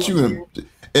 Cops get you in,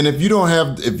 and if you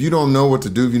don't know what to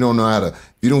do, if you don't know how to,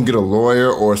 if you don't get a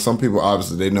lawyer, or some people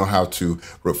obviously they know how to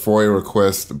FOIA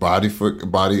request the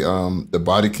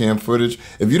body cam footage.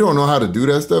 If you don't know how to do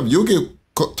that stuff, you'll get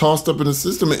tossed up in the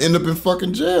system and end up in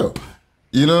fucking jail.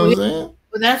 You know what I'm saying?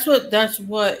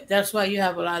 Well, that's why you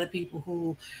have a lot of people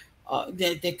who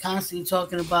they're constantly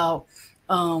talking about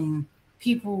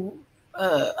people.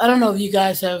 I don't know if you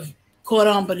guys have caught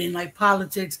on, but in like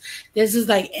politics, there's this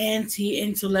like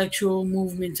anti-intellectual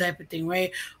movement type of thing,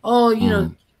 right? Oh, you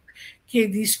know,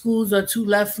 these schools are too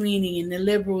left-leaning and they're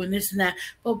liberal and this and that.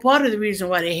 But part of the reason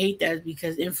why they hate that is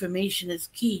because information is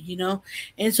key, you know?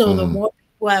 And so the more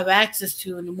people have access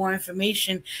to and the more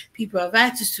information people have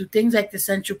access to, things like the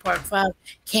Central Park 5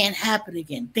 can't happen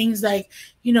again. Things like,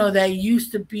 you know, that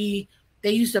used to be, they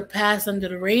used to pass under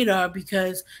the radar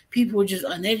because people were just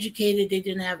uneducated. They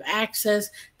didn't have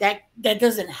access. That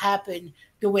doesn't happen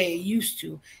the way it used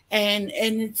to. And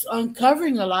it's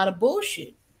uncovering a lot of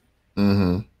bullshit.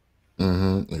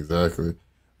 Exactly.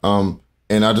 And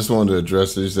I just wanted to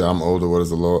address this. You said I'm older. What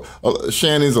is a lull?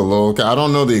 Shanny's a lull. I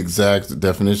don't know the exact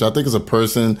definition. I think it's a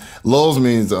person. Lulls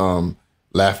means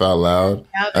laugh out loud.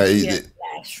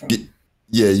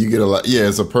 Yeah, you get a lot. Yeah,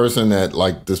 it's a person that,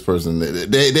 like this person,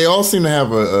 they all seem to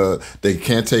have they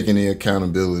can't take any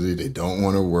accountability. They don't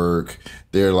want to work.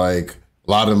 They're like,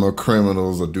 a lot of them are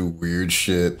criminals or do weird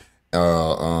shit,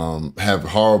 have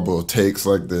horrible takes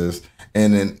like this.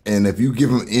 And if you give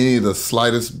them any of the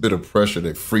slightest bit of pressure,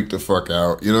 they freak the fuck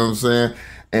out. You know what I'm saying?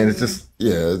 And it's just,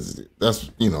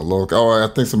 that's, you know, low. Oh, I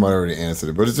think somebody already answered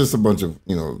it, but it's just a bunch of,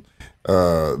 you know,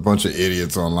 a bunch of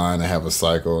idiots online that have a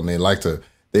cycle, and they like to,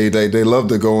 they love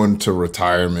to go into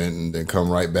retirement and then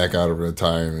come right back out of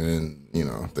retirement, and, you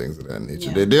know, things of that nature.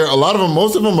 Yeah. They're a lot of them,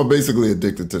 most of them are basically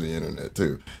addicted to the internet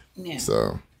too. Yeah.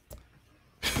 So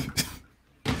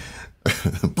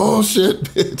bullshit,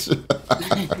 bitch.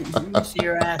 You see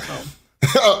your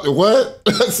asshole. What?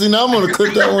 See, now I'm gonna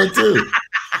click that one too.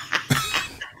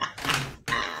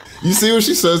 You see what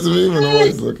she says to me when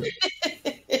nobody's looking?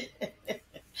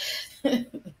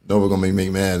 No, we're gonna make me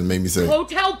mad and make me say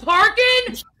hotel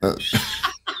parking.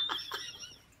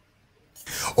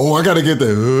 Oh, I gotta get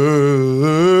that.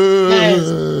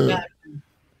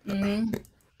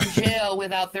 Jail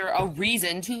without a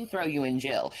reason to throw you in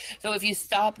jail. So if you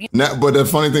stop, now, but the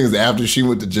funny thing is, after she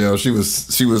went to jail, she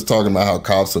was talking about how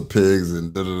cops are pigs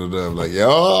and da da da da. Like,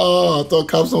 I thought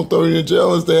cops don't throw you in jail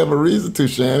unless they have a reason to,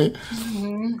 Shanny.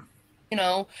 You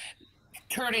know,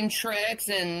 turning tricks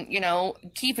and, you know,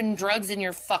 keeping drugs in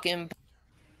your fucking.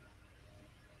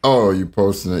 Oh, you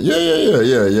posting it? Yeah.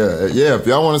 If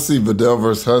y'all want to see Vidal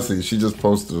versus Hussey, she just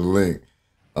posted a link.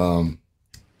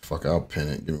 Fuck, I'll pin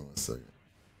it. Give me 1 second.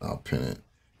 I'll pin it.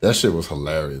 That shit was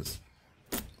hilarious.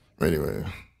 Anyway.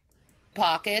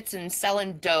 Pockets and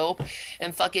selling dope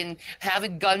and fucking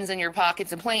having guns in your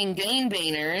pockets and playing game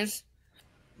baners.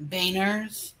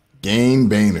 Baners? Gain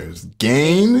baners.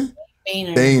 Gain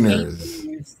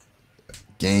baners.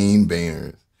 Gain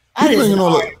baners.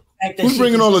 Who's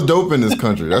bringing all the dope in this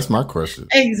country? That's my question.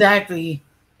 Exactly.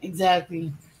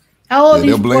 How old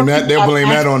they'll blame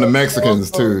that on the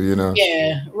Mexicans too, you know.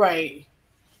 Yeah, right.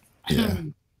 Yeah.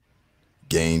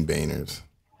 Gain baners.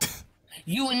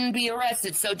 You wouldn't be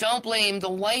arrested, so don't blame the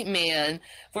white man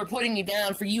for putting you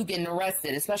down for you getting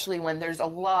arrested, especially when there's a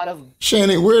lot of.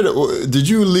 Shanny, where did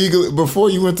you legally, before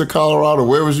you went to Colorado,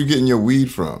 where was you getting your weed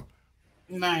from?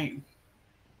 Right.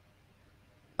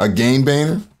 A gain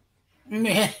banner?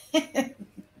 Yeah.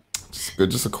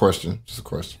 Just a question.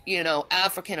 You know,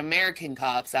 African American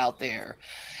cops out there.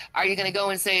 Are you going to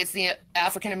go and say it's the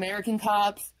African American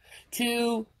cops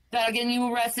too that are getting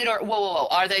you arrested, or whoa,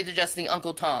 are they just the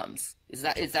Uncle Toms? Is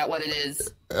that what it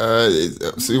is?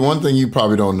 See, one thing you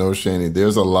probably don't know, Shanny,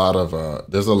 there's a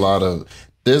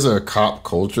cop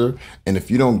culture, and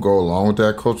if you don't go along with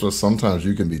that culture, sometimes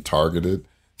you can be targeted.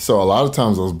 So a lot of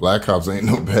times those black cops ain't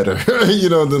no better, you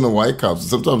know, than the white cops.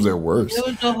 Sometimes they're worse. There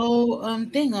was the whole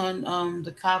thing on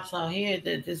the cops out here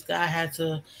that this guy had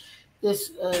to,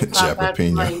 cop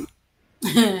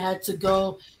had to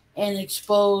go and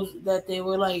expose that they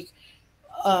were like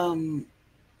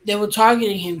they were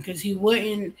targeting him because he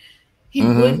wouldn't. He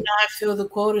would not fill the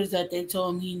quotas that they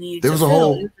told him he needed There to was a fill.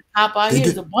 whole- There's a cop out they here.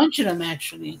 did- There's a bunch of them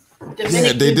actually.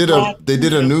 Yeah, they did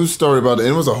a news story about it.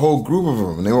 And it was a whole group of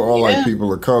them, and they were all like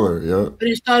people of color. Yeah. But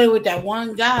it started with that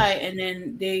one guy, and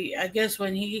then I guess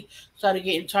when he started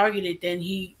getting targeted, then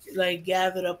he like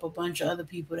gathered up a bunch of other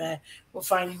people that were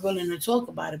finally willing to talk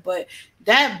about it. But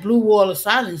that blue wall of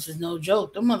silence is no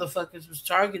joke. The motherfuckers was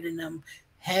targeting them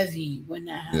heavy when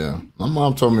that happened. Yeah, my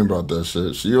mom told me about that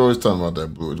shit. She always told me about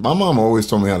that blue. My mom always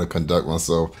told me how to conduct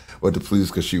myself with the police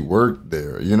because she worked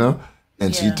there, you know?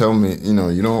 And she told me, you know,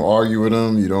 you don't argue with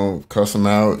them, you don't cuss them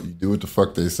out, you do what the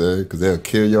fuck they say because they'll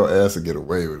kill your ass and get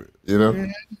away with it, you know?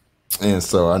 And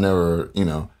so I never, you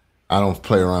know, I don't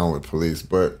play around with police.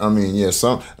 But I mean, yeah,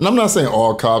 and I'm not saying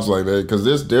all cops like that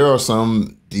because there are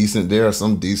some decent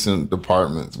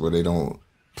departments where they don't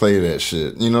play that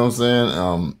shit. You know what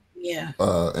I'm saying?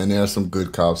 And there are some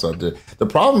good cops out there. The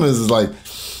problem is like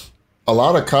a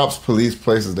lot of cops police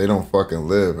places they don't fucking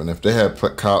live, and if they had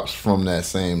cops from that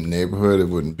same neighborhood, it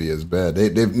wouldn't be as bad.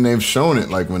 They've shown it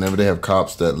like whenever they have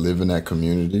cops that live in that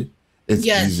community, it's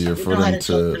easier for them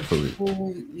to police.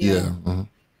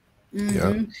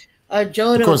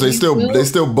 Jodo, of course, they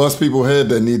still bust people head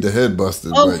that need the head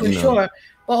busted. Oh, but, for you know. sure.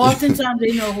 But oftentimes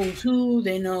they know who's who.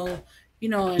 They know, you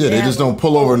know. And Yeah, they just don't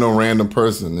pull over no random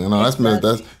person. You know,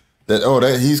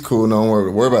 he's cool. Don't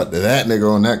worry about that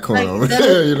nigga on that corner over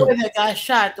there. You know, that got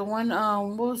shot. The one,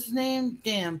 what was his name?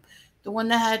 Damn, the one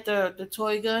that had the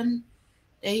toy gun.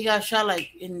 And he got shot like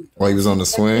in. While he was on the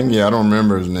swing. Yeah, I don't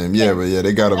remember his name. Yeah, but yeah,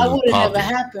 they got him. That would have never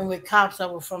happened with cops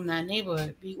that were from that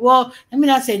neighborhood. Well, let me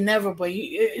not say never, but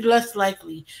less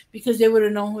likely because they would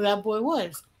have known who that boy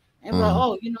was. And like,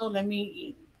 oh, you know, let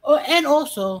me. Oh, and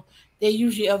also they're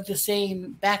usually of the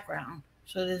same background,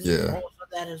 so there's also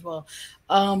that as well.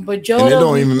 But Joe,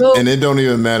 and it don't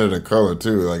even matter the color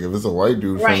too. Like if it's a white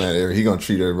dude from that area, he gonna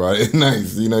treat everybody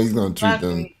nice. You know, he's gonna treat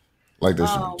them like they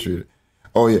should be treated.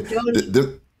 Oh yeah,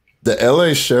 the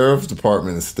LA Sheriff's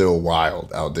Department is still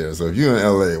wild out there. So if you're in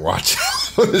LA, watch out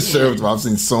for the Sheriff's. I've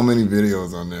seen so many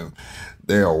videos on them.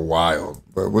 They are wild.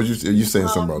 But what you saying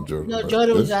something about Jordan? No,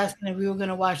 Jordan was asking if we were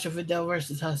gonna watch the Vidal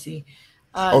versus Hussey.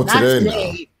 Not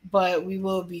today, but we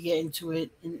will be getting to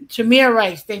it. And Tamir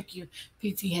Rice, thank you,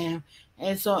 PT Ham.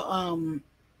 And so,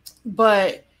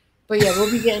 but yeah,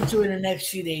 we'll be getting to it in the next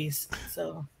few days.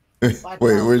 So, wait,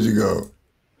 where'd you go?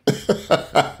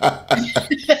 I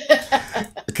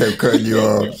kept cutting you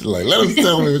off. She's like, let him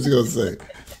tell me what you're gonna say.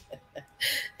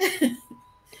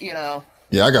 You know.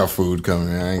 Yeah, I got food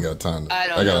coming. I ain't got time. I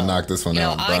gotta knock this one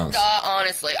out and bounce.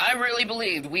 Honestly, I really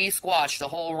believed we squashed the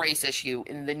whole race issue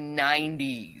in the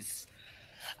 90s.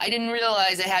 I didn't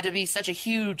realize it had to be such a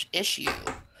huge issue.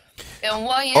 And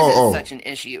why is it such an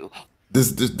issue?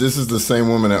 This is the same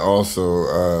woman that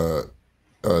also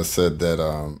said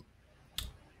that.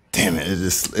 Damn it!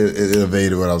 It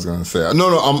evaded what I was gonna say.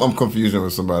 No, I'm confusing it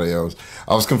with somebody else.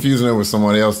 I was confusing it with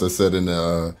somebody else that said in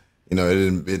the. You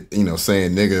know,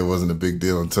 saying nigga wasn't a big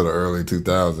deal until the early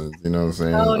 2000s. You know what I'm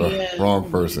saying? Wrong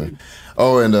person.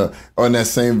 Oh, and in that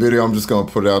same video, I'm just gonna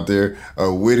put it out there.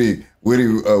 Witty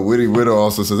Widow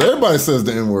also says everybody says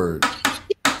the N word.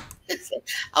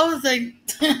 I was like,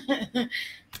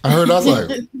 I was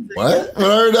like, what?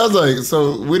 When I heard that, I was like,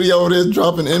 so Witty over there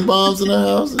dropping N bombs in the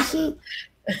house and shit.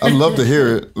 I'd love to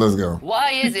hear it. Let's go.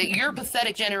 Why is it your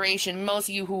pathetic generation, most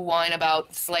of you who whine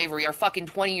about slavery are fucking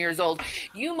 20 years old?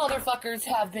 You motherfuckers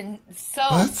have been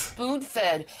so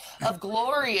spoon-fed of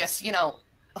glorious, you know.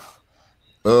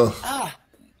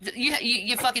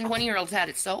 You fucking 20-year-olds had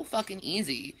it so fucking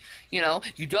easy. You know,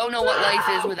 you don't know what life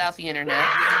is without the internet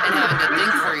and having to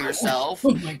think for yourself.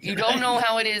 You don't know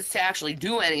how it is to actually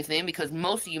do anything because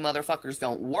most of you motherfuckers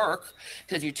don't work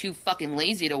because you're too fucking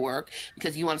lazy to work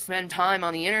because you want to spend time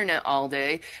on the internet all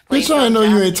day. Bitch, I know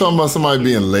you ain't talking about somebody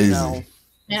being lazy.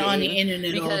 And on the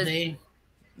internet all day.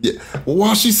 Yeah. Well,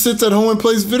 while she sits at home and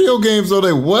plays video games all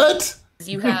day, what?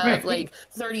 You have like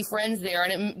 30 friends there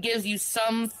and it gives you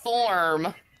some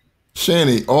form.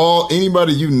 Shanny,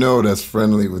 anybody you know that's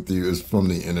friendly with you is from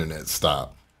the internet.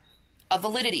 Stop. A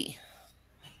validity.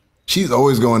 She's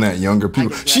always going at younger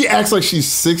people. She acts like she's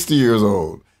 60 years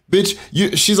old. Bitch,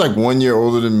 she's like 1 year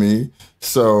older than me.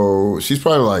 So she's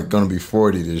probably like going to be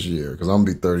 40 this year because I'm going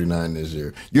to be 39 this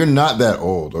year. You're not that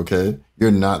old, okay? You're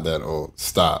not that old.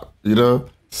 Stop. You know?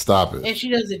 Stop it. And she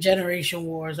does the generation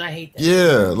wars. I hate that.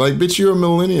 Yeah. Like, bitch, you're a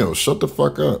millennial. Shut the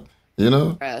fuck up. You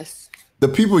know? Yes. The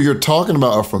people you're talking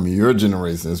about are from your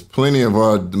generation. There's plenty of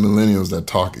our millennials that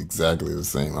talk exactly the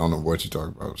same. I don't know what you're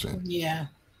talking about, Shane. Yeah.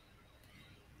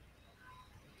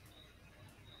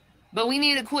 But we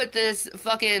need to quit this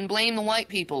fucking blame the white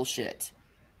people shit.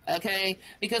 Okay?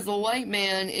 Because the white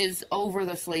man is over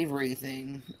the slavery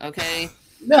thing. Okay?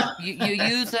 You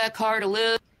use that car to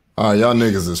live. Y'all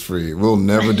niggas is free. We'll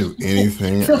never do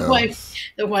anything else.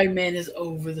 The white man is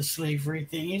over the slavery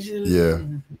thing. Yeah.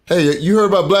 Hey, you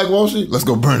heard about Black Wall Street? Let's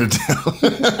go burn it down.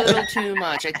 A little too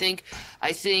much. I think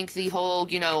the whole,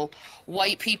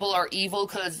 white people are evil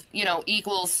because,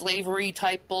 equals slavery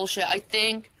type bullshit. I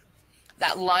think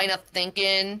that line of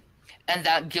thinking and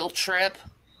that guilt trip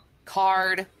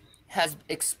card has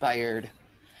expired.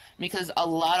 Because a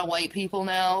lot of white people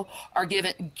now are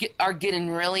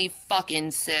getting really fucking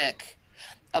sick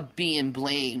of being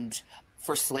blamed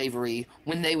for slavery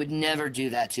when they would never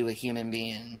do that to a human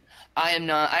being.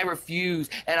 I refuse,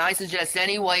 and I suggest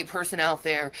any white person out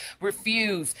there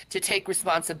refuse to take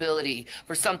responsibility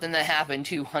for something that happened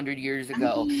 200 years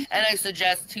ago. And I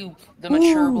suggest to the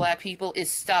mature black people is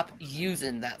stop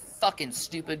using that fucking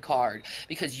stupid card,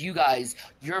 because you guys,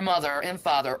 your mother and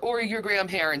father, or your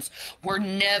grandparents were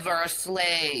never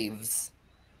slaves.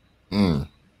 You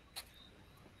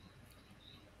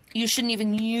shouldn't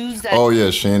even use that. Oh yeah,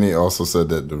 Shanny also said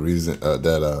that the reason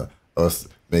that us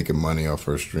making money off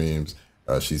her streams,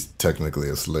 she's technically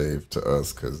a slave to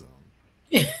us because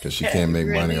she can't make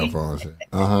money off her own shit.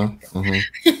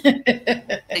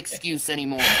 Excuse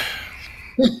anymore.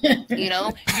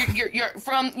 You're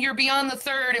beyond the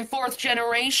third and fourth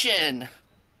generation.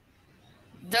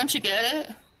 Don't you get it?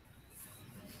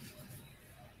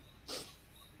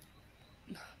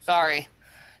 Sorry.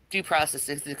 Due process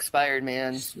is expired,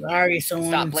 man. Sorry,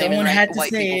 someone had to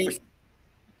say it.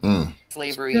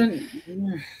 Slavery.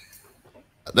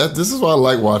 This is why I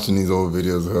like watching these old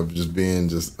videos of her just being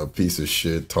just a piece of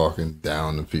shit, talking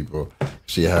down to people.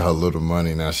 She had her little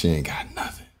money, now she ain't got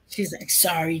nothing. She's like,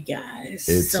 sorry guys.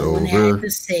 It's someone over. Had to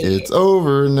say it's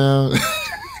over now.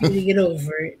 To get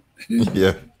over it.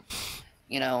 Yeah.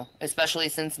 Especially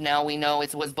since now we know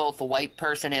it was both the white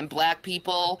person and black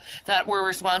people that were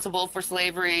responsible for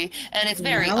slavery, and it's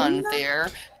very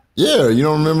unfair. Yeah, you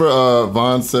don't remember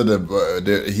Vaughn said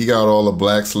that he got all the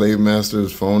black slave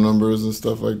masters' phone numbers and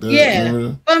stuff like that?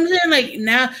 Yeah, but I'm saying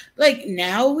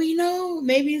now we know.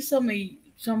 Maybe some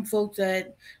folks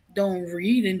that don't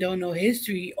read and don't know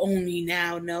history only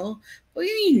now know. But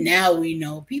now we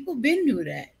know. People been knew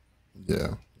that.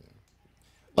 Yeah.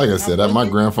 Like I said, my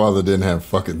grandfather didn't have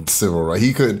fucking civil rights.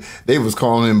 They was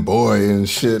calling him boy and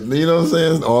shit. You know what I'm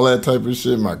saying? All that type of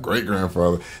shit. My great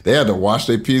grandfather, they had to wash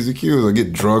their P's and Q's or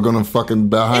get drugged on a fucking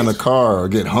behind a car or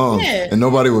get hung, and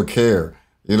nobody would care.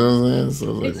 You know what I'm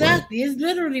saying? So exactly. It's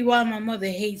literally why my mother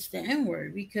hates the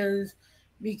N-word, because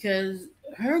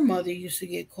her mother used to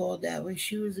get called that when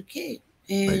she was a kid,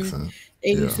 and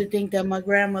they used to think that my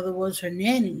grandmother was her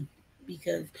nanny.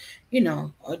 Because a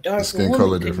dark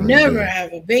woman could never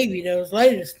have a baby that was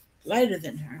lighter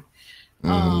than her.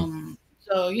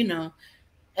 So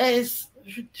it's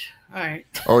all right.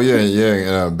 Oh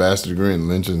yeah. Bastard Green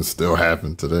lynching still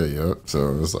happened today. Yep.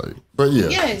 So it's like, but yeah.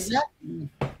 Yeah, exactly.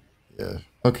 Yeah.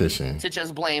 Okay, Shane. To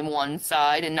just blame one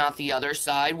side and not the other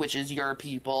side, which is your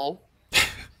people.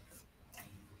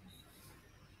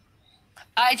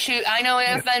 I know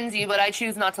it offends you, but I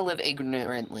choose not to live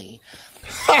ignorantly.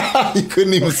 You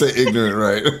couldn't even say ignorant,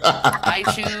 right? I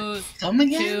choose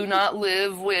to not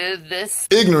live with this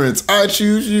ignorance. I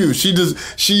choose you.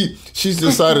 She's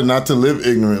decided not to live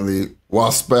ignorantly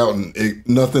while spouting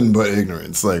nothing but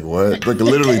ignorance. Like what? Like a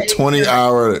literally 20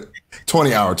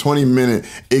 minute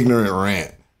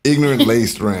ignorant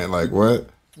laced rant. Like what?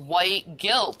 White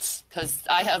guilt, because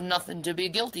I have nothing to be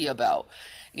guilty about.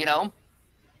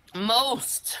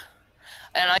 Most,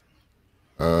 and I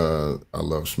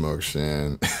love Smoke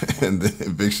Shan and the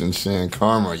Eviction Shan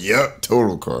karma. Yep,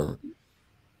 total karma.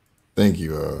 Thank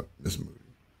you, Miss Moody.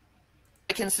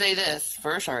 I can say this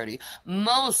for surety.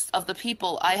 Most of the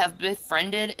people I have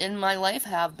befriended in my life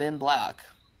have been black.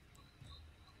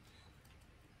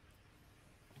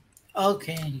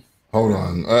 Okay. Hold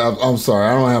on. I'm sorry.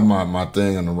 I don't have my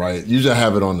thing on the right. You just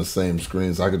have it on the same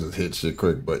screen, so I could just hit shit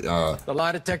quick. But the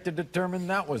lie detector determined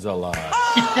that was a lie.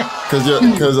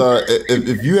 Because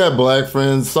if you have black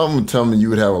friends, something would tell me you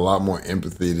would have a lot more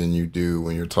empathy than you do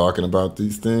when you're talking about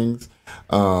these things.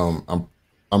 I'm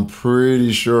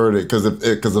pretty sure that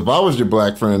because if I was your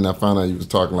black friend and I found out you was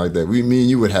talking like that, me and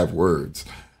you would have words.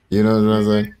 You know what I'm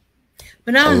saying?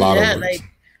 But not only that, like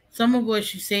some of what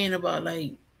she's saying about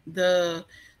like the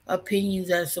opinions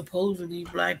that supposedly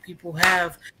black people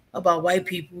have about white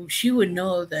people, she would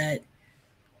know that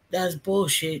that's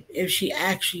bullshit if she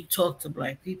actually talked to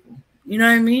black people. You know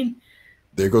what I mean?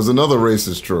 There goes another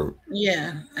racist trope.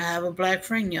 Yeah, I have a black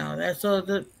friend, y'all. That's all.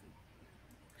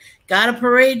 Gotta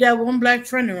parade that one black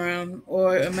friend around,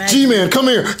 or imagine. G-Man, come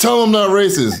here. Tell him I'm not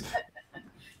racist.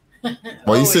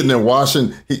 While he's sitting there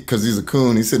washing, because he's a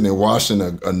coon, he's sitting there washing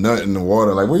a nut in the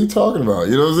water. Like, what are you talking about?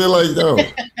 You know what I'm saying? Like, no.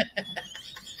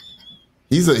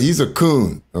 He's a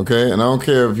coon, okay? And I don't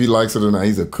care if he likes it or not.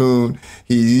 He's a coon.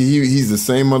 He's the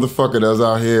same motherfucker that's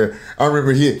out here. I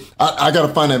remember I got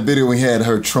to find that video when he had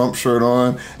her Trump shirt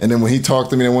on. And then when he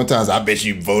talked to me that one time, I bet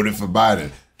you voted for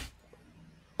Biden.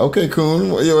 Okay,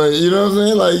 coon. You know what I'm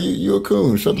saying? Like, you a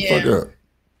coon. Shut the fuck up.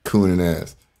 Cooning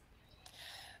ass.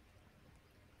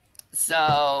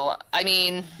 So, I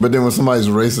mean... But then when somebody's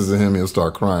racist to him, he'll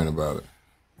start crying about it.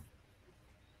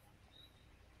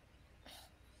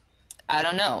 I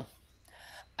don't know.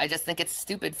 I just think it's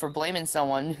stupid for blaming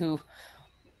someone who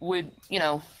would,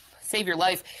 save your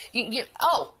life.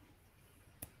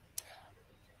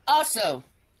 Also...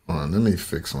 Hold on, let me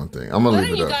fix one thing. I'm going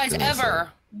to leave it up. When are you guys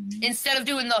ever... Instead of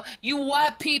doing you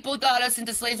white people got us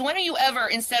into slaves, when are you ever,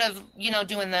 instead of,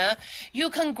 doing that, you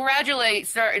congratulate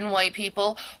certain white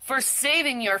people for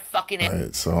saving your fucking... All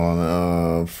right, so on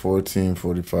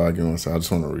 1445, give me one second. I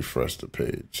just want to refresh the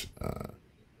page.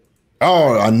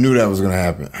 Oh, I knew that was going to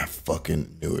happen. I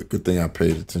fucking knew it. Good thing I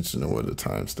paid attention to what the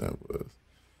timestamp was.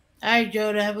 All right,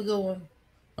 Joda, have a good one.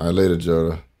 All right, later,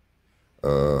 Joda. I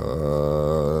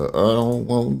don't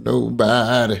want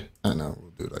nobody. I know.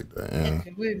 Do like that, yeah.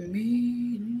 With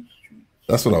me.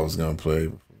 That's what I was gonna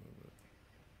play.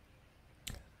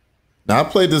 Now I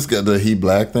played the He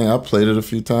Black thing. I played it a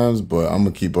few times, but I'm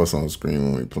gonna keep us on the screen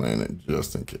when we're playing it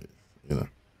just in case,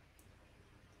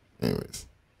 Anyways,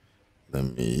 let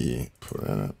me put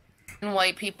that up.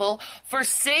 White people for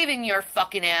saving your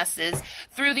fucking asses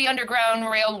through the Underground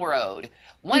Railroad.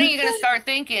 When are you gonna start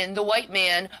thanking the white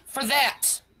man for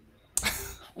that?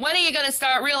 When are you going to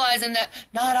start realizing that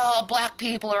not all black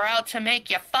people are out to make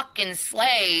you fucking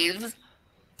slaves?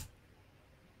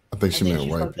 I think she meant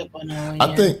white people.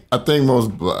 I think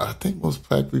most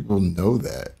black people know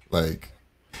that. Like,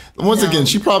 once again,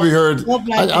 she probably heard.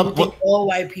 All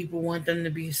white people want them to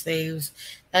be slaves.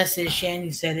 That's it.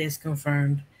 Shanny said it's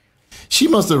confirmed. She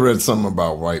must have read something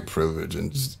about white privilege,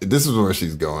 and this is where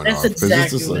she's going. That's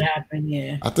exactly what happened.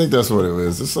 Yeah, I think that's what it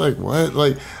is. It's like, what?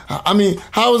 Like, I mean,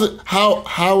 how is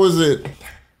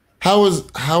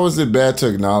it bad to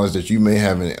acknowledge that you may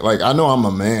have any? Like, I know I'm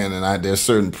a man, and there's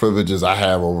certain privileges I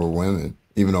have over women,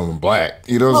 even though I'm black.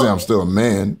 You know what I'm saying? I'm still a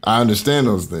man. I understand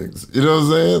those things. You know what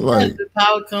I'm saying? Like, the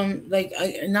power come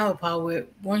now. Power.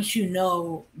 Once you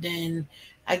know, then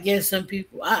I guess some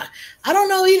people. I don't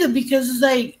know either, because it's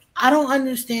like, I don't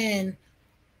understand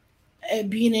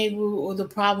being able, or the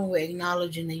problem with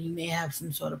acknowledging that you may have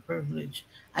some sort of privilege.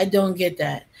 I don't get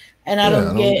that. And I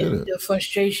don't get the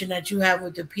frustration that you have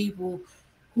with the people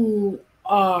who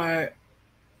are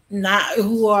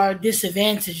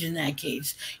disadvantaged in that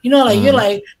case. You're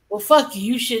like, well, fuck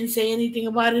you. You shouldn't say anything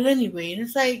about it anyway. And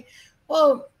it's like,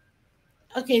 well,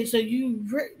 okay, so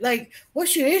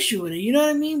what's your issue with it? You know what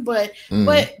I mean? But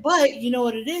you know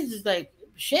what it is? It's like,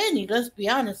 Shanny, let's be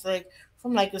honest, like,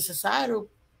 from like a societal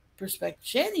perspective,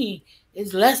 Shanny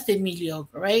is less than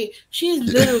mediocre, right? She's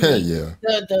literally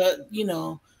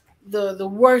the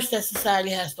worst that society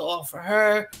has to offer.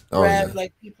 Her,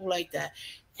 like people like that.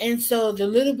 And so the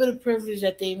little bit of privilege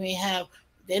that they may have,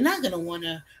 they're not gonna want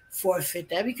to forfeit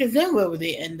that, because then where would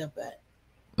they end up at?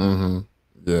 Mm-hmm.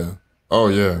 Yeah. Oh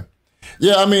yeah.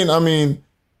 Yeah, I mean,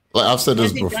 like I've said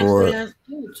this before.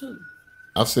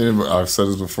 I've said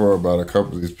this before about a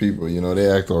couple of these people. They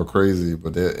act all crazy,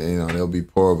 but they'll be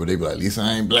poor, but they be like, at least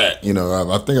I ain't black.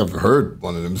 I think I've heard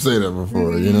one of them say that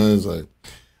before. Mm-hmm. It's like,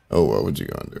 oh well, what you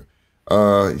gonna do?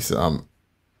 He said,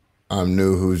 I'm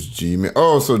new. Who's G-Man?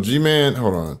 Oh, so G-Man.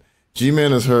 Hold on.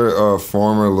 G-Man is her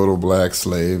former little black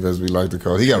slave, as we like to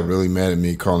call it. He got really mad at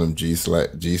me calling him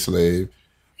G-slave.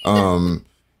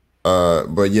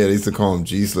 But yeah, they used to call him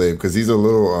G-slave because he's a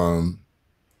little.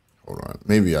 Hold on,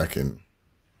 maybe I can.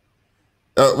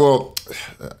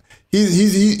 He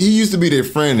used to be their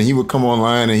friend, and he would come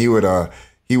online and he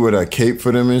would cape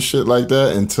for them and shit like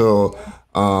that until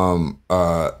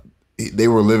they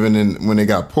were living in, when they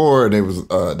got poor,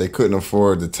 they couldn't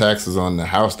afford the taxes on the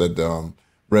house that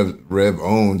Rev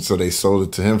owned, so they sold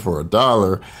it to him for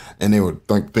 $1, and they were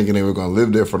thinking they were going to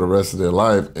live there for the rest of their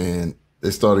life, and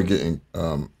they started getting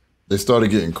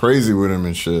crazy with him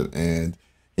and shit, and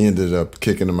he ended up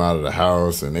kicking them out of the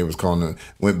house, and they was calling them,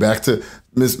 went back to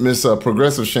Miss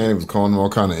Progressive Shanny was calling them all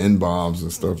kind of N-bombs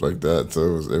and stuff like that.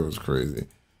 So it was crazy.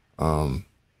 Hold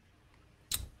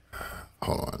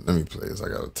on, let me play this. I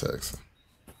got a text.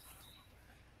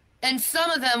 And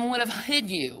some of them would have hid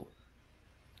you.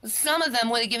 Some of them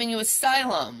would have given you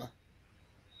asylum.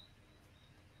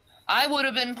 I would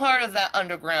have been part of that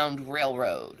Underground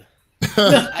Railroad.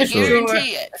 I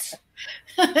guarantee it.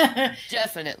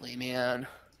 Definitely, man.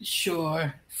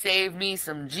 Sure. Save me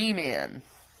some G-Man.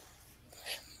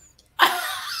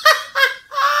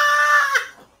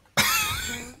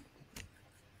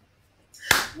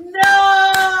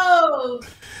 No.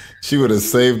 She would have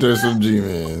saved her some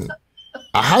G-Man.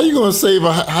 How you gonna save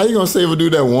a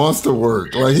dude that wants to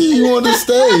work? Like he wanted to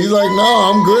stay. He's like, no,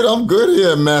 I'm good. I'm good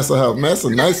here at Massa House. Massa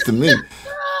nice to me.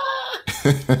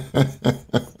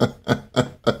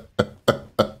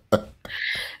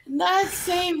 Not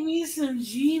save me some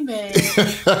G-Man.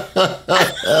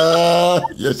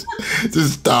 Yes,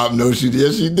 just stop. No, she did.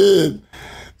 Yes, she did.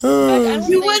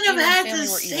 You wouldn't have had to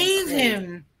save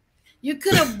him. You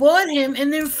could have bought him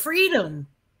and then freed him.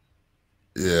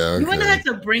 Yeah, You wouldn't have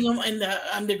to bring him in the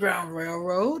Underground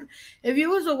Railroad. If you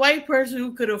was a white person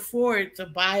who could afford to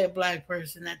buy a black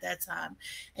person at that time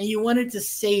and you wanted to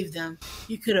save them,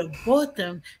 you could have bought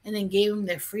them and then gave them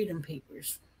their freedom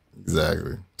papers.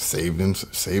 Exactly.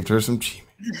 Saved her some G-Man.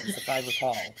 If I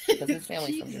recall. Because his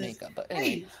family's from Jamaica. But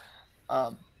anyway,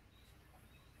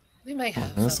 we might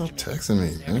have Stop texting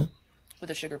me, man. With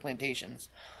the sugar plantations.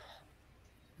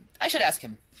 I should ask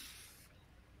him.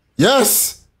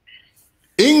 Yes!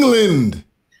 England.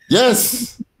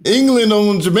 Yes. England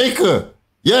on Jamaica.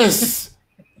 Yes.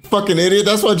 Fucking idiot.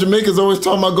 That's why Jamaicans always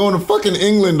talking about going to fucking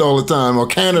England all the time or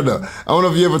Canada. I don't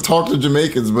know if you ever talk to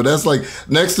Jamaicans, but that's like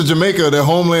next to Jamaica, their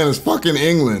homeland is fucking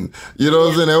England. You know what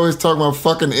I'm saying? They always talk about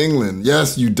fucking England.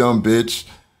 Yes, you dumb bitch.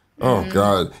 Oh,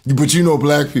 God. But you know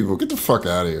black people. Get the fuck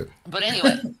out of here. But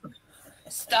anyway,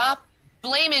 stop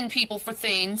blaming people for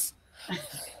things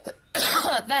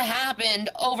that happened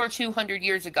over 200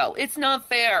 years ago. It's not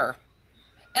fair.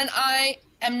 And I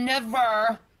am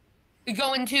never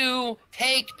going to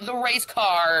take the race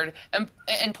card and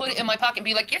put it in my pocket and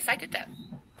be like, yes, I did that.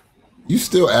 You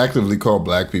still actively call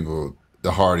black people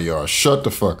the hardy R. Shut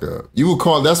the fuck up. You would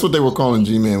call, that's what they were calling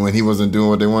G-Man when he wasn't doing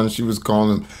what they wanted. She was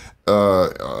calling him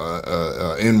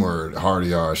N-word,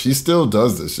 hardy R. She still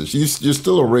does this shit. You're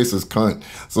still a racist cunt.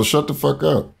 So shut the fuck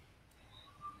up.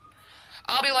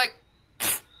 I'll be like,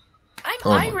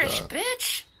 I'm Irish,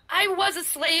 bitch. I was a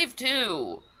slave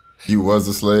too. You was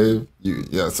a slave?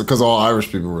 Yeah, so because all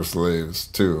Irish people were slaves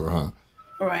too, huh?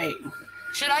 Right.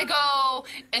 Should I go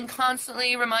and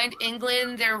constantly remind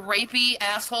England they're rapey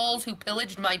assholes who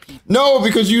pillaged my people? No,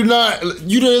 because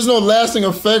there's no lasting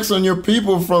effects on your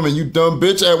people from it, you dumb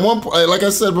bitch. At one point, like I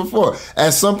said before,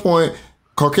 at some point,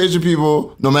 Caucasian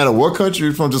people, no matter what country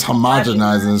you're from, just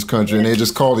homogenizing this country, and they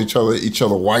just called each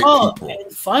other white people.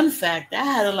 And fun fact, that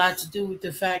had a lot to do with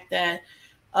the fact that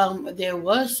there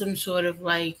was some sort of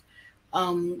like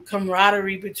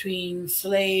camaraderie between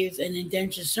slaves and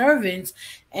indentured servants,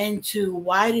 and to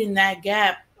widen that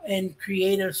gap and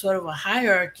create a sort of a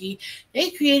hierarchy, they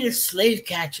created slave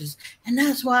catchers, and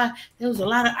that's why there was a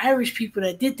lot of Irish people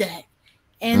that did that,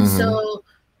 and so.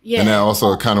 Yeah, and that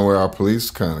also kind of where our police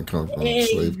kind of come from.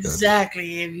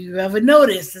 Exactly. If you ever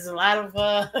noticed, there's a lot of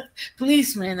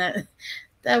policemen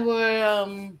that were a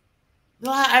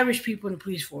lot of Irish people in the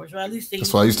police force, or at least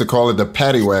that's why I used to call it the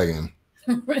paddy wagon.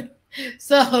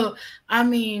 So, I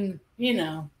mean, you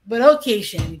know, but okay,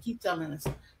 Shanny, keep telling us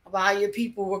about how your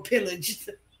people were pillaged.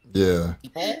 Yeah.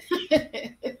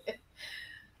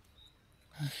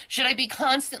 Should I be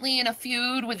constantly in a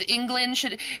feud with England?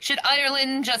 Should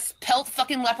Ireland just pelt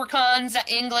fucking leprechauns at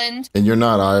England? And you're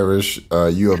not Irish.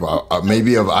 You have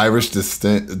maybe of Irish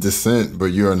descent, but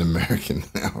you're an American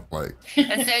now.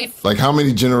 Like how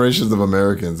many generations of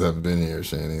Americans have been here,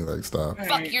 Shanny? Like, stop.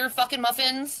 Fuck your fucking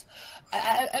muffins.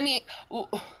 I mean,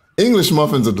 English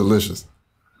muffins are delicious.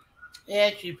 They're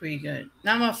actually pretty good.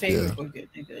 Not my favorite, but good.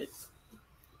 They're good.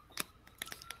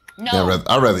 No, yeah,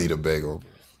 I'd rather eat a bagel.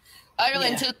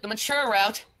 Ireland took the mature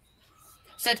route.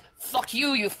 Said, fuck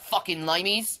you, you fucking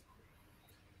limeys.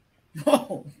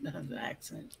 Oh, that's the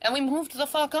accent. And we moved the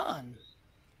fuck on.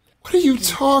 What are you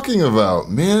talking about,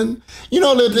 man? You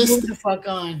know that this. Move the fuck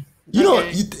on. You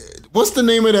know what's the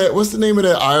name of that? What's the name of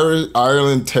that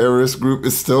Ireland terrorist group?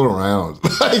 Is still around.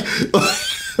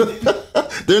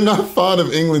 They're not fond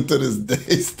of England to this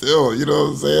day. Still, you know what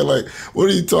I'm saying? Like, what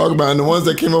are you talking about? And the ones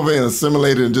that came over and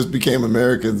assimilated and just became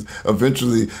Americans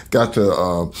eventually got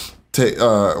to take.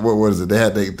 What is it?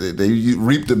 They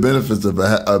reaped the benefits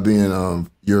of being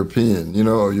European. You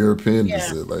know, or European. Yeah.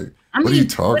 Like, what are you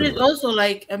talking but it's about? also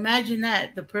like, imagine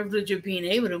that, the privilege of being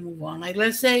able to move on. Like,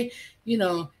 let's say, you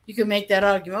know, you can make that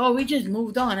argument. Oh, we just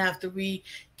moved on after we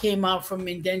came out from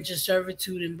indentured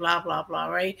servitude and blah, blah, blah,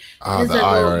 right? The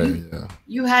IRA,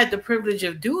 you had the privilege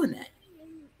of doing that.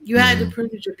 You had the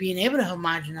privilege of being able to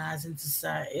homogenize into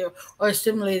society or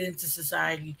assimilate into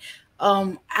society.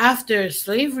 After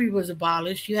slavery was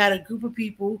abolished, you had a group of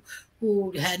people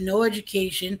who had no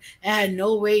education and had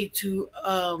no way to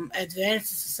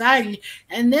advance in society.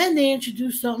 And then they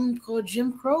introduced something called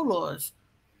Jim Crow laws,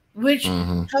 which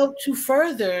helped to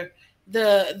further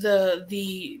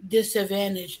the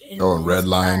disadvantage. And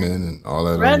redlining and all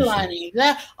that. Redlining.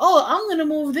 I'm gonna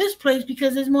move this place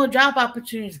because there's more job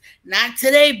opportunities. Not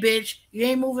today, bitch. You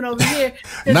ain't moving over here.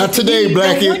 Not today,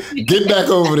 Blackie. Get back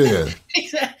over there.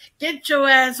 Get your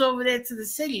ass over there to the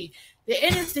city, the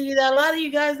inner city that a lot of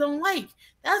you guys don't like.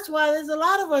 That's why there's a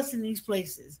lot of us in these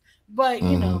places. But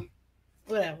you know,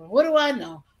 whatever. What do I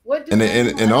know? And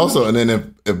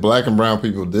then if black and brown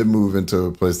people did move into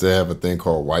a place, they have a thing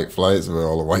called white flights where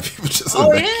all the white people just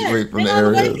evacuate from the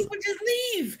area. White people just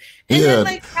leave. And then,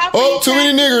 like, too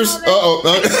many niggers.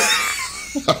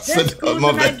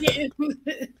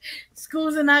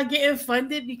 Schools are not getting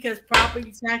funded because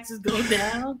property taxes go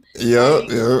down.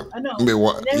 I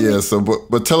know. So,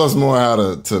 but tell us more how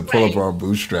to pull up our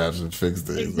bootstraps and fix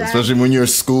things, especially when your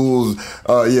schools,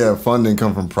 funding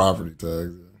come from property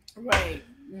tax. Right.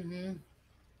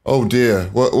 Oh dear,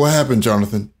 what happened,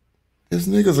 Jonathan? There's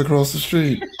niggas across the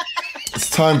street. It's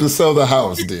time to sell the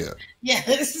house, dear.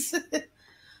 Yes.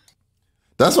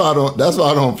 That's why I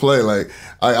don't play. Like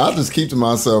I just keep to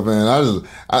myself, man. I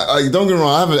don't get me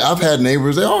wrong. I've had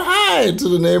neighbors say, "Oh, hi" to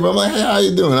the neighbor. I'm like, "Hey, how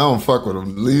you doing?" I don't fuck with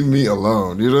them. Leave me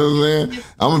alone. You know what I'm saying?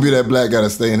 I'm gonna be that black guy to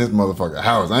stay in his motherfucking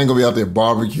house. I ain't gonna be out there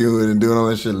barbecuing and doing all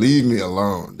that shit. Leave me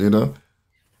alone. You know.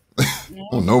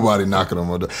 Nobody knocking on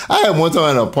my door. I had one time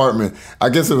in an apartment. I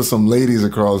guess it was some ladies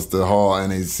across the hall,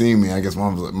 and they seen me. I guess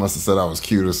one must have said I was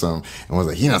cute or something, and was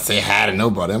like, "He not say hi to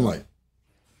nobody." I'm like,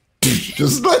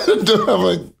 just let it do. I'm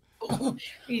like,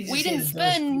 we didn't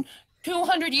spend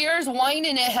 200 years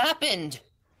whining. It happened.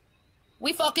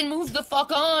 We fucking moved the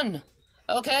fuck on.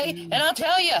 Okay, and I'll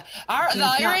tell you,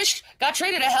 the Irish got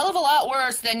treated a hell of a lot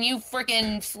worse than you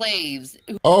freaking slaves.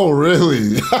 Oh,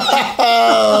 really?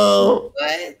 What?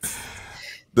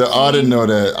 I didn't know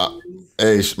that.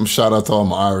 Hey, shout out to all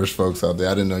my Irish folks out there.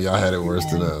 I didn't know y'all had it worse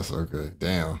than us. Okay,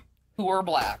 damn. Who were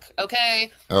black?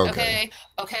 Okay.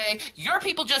 Your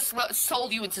people just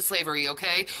sold you into slavery.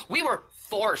 Okay, we were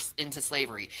forced into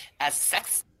slavery as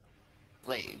sex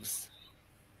slaves.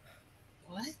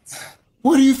 What?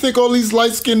 Where do you think all these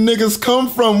light-skinned niggas come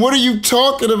from? What are you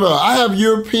talking about? I have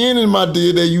European in my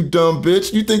DNA, you dumb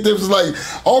bitch. You think they was like,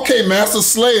 okay, master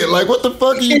slay it. Like, what the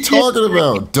fuck are you talking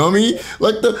about, dummy?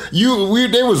 Like,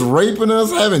 they was raping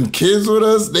us, having kids with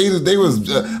us. They was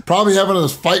probably having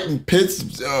us fighting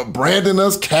pits, branding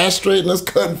us, castrating us,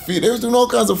 cutting feet. They was doing all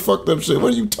kinds of fucked up shit.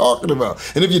 What are you talking about?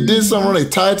 And if you did something wrong, they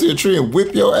tie it to a tree and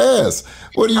whip your ass.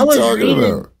 What are you talking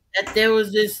about? That there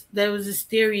was this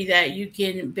theory that you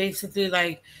can basically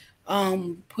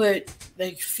put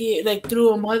fear,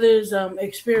 through a mother's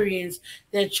experience,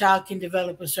 that child can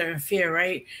develop a certain fear,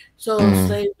 right? So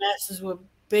slave masters would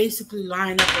basically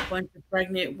line up a bunch of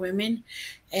pregnant women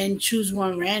and choose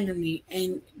one randomly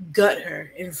and gut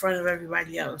her in front of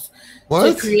everybody else. What?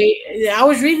 I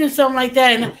was reading something like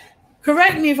that, and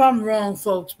correct me if I'm wrong,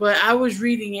 folks, but I was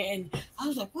reading it and I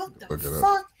was like, what the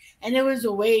fuck? And it was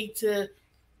a way to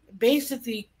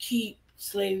basically keep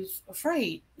slaves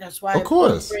afraid. That's why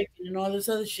breaking and all this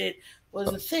other shit was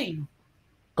a thing.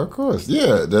 Of course,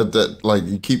 yeah. That like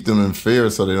you keep them in fear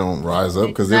so they don't rise up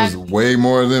because there was way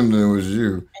more of them than it was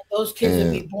you. And those kids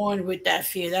would be born with that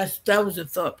fear. That was a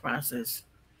thought process.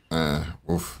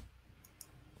 Oof.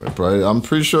 I'm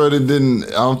pretty sure it didn't.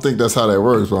 I don't think that's how that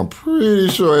works, but I'm pretty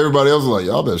sure everybody else was like,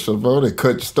 y'all better shut up. They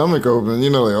cut your stomach open. You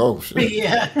know, like, oh shit.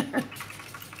 Yeah.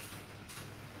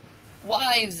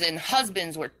 Wives and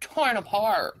husbands were torn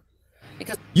apart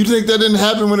because you think that didn't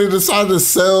happen when they decided to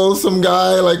sell some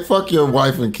guy? Like, fuck your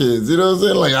wife and kids. You know what I'm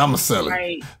saying? Like, I'm a seller.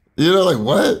 Right. You know, like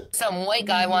what? Some white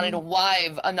guy wanted to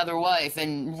wife another wife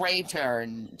and raped her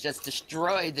and just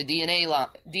destroyed the DNA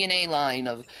line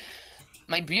of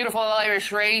my beautiful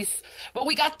Irish race. But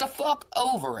we got the fuck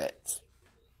over it.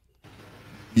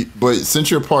 But since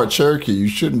you're part Cherokee, you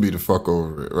shouldn't be the fuck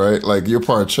over it, right? Like, you're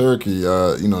part Cherokee.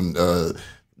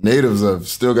 Natives have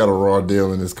still got a raw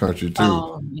deal in this country too.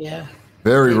 Oh yeah,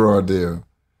 very raw deal.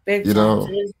 Big time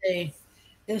to this day.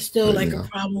 There's still a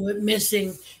problem with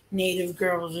missing Native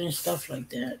girls and stuff like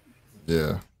that.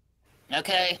 Yeah.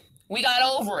 Okay, we got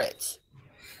over it.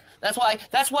 That's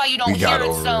why you don't hear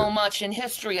it so much in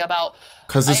history about.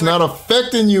 Because it's not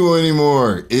affecting you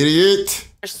anymore, idiot.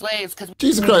 Slaves,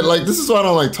 Jesus Christ, like this is why I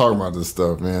don't like talking about this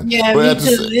stuff, man. Yeah, me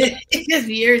too. It gets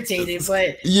me irritated,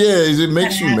 but yeah, it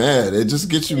makes you mad. It just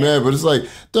gets you mad. But it's like,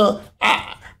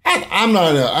 I'm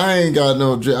not. I ain't got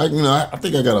no. I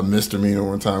think I got a misdemeanor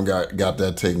one time. Got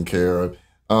that taken care of.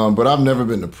 But I've never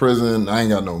been to prison. I ain't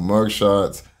got no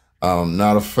mugshots.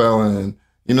 Not a felon.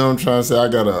 You know what I'm trying to say? I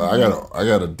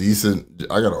got a decent.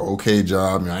 I got an okay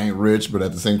job. I mean, I ain't rich, but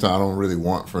at the same time, I don't really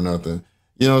want for nothing.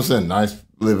 You know what I'm saying? Nice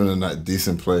living in a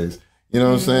decent place. You know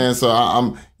what I'm saying? So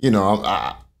I'm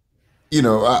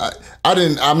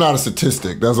not a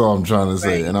statistic. That's all I'm trying to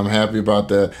say. Right. And I'm happy about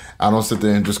that. I don't sit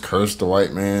there and just curse the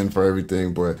white man for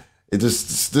everything, but it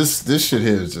just, this shit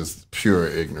here is just pure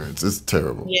ignorance. It's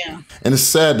terrible. Yeah. And it's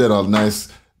sad that I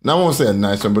won't say a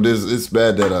nice one, but it's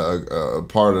bad that a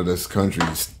part of this country,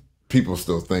 people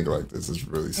still think like this. It's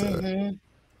really sad. Mm-hmm.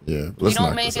 Yeah. We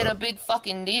don't make it a big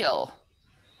fucking deal.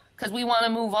 Because we want to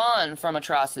move on from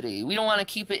atrocity. We don't want to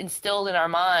keep it instilled in our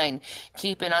mind,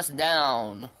 keeping us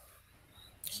down.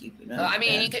 I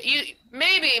mean,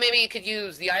 maybe you could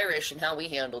use the Irish and how we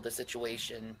handle the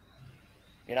situation.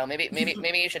 You know, maybe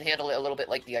you should handle it a little bit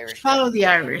like the Irish. Follow the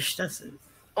Irish. That's it.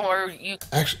 Or you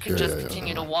could just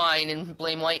continue to whine and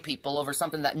blame white people over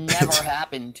something that never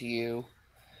happened to you.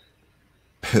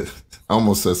 I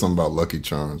almost said something about Lucky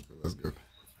Charms, but that's good.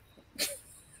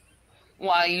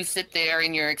 While you sit there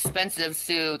in your expensive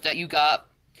suit that you got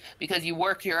because you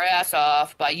worked your ass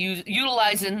off by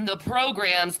utilizing the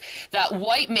programs that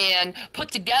white man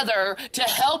put together to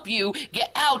help you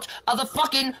get out of the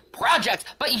fucking project.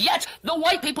 But yet the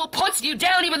white people puts you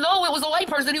down even though it was a white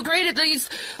person who created these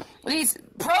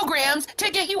programs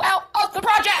to get you out of the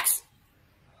projects.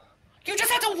 You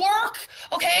just have to work,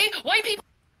 okay? White people.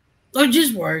 Or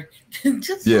just work.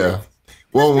 Work.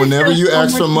 Well, whenever you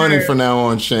ask for money from now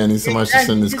on, Shanny, somebody should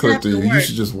send this clip to you. You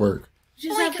should just work.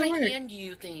 Just have to hand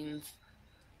you things,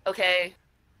 okay?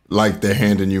 Like they're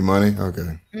handing you money?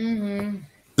 Okay. Mm-hmm.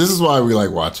 This is why we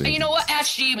like watching. And you know what?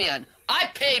 Ask G-Man.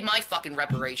 I paid my fucking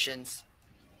reparations.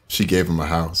 She gave him a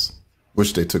house,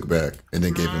 which they took back, and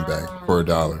then gave him back for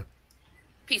 $1.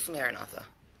 Peace from Maranatha.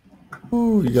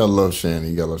 Ooh, you gotta love Shanny.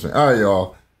 You gotta love Shanny. All right,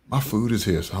 y'all. My food is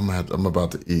here, so I'm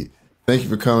about to eat. Thank you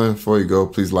for coming. Before you go,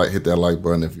 please hit that like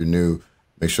button. If you're new,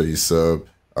 make sure you sub.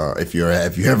 If you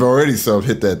have already subbed,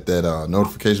 hit that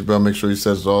notification bell. Make sure you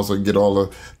set it all so you get all the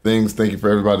things. Thank you for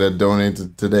everybody that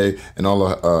donated today and all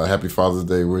the Happy Father's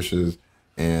Day wishes.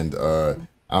 And I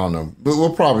don't know, but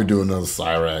we'll probably do another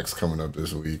Cyrax coming up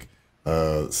this week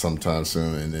sometime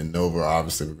soon. And then Nova,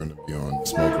 obviously, we're going to be on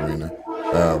Smoke Arena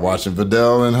watching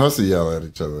Vidal and Hussey yell at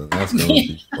each other. That's going to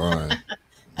be fun.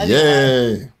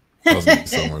 Yay! That's going to be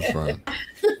so much fun.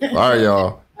 All right,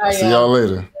 y'all. See y'all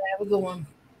later. Have a good one.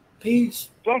 Peace.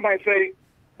 Some might say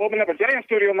opening up a jam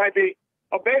studio might be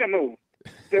a beta move.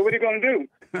 So what are you going to do?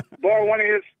 Borrow one of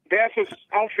his dancer's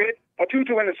outfit, a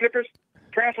tutu and the slippers,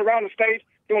 prance around the stage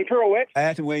doing pirouettes? I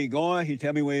asked him where he going. He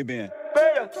tell me where he been.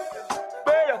 Beta!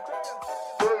 Beta!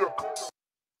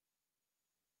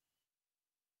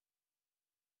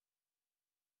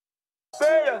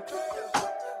 Beta!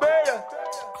 Beta!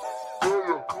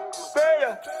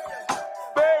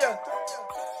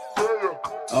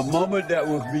 A moment that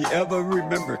will be ever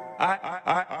remembered.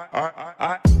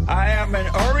 I am an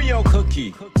Oreo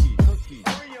cookie.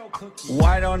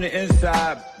 White on the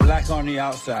inside, black on the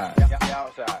outside.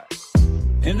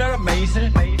 Isn't that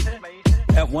amazing?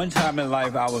 At one time in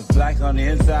life, I was black on the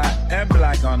inside and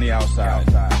black on the outside.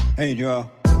 Hey,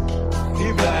 Joe.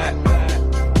 He black.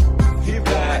 He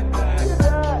black.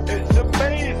 It's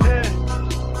amazing.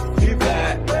 He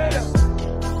black.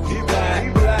 He black.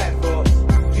 He black, folks.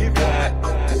 He black.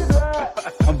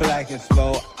 I'm black and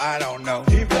slow. I don't know.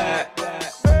 He black.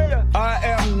 I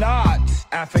am not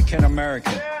African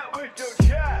American.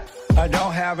 I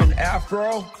don't have an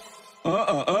afro.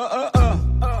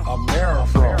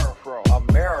 Amerifro.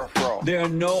 There are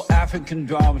no African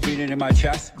drums beating in my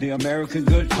chest. The American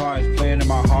guitar is playing in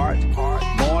my heart.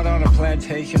 Born on a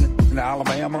plantation in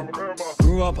Alabama.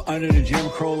 Grew up under the Jim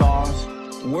Crow laws.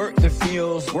 Worked the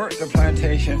fields, worked the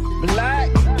plantation. Black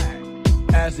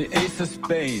as the ace of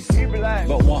spades,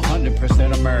 but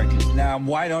 100% American. Now I'm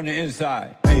white on the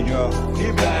inside. Hey, Joe.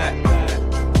 He black.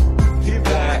 He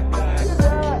black.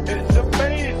 It's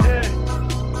amazing.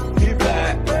 He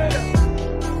black.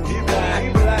 He black. He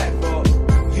black, folks.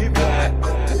 He black.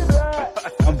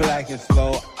 I'm black and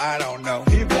slow. I don't know.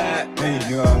 He black. Hey,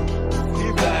 Joe.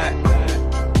 He black.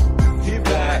 He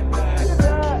black.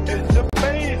 It's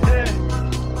amazing.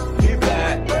 He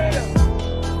black.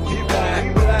 He black.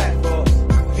 He black, folks.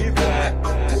 He black.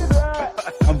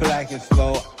 I'm black and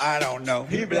slow. I don't know.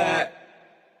 He black.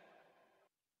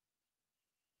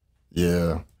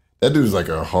 Yeah. That dude's like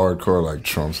a hardcore like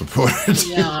Trump supporter.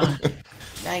 Yeah.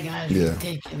 That guy's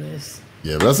ridiculous.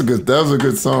 Yeah, but that was a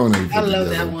good song. I love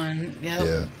that one. Yep.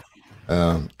 Yeah.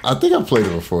 I think I played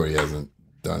it before. He hasn't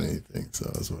done anything,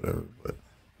 so it's whatever. But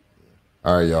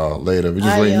all right, y'all. Later. We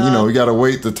just waiting. You know, we gotta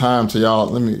wait the time till y'all.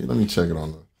 Let me check it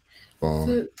on the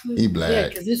phone. Black. Yeah,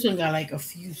 because this one got like a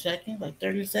few seconds, like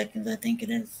 30 seconds, I think it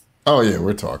is. Oh yeah,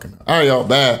 we're talking. All right, y'all.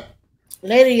 Bye.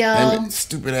 Later, y'all.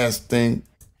 Stupid ass thing.